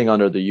of sitting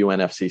under the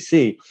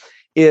UNFCCC,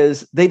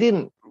 is they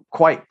didn't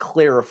quite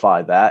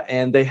clarify that,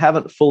 and they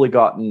haven't fully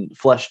gotten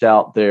fleshed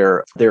out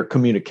their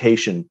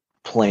communication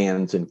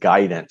plans and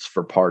guidance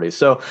for parties.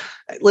 So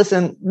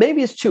listen,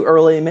 maybe it's too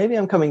early, maybe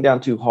I'm coming down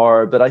too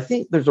hard, but I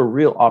think there's a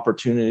real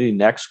opportunity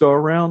next go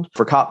around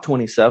for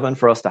COP27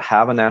 for us to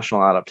have a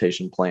national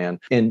adaptation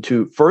plan and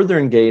to further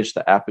engage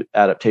the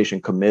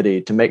adaptation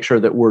committee to make sure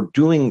that we're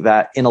doing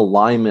that in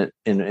alignment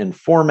in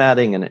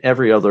formatting and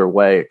every other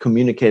way,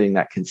 communicating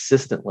that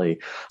consistently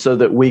so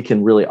that we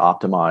can really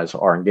optimize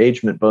our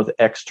engagement both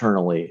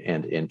externally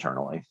and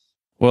internally.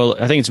 Well,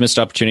 I think it's a missed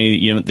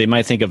opportunity. They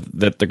might think of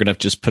that they're going to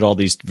just put all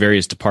these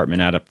various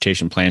department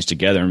adaptation plans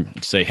together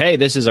and say, hey,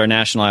 this is our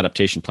national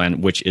adaptation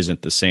plan, which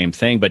isn't the same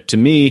thing. But to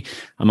me,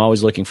 I'm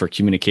always looking for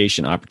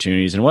communication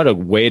opportunities. And what a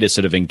way to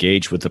sort of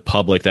engage with the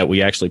public that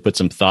we actually put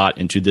some thought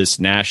into this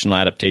national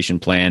adaptation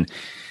plan.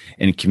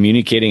 And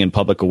communicating and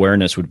public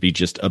awareness would be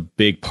just a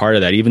big part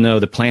of that, even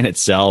though the plan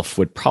itself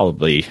would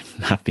probably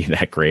not be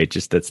that great.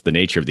 Just that's the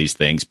nature of these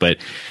things. But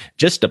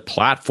just a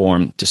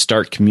platform to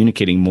start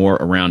communicating more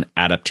around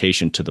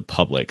adaptation to the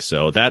public.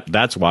 So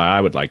that's why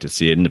I would like to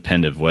see it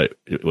independent of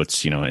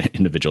what's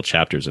individual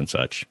chapters and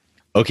such.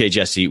 Okay,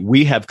 Jesse,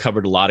 we have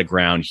covered a lot of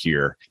ground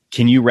here.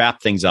 Can you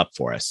wrap things up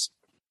for us?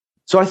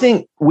 So I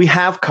think we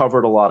have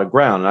covered a lot of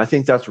ground, and I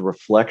think that's a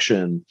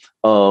reflection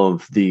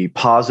of the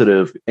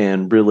positive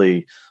and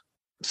really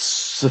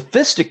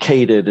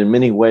sophisticated, in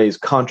many ways,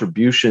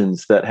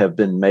 contributions that have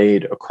been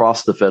made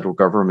across the federal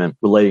government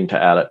relating to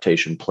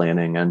adaptation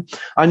planning. And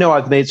I know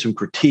I've made some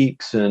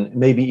critiques and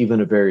maybe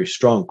even a very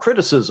strong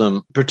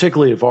criticism,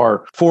 particularly of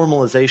our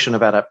formalization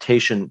of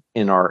adaptation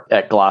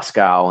at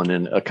Glasgow and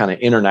in a kind of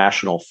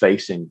international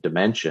facing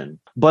dimension.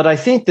 But I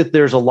think that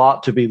there's a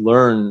lot to be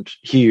learned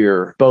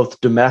here, both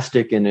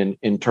domestic and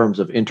in terms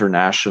of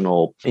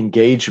international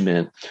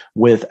engagement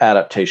with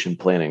adaptation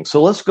planning.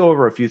 So let's go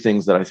over a few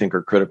things that I think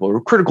are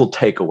critical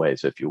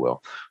takeaways, if you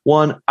will.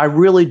 One, I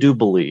really do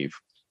believe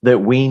that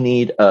we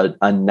need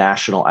a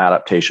national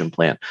adaptation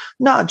plan,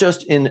 not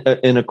just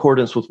in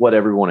accordance with what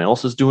everyone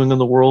else is doing in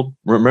the world.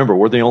 Remember,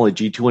 we're the only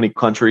G20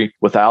 country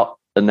without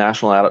a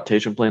national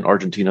adaptation plan.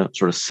 Argentina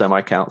sort of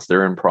semi-counts,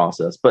 they're in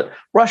process. But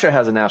Russia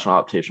has a national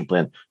adaptation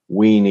plan.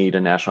 We need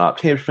a national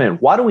adaptation plan.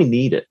 Why do we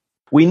need it?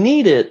 We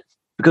need it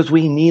because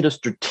we need a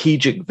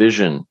strategic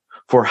vision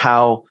for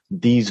how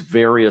these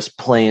various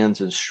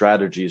plans and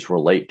strategies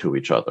relate to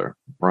each other,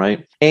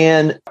 right?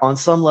 And on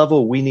some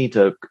level, we need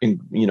to,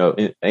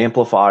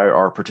 amplify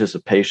our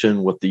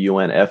participation with the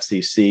UN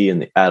FCC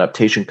and the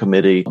Adaptation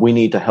Committee. We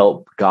need to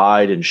help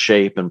guide and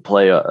shape and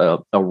play a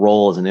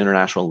role as an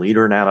international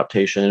leader in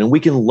adaptation. And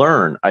we can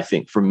learn, I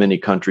think, from many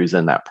countries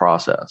in that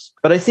process.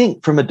 But I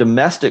think from a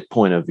domestic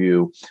point of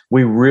view,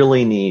 we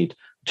really need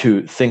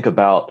to think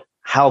about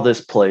how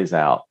this plays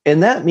out.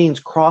 And that means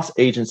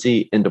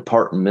cross-agency and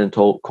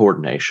departmental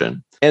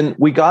coordination. And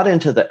we got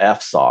into the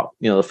FSOC,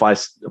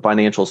 the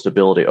Financial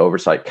Stability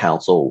Oversight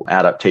Council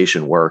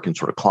adaptation work and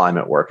sort of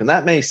climate work. And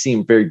that may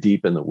seem very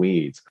deep in the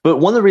weeds. But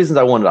one of the reasons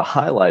I wanted to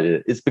highlight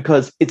it is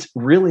because it's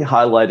really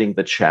highlighting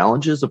the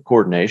challenges of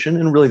coordination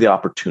and really the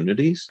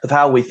opportunities of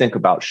how we think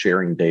about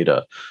sharing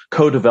data,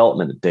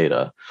 co-development of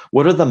data.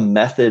 What are the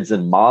methods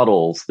and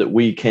models that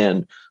we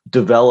can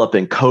develop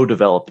and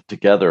co-develop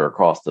together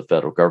across the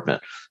federal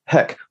government?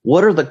 Heck,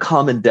 what are the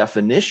common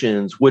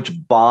definitions which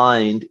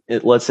bind,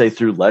 let's say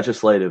through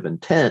legislative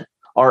intent,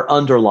 our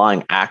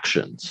underlying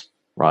actions,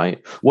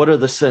 right? What are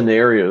the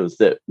scenarios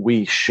that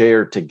we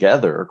share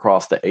together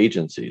across the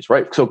agencies,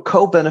 right? So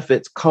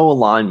co-benefits,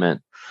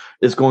 co-alignment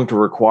is going to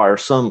require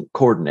some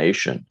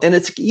coordination. And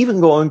it's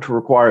even going to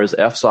require, as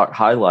FSOC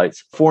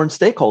highlights, foreign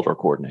stakeholder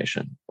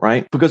coordination,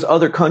 right? Because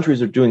other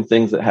countries are doing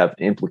things that have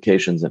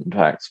implications and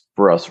impacts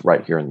for us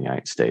right here in the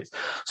United States.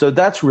 So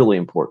that's really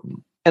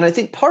important. And I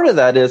think part of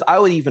that is, I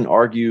would even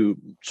argue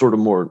sort of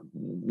more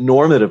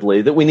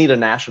normatively, that we need a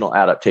national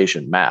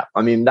adaptation map.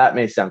 I mean, that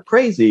may sound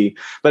crazy,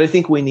 but I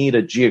think we need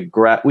a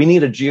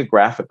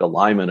geographic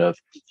alignment of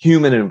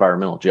human and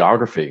environmental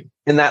geography.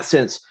 In that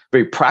sense,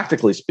 very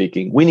practically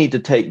speaking, we need to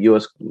take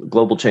U.S.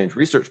 Global Change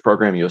Research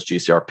Program, U.S.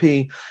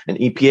 GCRP, and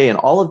EPA, and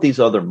all of these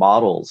other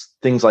models,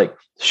 things like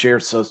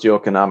shared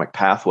socioeconomic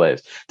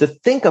pathways, to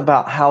think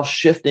about how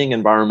shifting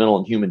environmental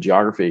and human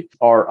geography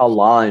are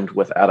aligned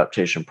with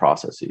adaptation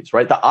processes,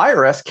 right? The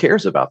IRS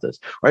cares about this,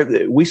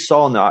 right? We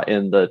saw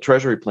in the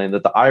Treasury plan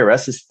that the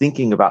IRS is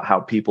thinking about how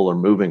people are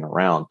moving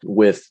around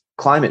with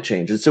climate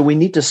change. And so we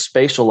need to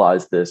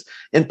spatialize this.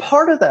 And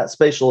part of that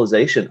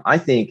spatialization, I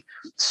think,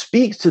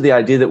 speaks to the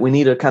idea that we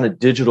need a kind of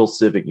digital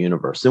civic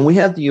universe. And we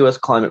have the U.S.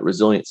 Climate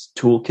Resilience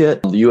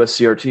Toolkit, the U.S.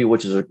 CRT,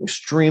 which is an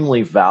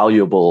extremely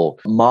valuable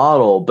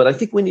model. But I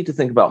think we need to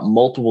think about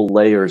multiple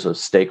layers of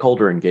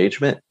stakeholder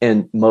engagement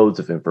and modes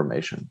of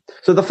information.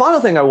 So the final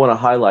thing I want to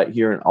highlight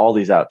here in all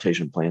these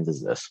adaptation plans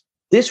is this.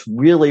 This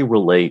really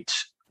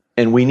relates,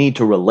 and we need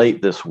to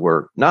relate this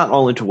work not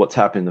only to what's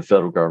happening in the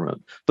federal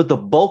government, but the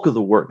bulk of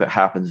the work that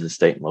happens in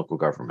state and local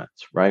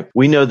governments, right?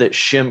 We know that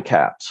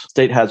SHMCAPs,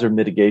 state hazard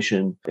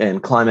mitigation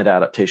and climate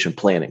adaptation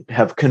planning,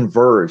 have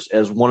converged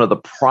as one of the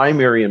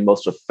primary and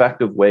most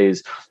effective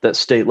ways that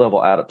state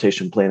level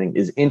adaptation planning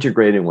is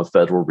integrating with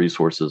federal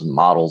resources,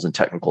 models, and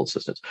technical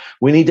assistance.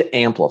 We need to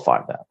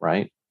amplify that,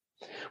 right?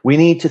 We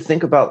need to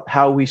think about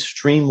how we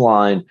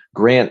streamline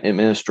grant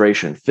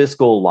administration,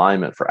 fiscal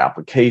alignment for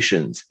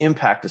applications,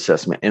 impact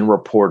assessment, and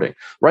reporting.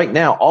 Right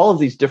now, all of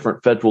these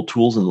different federal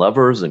tools and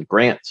levers and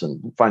grants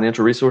and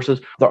financial resources,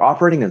 they're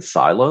operating in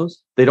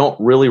silos. They don't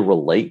really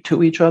relate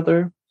to each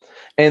other,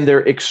 and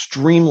they're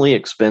extremely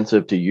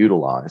expensive to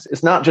utilize.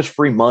 It's not just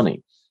free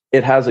money.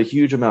 It has a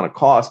huge amount of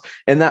cost.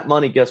 And that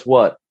money, guess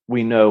what?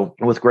 We know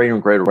with greater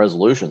and greater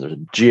resolution, there's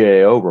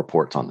GAO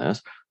reports on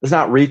this, it's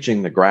not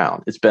reaching the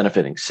ground. It's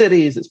benefiting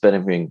cities, it's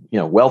benefiting,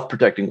 wealth,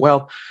 protecting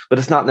wealth, but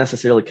it's not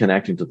necessarily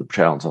connecting to the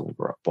challenge on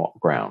the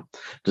ground.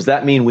 Does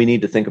that mean we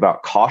need to think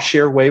about cost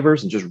share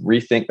waivers and just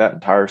rethink that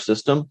entire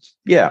system?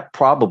 Yeah,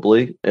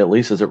 probably, at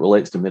least as it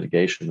relates to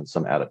mitigation and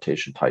some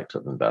adaptation types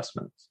of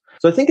investments.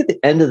 So I think at the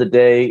end of the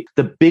day,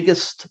 the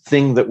biggest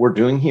thing that we're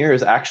doing here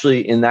is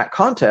actually in that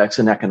context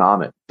in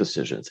economic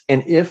decisions.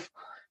 And if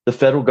the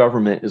federal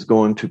government is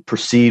going to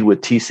proceed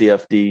with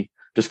TCFD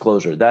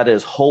disclosure, that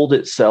is, hold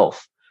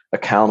itself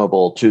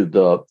accountable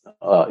to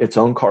its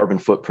own carbon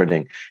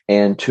footprinting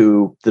and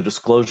to the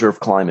disclosure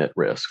of climate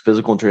risk,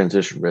 physical and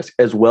transition risk,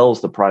 as well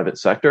as the private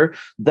sector,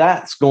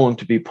 that's going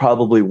to be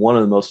probably one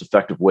of the most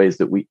effective ways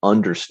that we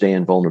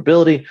understand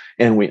vulnerability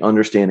and we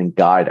understand and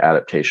guide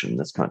adaptation in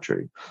this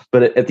country.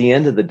 But at the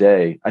end of the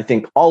day, I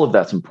think all of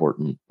that's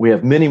important. We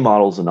have many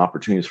models and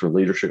opportunities for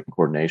leadership and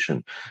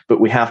coordination, but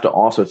we have to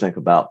also think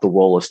about the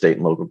role of state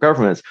and local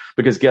governments,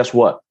 because guess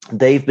what?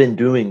 They've been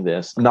doing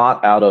this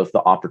not out of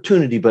the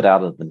opportunity, but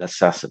out of the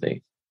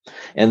necessity.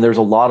 And there's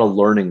a lot of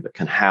learning that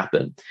can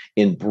happen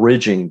in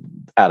bridging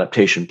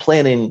adaptation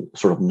planning,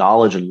 sort of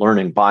knowledge and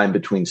learning by and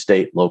between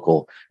state,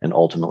 local, and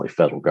ultimately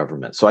federal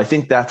government. So I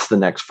think that's the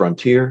next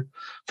frontier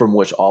from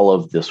which all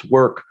of this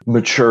work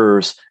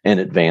matures and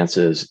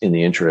advances in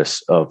the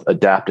interests of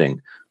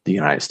adapting the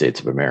United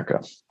States of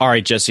America. All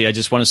right, Jesse, I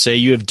just want to say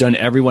you have done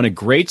everyone a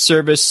great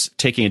service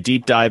taking a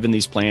deep dive in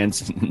these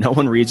plans. No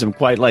one reads them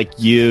quite like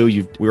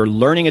you. We're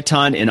learning a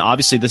ton, and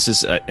obviously this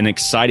is an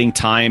exciting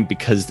time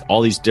because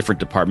all these different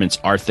departments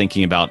are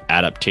thinking about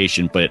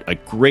adaptation, but I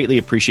greatly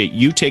appreciate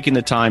you taking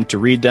the time to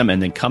read them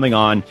and then coming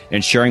on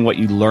and sharing what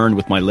you learned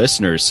with my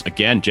listeners.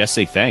 Again,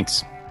 Jesse,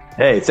 thanks.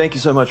 Hey, thank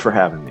you so much for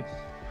having me.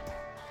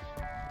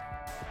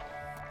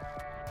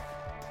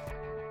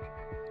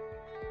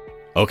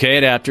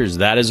 Okay, adapters,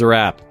 that is a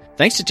wrap.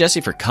 Thanks to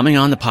Jesse for coming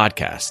on the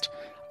podcast.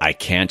 I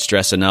can't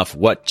stress enough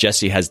what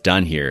Jesse has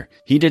done here.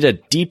 He did a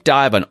deep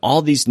dive on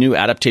all these new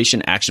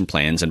adaptation action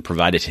plans and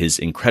provided his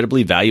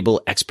incredibly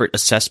valuable expert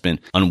assessment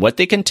on what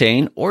they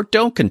contain or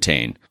don't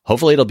contain.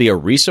 Hopefully it'll be a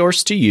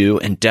resource to you,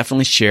 and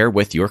definitely share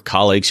with your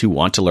colleagues who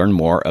want to learn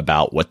more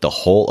about what the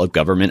whole of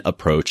government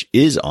approach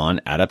is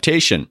on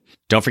adaptation.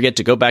 Don't forget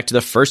to go back to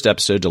the first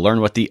episode to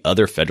learn what the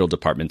other federal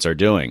departments are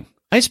doing.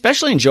 I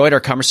especially enjoyed our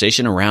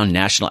conversation around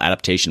national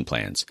adaptation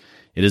plans.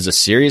 It is a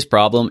serious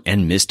problem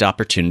and missed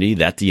opportunity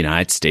that the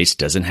United States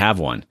doesn't have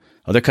one.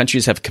 Other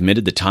countries have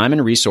committed the time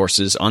and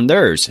resources on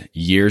theirs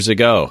years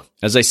ago.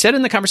 As I said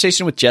in the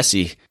conversation with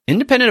Jesse,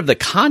 independent of the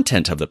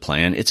content of the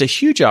plan, it's a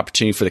huge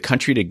opportunity for the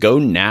country to go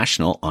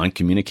national on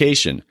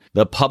communication.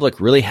 The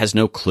public really has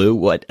no clue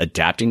what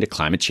adapting to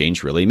climate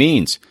change really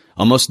means.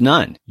 Almost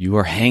none. You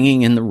are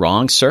hanging in the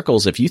wrong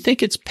circles if you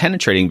think it's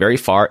penetrating very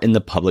far in the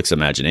public's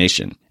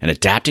imagination. And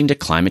adapting to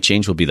climate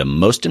change will be the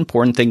most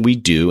important thing we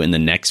do in the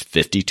next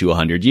 50 to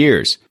 100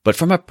 years. But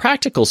from a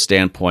practical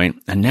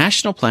standpoint, a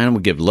national plan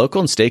would give local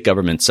and state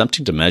governments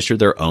something to measure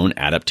their own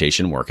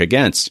adaptation work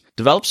against.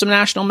 Develop some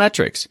national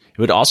metrics. It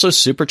would also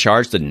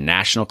supercharge the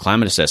national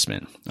climate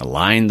assessment.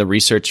 Align the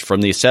research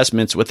from the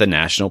assessments with the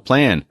national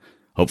plan.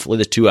 Hopefully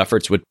the two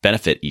efforts would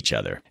benefit each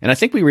other. And I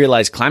think we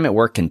realize climate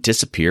work can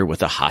disappear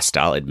with a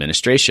hostile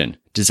administration.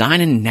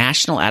 Design a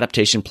national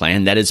adaptation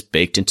plan that is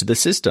baked into the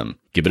system.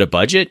 Give it a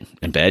budget,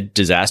 embed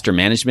disaster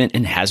management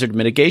and hazard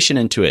mitigation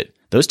into it.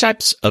 Those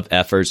types of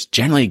efforts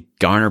generally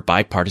garner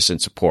bipartisan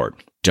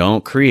support.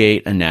 Don't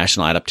create a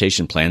national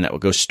adaptation plan that will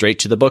go straight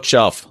to the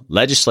bookshelf.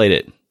 Legislate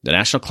it. The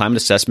National Climate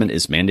Assessment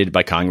is mandated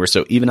by Congress,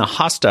 so even a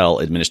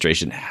hostile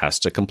administration has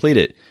to complete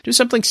it. Do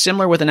something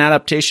similar with an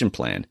adaptation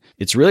plan.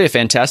 It's really a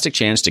fantastic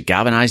chance to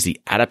galvanize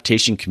the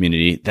adaptation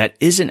community that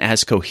isn't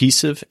as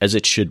cohesive as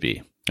it should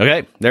be.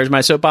 Okay, there's my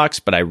soapbox,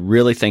 but I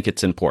really think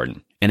it's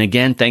important. And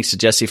again, thanks to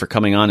Jesse for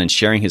coming on and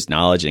sharing his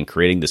knowledge and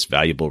creating this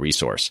valuable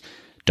resource.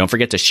 Don't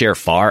forget to share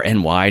far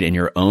and wide in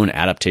your own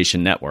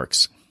adaptation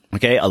networks.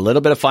 Okay, a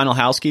little bit of final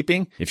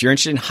housekeeping. If you're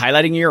interested in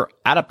highlighting your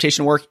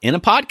adaptation work in a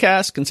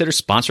podcast, consider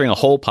sponsoring a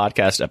whole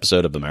podcast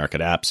episode of America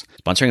Adapts.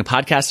 Sponsoring a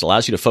podcast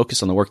allows you to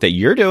focus on the work that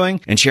you're doing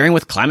and sharing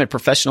with climate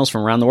professionals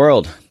from around the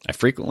world. I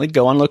frequently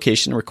go on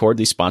location and record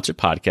these sponsored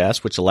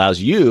podcasts, which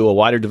allows you a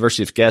wider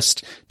diversity of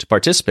guests to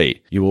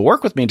participate. You will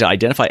work with me to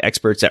identify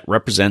experts that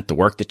represent the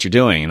work that you're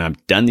doing. And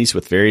I've done these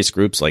with various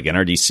groups like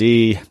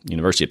NRDC,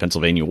 University of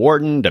Pennsylvania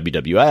Wharton,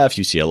 WWF,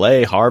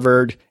 UCLA,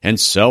 Harvard, and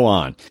so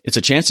on. It's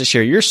a chance to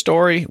share your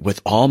story with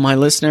all my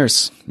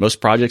listeners.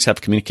 Most projects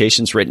have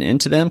communications written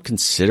into them.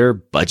 Consider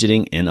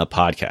budgeting in a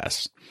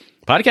podcast.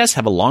 Podcasts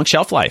have a long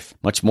shelf life,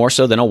 much more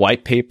so than a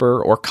white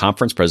paper or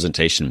conference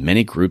presentation.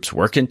 Many groups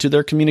work into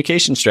their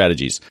communication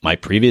strategies. My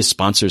previous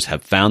sponsors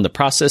have found the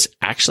process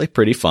actually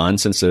pretty fun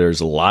since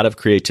there's a lot of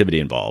creativity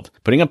involved.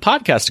 Putting a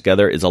podcast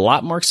together is a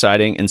lot more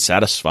exciting and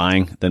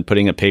satisfying than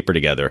putting a paper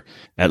together.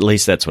 At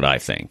least that's what I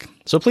think.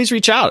 So please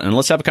reach out and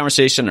let's have a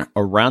conversation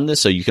around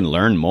this so you can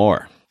learn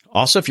more.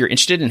 Also, if you're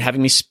interested in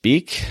having me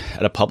speak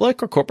at a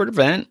public or corporate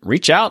event,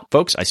 reach out.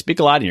 Folks, I speak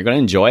a lot and you're going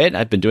to enjoy it.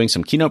 I've been doing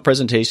some keynote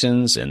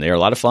presentations and they are a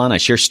lot of fun. I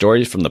share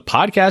stories from the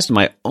podcast and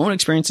my own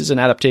experiences in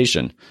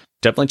adaptation.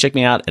 Definitely check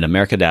me out at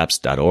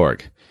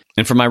americaadapts.org.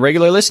 And for my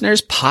regular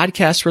listeners,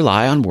 podcasts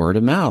rely on word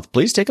of mouth.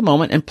 Please take a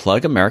moment and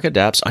plug America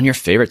Adapts on your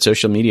favorite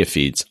social media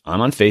feeds.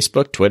 I'm on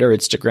Facebook, Twitter,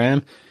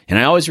 Instagram, and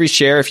I always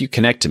reshare if you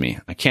connect to me.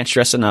 I can't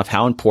stress enough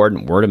how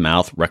important word of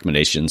mouth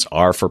recommendations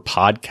are for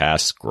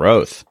podcast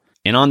growth.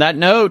 And on that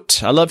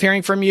note, I love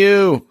hearing from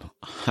you.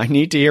 I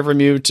need to hear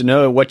from you to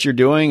know what you're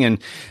doing. And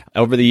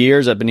over the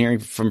years, I've been hearing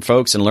from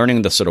folks and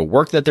learning the sort of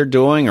work that they're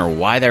doing or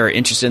why they're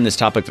interested in this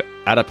topic of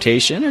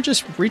adaptation, or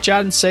just reach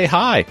out and say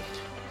hi.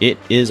 It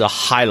is a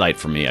highlight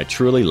for me. I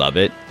truly love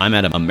it. I'm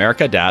at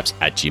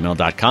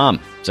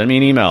americaadapts@gmail.com. Send me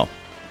an email.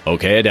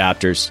 Okay,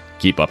 adapters,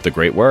 keep up the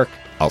great work.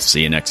 I'll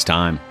see you next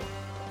time.